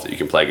show off that you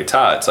can play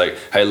guitar. It's like,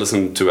 hey,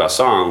 listen to our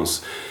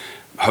songs.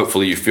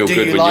 Hopefully you feel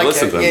good when you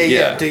listen to them.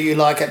 Yeah. Do you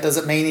like it? Does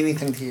it mean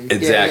anything to you?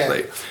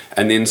 Exactly. Yeah.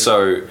 And then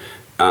so,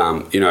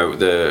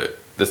 the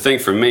thing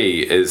for me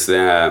is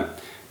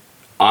that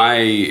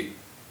I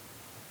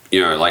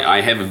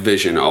have a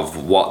vision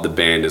of what the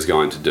band is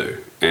going to do.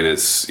 And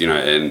it's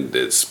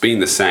been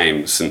the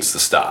same since the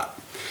start.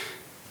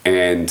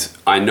 And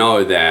I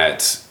know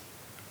that,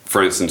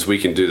 for instance, we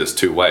can do this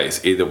two ways.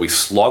 Either we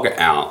slog it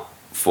out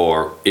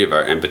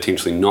forever and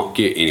potentially not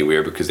get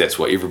anywhere because that's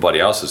what everybody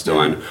else is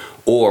doing,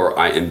 or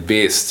I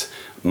invest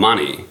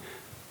money,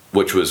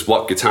 which was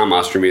what Guitar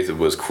Mastery Method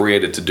was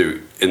created to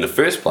do in the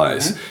first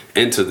place,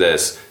 into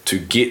this to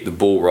get the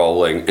ball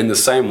rolling in the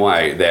same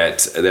way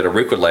that a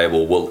record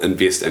label will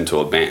invest into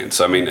a band.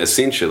 So I mean,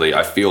 essentially,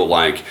 I feel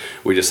like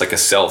we're just like a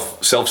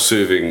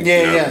self-serving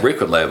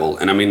record label,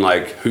 and I mean,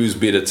 like, who's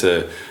better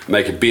to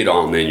make a bet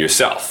on than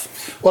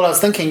yourself? Well, I was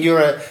thinking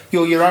you're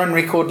your own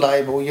record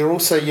label. You're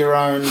also your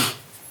own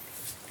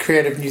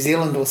Creative New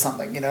Zealand or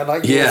something.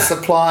 You're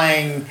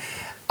supplying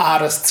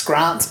artists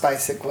grants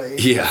basically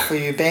for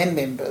your band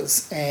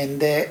members, and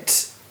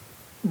that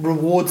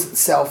rewards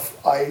itself,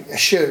 I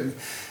assume,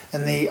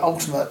 in the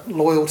ultimate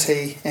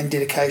loyalty and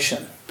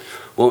dedication.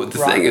 Well, the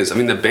thing is, I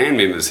mean, the band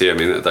members here, I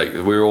mean, like,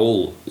 we're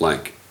all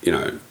like,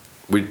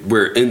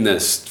 we're in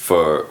this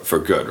for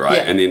good, right?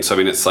 And then so I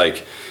mean, it's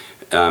like,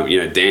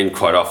 Dan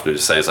quite often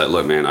just says, like,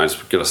 look, man, I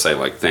just gotta say,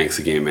 like, thanks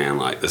again, man.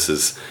 Like, this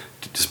has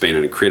just been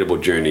an incredible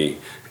journey.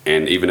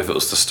 And even if it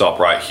was to stop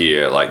right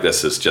here, like,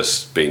 this has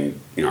just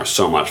been,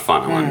 so much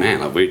fun. I'm like, man,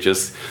 like, we're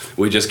just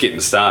getting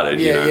started,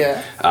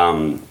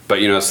 But,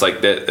 it's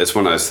like that. It's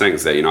one of those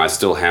things that, I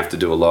still have to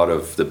do a lot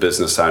of the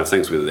business side of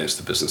things, whether that's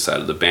the business side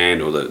of the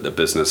band or the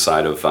business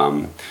side of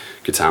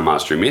Guitar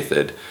Mastery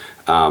Method.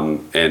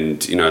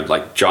 And,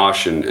 like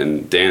Josh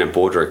and Dan and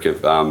Bordrick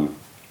have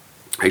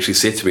actually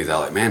said to me, they're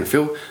like, man, I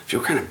feel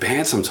kind of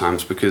bad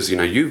sometimes because,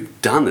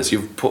 you've done this,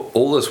 you've put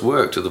all this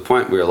work to the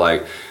point where,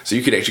 like, so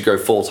you could actually go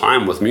full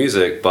time with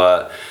music,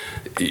 but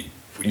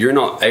you're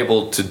not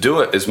able to do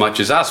it as much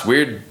as us.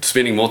 We're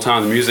spending more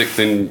time with music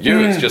than you.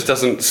 It just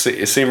doesn't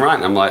seem right.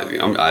 And I'm like,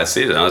 I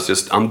said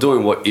it, I'm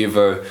doing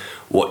whatever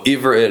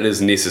it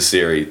is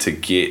necessary to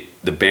get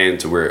the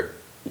band to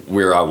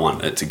where I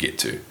want it to get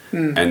to.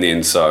 And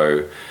then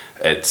so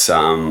it's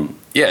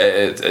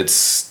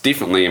it's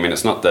definitely, I mean,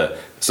 it's not the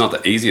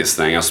easiest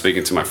thing. I was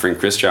speaking to my friend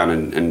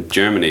Christian in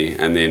Germany,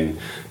 and then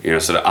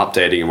sort of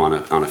updating him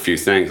on a few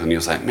things, and he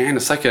was like, man,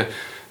 it's like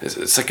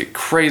a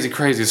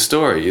crazy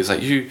story. He's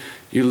like, you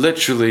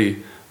literally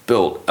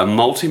built a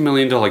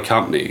multi-million-dollar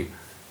company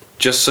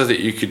just so that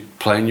you could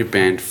play in your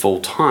band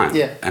full time.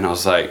 And I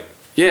was like,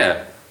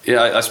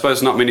 I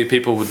suppose not many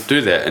people would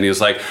do that. And he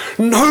was like,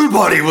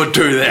 nobody would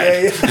do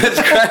that.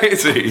 It's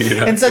crazy.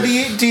 And so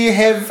do you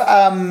have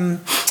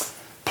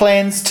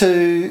plans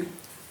to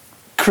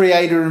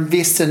create or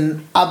invest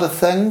in other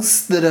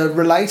things that are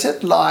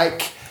related,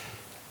 like,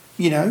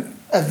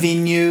 a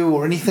venue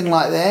or anything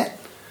like that?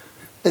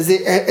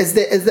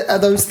 Are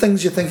those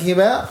things you're thinking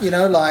about?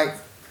 Like,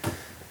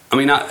 I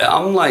mean,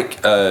 I'm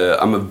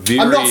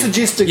not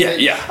suggesting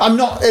that. I'm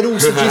not at all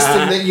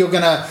suggesting that you're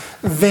going to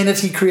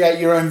vanity create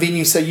your own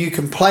venue so you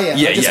can play it.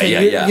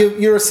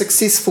 You're a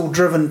successful,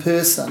 driven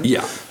person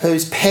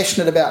who's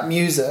passionate about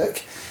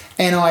music.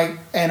 And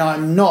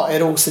I'm not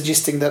at all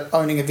suggesting that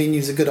owning a venue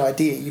is a good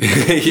idea. You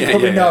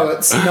probably know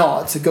it's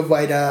not. It's a good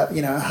way to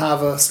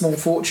halve a small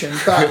fortune.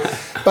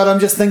 But I'm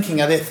just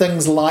thinking, are there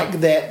things like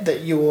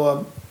that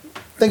you're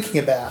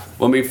thinking about?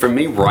 Well, I mean, for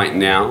me right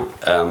now,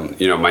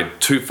 my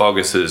two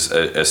focuses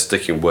are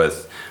sticking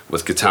with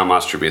Guitar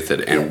Mastery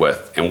Method and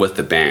with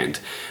the band,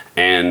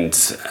 and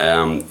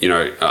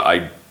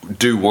I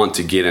do want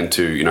to get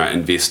into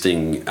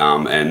investing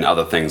and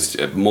other things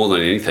more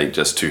than anything,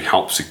 just to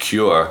help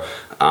secure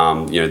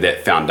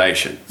that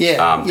foundation,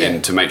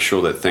 and to make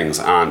sure that things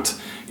aren't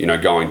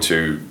going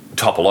to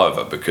topple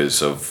over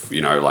because of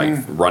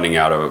running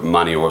out of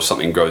money, or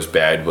something goes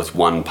bad with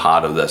one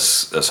part of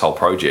this whole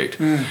project.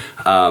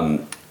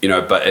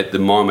 But at the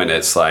moment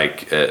it's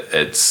like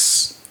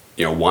it's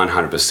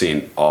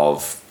 100%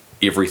 of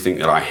everything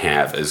that I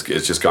have is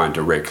just going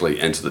directly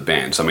into the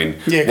band. So I mean,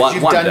 Yeah, one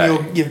day,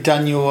 you've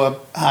done your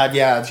hard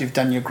yards, you've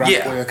done your grunt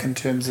Yeah. work in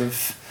terms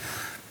of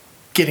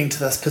getting to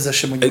this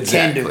position when you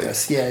Exactly. can do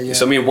this. Yeah.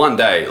 So I mean, one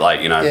day,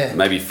 like, you know, Yeah.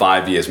 maybe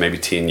 5 years, maybe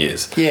 10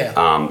 years.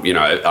 Yeah. You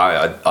know,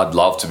 I'd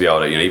love to be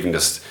able to, you know,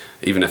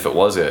 even if it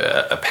was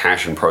a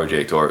passion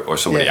project or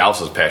somebody Yeah.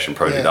 else's passion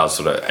project, Yeah. I was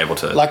sort of able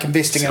to like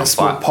investing in a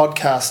small fun.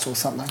 podcast or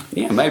something.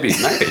 Yeah, maybe.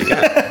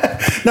 Yeah.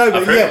 No,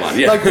 but I've heard yeah, one,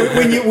 yeah. like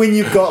when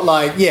you've got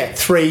like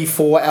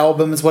 3-4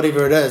 albums,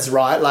 whatever it is,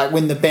 right? Like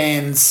when the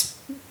band's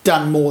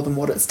done more than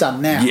what it's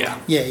done now. Yeah.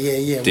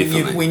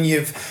 Definitely. When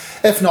you've,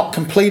 if not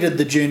completed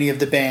the journey of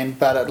the band,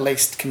 but at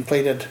least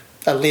completed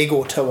a leg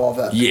or two of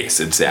it. Yes,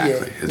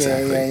 exactly.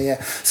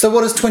 Yeah. So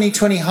what does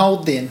 2020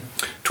 hold then?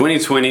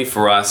 2020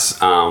 for us,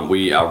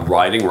 we are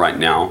writing right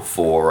now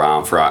for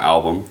our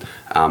album,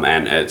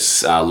 and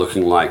it's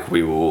looking like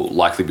we will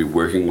likely be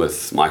working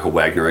with Michael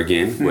Wagner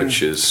again,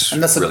 which is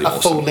And this is really a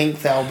awesome.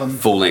 full-length album.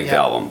 Full-length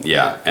album,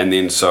 yeah. And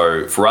then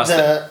so for us,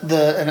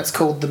 And it's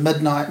called the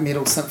Midnight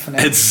Metal Symphony.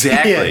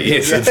 exactly,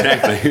 yes,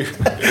 exactly.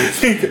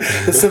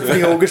 The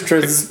symphony orchestra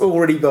is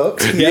already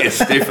booked. Yeah. Yes,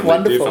 definitely,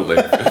 Wonderful.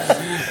 definitely.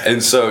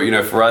 And so, you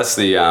know, for us,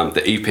 the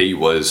EP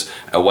was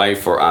a way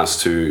for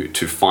us to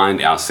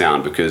find our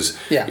sound because,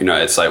 Yeah. you know,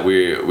 it's like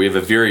we have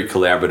a very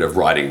collaborative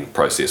writing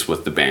process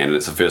with the band, and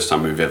it's the first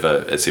time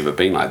it's ever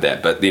been like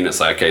that. But then it's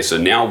like, okay, so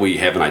now we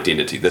have an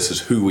identity. This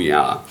is who we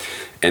are.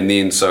 And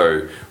then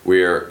so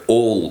we're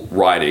all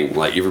writing,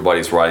 like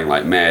everybody's writing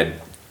like mad.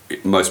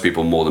 Most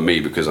people more than me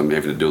because I'm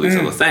having to do these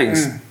other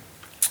things.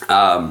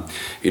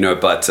 You know,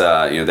 but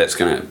you know, that's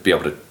going to be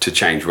able to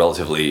change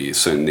relatively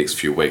soon. In the next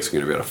few weeks, I'm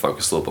going to be able to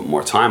focus a little bit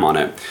more time on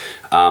it.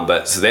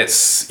 But so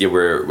that's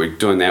we're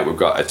doing that. We've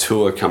got a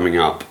tour coming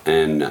up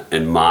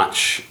in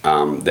March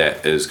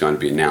that is going to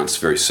be announced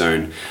very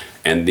soon.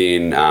 And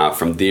then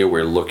from there,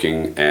 we're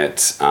looking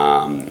at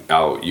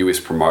our US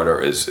promoter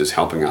is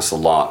helping us a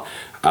lot,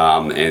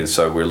 and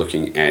so we're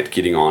looking at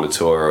getting on a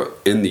tour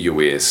in the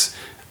US.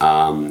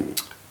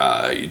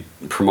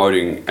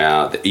 Promoting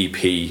the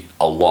EP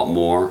a lot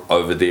more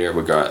over there.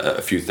 We've got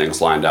a few things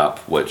lined up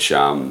which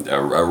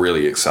are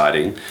really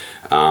exciting,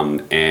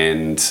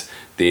 and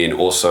then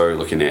also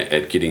looking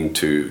at getting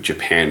to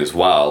Japan as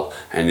well,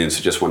 and then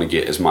so just want to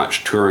get as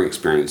much touring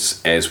experience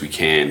as we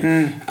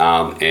can,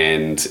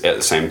 and at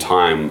the same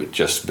time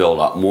just build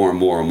up more and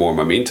more and more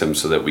momentum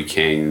so that we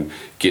can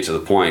get to the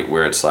point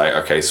where it's like,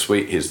 okay,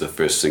 sweet, here's the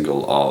first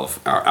single of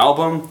our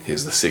album,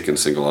 here's the second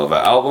single of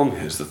our album,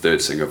 here's the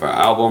third single of our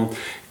album,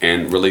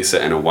 and release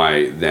it in a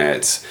way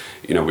that,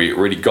 you know, we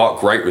already got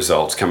great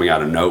results coming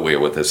out of nowhere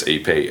with this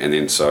EP, and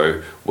then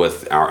so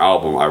with our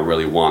album, I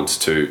really want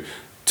to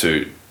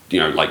you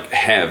know, like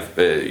have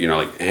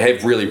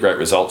have really great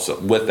results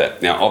with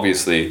it. Now,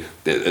 obviously,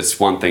 it's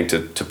one thing to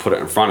put it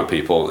in front of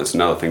people. It's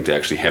another thing to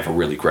actually have a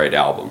really great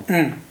album.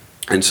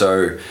 And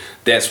so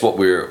that's what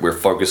we're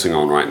focusing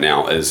on right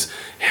now is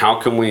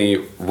how can we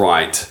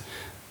write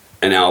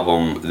an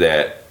album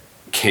that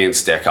can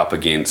stack up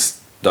against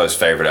those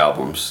favorite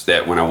albums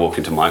that when I walk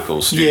into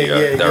Michael's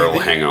studio, they're all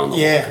hanging on the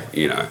wall,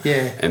 you know.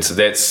 Yeah. And so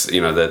that's, you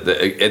know, at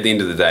the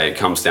end of the day, it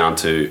comes down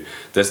to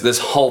this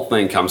whole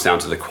thing comes down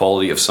to the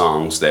quality of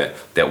songs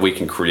that we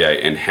can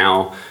create, and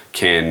how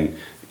can,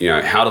 you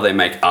know, how do they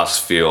make us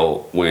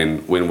feel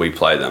when we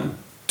play them?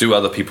 Do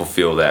other people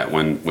feel that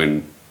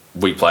when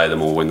we play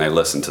them or when they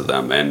listen to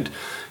them? And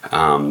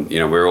you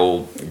know, we're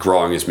all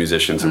growing as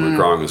musicians and we're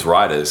growing as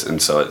writers, and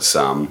so it's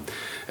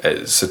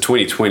so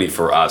 2020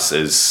 for us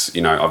is,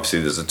 you know,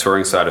 obviously there's the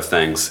touring side of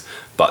things,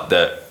 but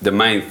the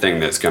main thing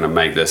that's going to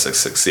make this a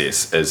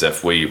success is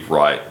if we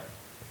write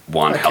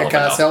one hell of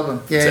an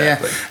album.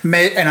 Yeah.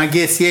 And I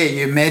guess,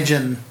 you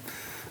imagine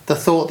the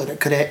thought that it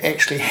could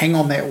actually hang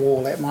on that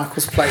wall at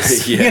Michael's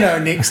place, you know,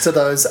 next to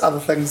those other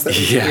things that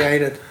we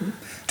created.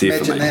 Definitely.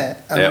 Imagine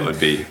that. That would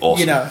be awesome.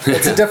 You know,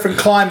 it's a different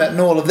climate and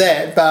all of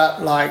that,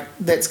 but like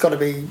that's got to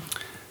be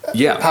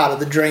part of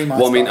the dream. I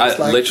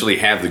literally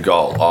have the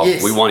goal of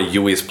we want a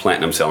US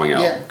platinum selling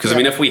album. Because I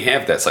mean, if we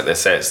have that, it's like they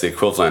say, it's the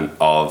equivalent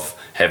of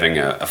having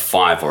a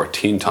 5 or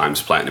 10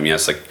 times platinum. You know,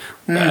 it's like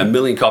a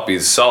million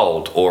copies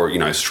sold, or, you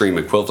know, stream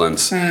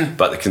equivalents,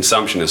 but the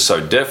consumption is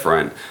so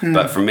different.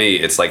 But for me,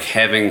 it's like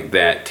having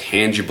that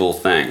tangible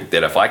thing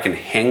that if I can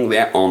hang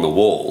that on the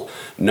wall,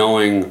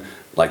 knowing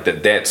like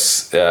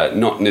that's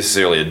not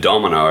necessarily a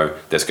domino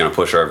that's going to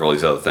push over all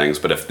these other things,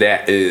 but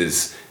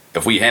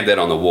if we have that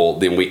on the wall,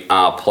 then we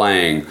are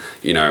playing,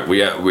 you know,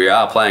 we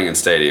are playing in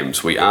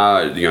stadiums, we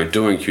are, you know,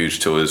 doing huge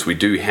tours, we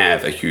do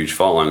have a huge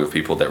following of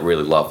people that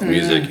really love the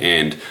music,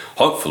 and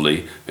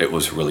hopefully it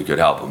was a really good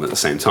album at the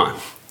same time.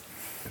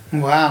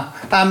 Wow.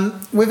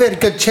 We've had a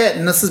good chat,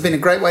 and this has been a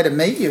great way to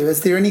meet you.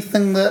 Is there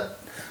anything that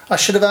I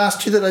should have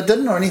asked you that I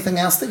didn't, or anything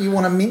else that you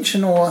want to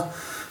mention or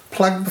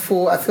plug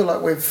before? I feel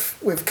like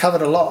we've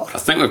covered a lot. I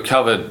think we've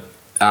covered,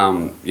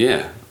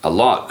 a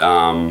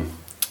lot.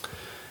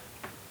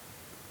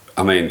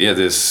 I mean,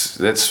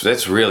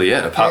 that's really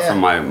it. Apart from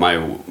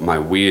my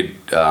weird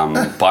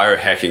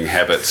biohacking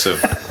habits of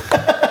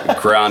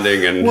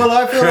grounding and. Well,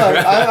 I feel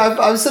like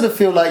I sort of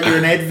feel like you're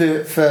an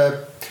advert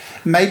for.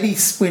 Maybe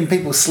when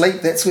people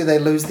sleep, that's where they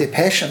lose their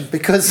passion,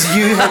 because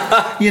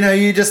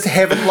you just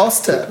haven't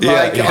lost it.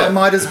 Like, I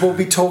might as well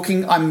be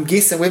talking, I'm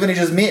guessing, we haven't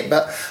just met,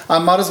 but I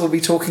might as well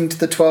be talking to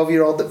the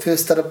 12-year-old that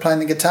first started playing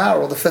the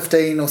guitar, or the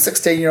 15 or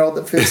 16-year-old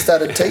that first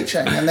started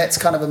teaching, and that's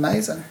kind of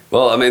amazing.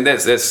 Well, I mean,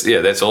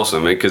 that's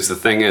awesome, because the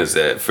thing is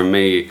that for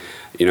me,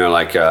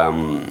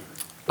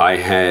 I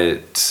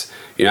had,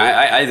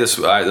 I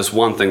this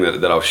one thing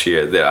that I'll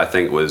share that I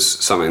think was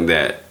something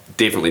that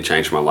definitely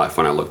changed my life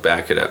when I look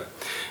back at it.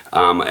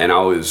 And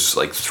I was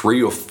like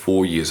 3 or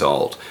 4 years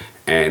old,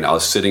 and I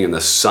was sitting in the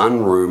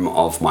sunroom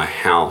of my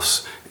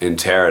house in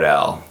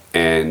Taradale,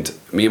 and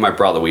me and my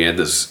brother, we had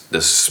this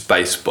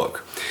space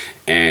book,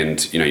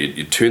 and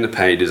you turn the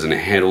pages, and it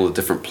had all the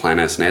different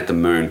planets, and it had the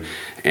moon,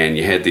 and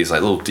you had these like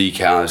little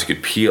decals you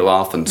could peel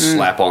off and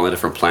slap on the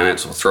different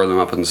planets or throw them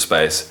up into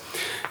space.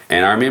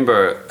 And I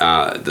remember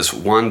this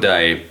one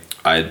day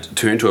I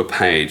turned to a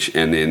page,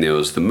 and then there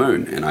was the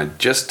moon, and I'd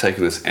just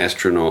taken this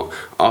astronaut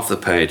off the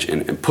page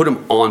and put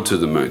him onto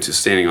the moon, so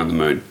standing on the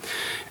moon.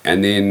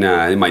 And then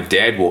my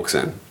dad walks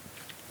in,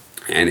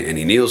 and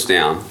he kneels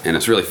down, and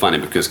it's really funny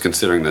because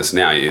considering this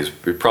now, he's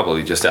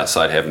probably just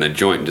outside having a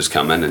joint and just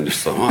come in and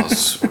just thought, oh,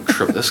 let's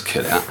trip this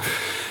kid out.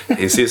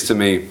 He says to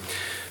me,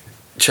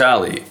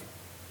 Charlie,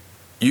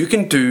 you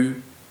can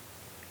do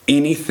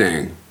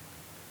anything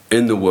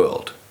in the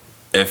world.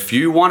 If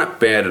you want it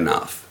bad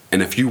enough,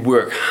 and if you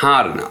work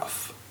hard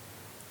enough,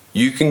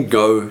 you can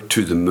go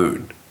to the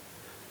moon.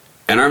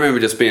 And I remember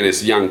just being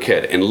this young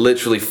kid and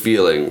literally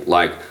feeling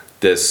like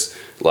this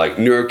like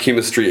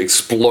neurochemistry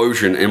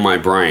explosion in my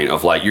brain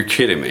of like, you're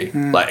kidding me.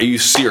 Like, are you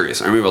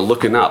serious? I remember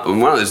looking up, and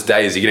one of those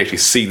days you can actually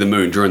see the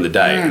moon during the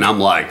day, and I'm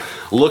like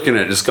looking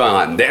at it just going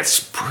like,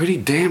 that's pretty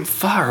damn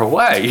far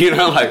away,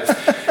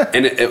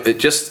 and it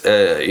just,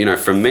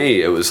 for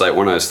me, it was like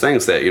one of those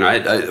things that,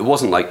 it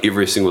wasn't like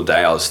every single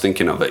day I was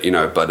thinking of it,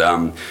 but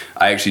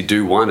I actually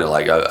do wonder,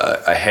 like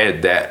I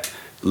had that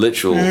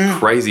literal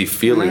crazy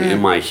feeling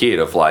in my head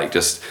of like,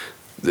 just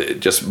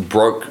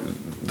broke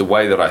the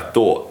way that I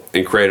thought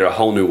and created a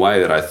whole new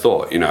way that I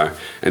thought,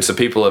 And so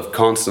people have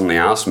constantly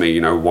asked me,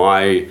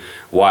 why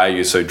are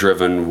you so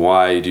driven?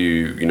 Why do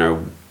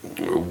you,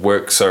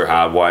 work so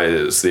hard? Why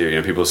is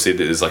there, people said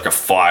that there's like a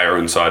fire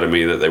inside of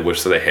me that they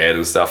wish that they had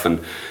and stuff. And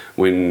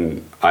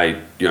when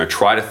I,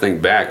 try to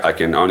think back, I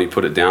can only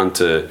put it down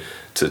to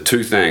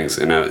two things.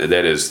 And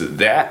that is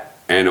that,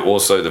 and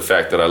also the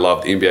fact that I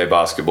loved NBA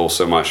basketball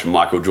so much.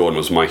 Michael Jordan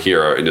was my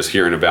hero, and just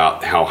hearing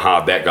about how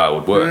hard that guy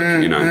would work,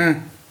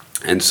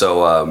 And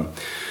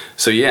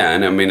so yeah,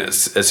 and I mean,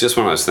 it's just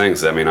one of those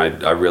things. I mean,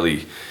 I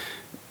really,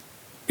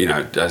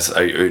 I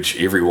urge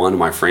every one of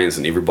my friends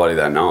and everybody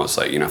that I know, it's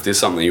like, if there's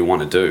something you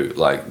want to do,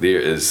 like there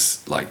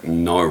is like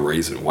no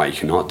reason why you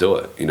cannot do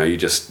it. You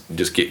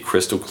just get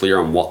crystal clear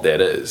on what that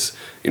is.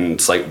 And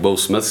it's like Will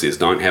Smith says,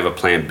 don't have a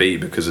plan B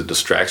because it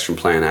distracts from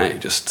plan A.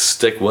 Just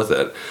stick with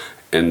it.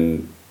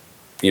 And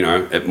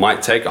it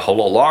might take a whole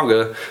lot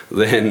longer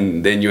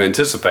than you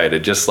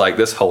anticipated, just like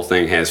this whole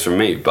thing has for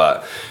me.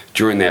 But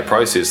during that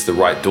process, the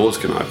right doors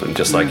can open,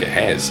 just like it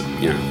has,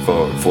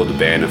 for the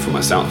band and for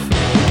myself.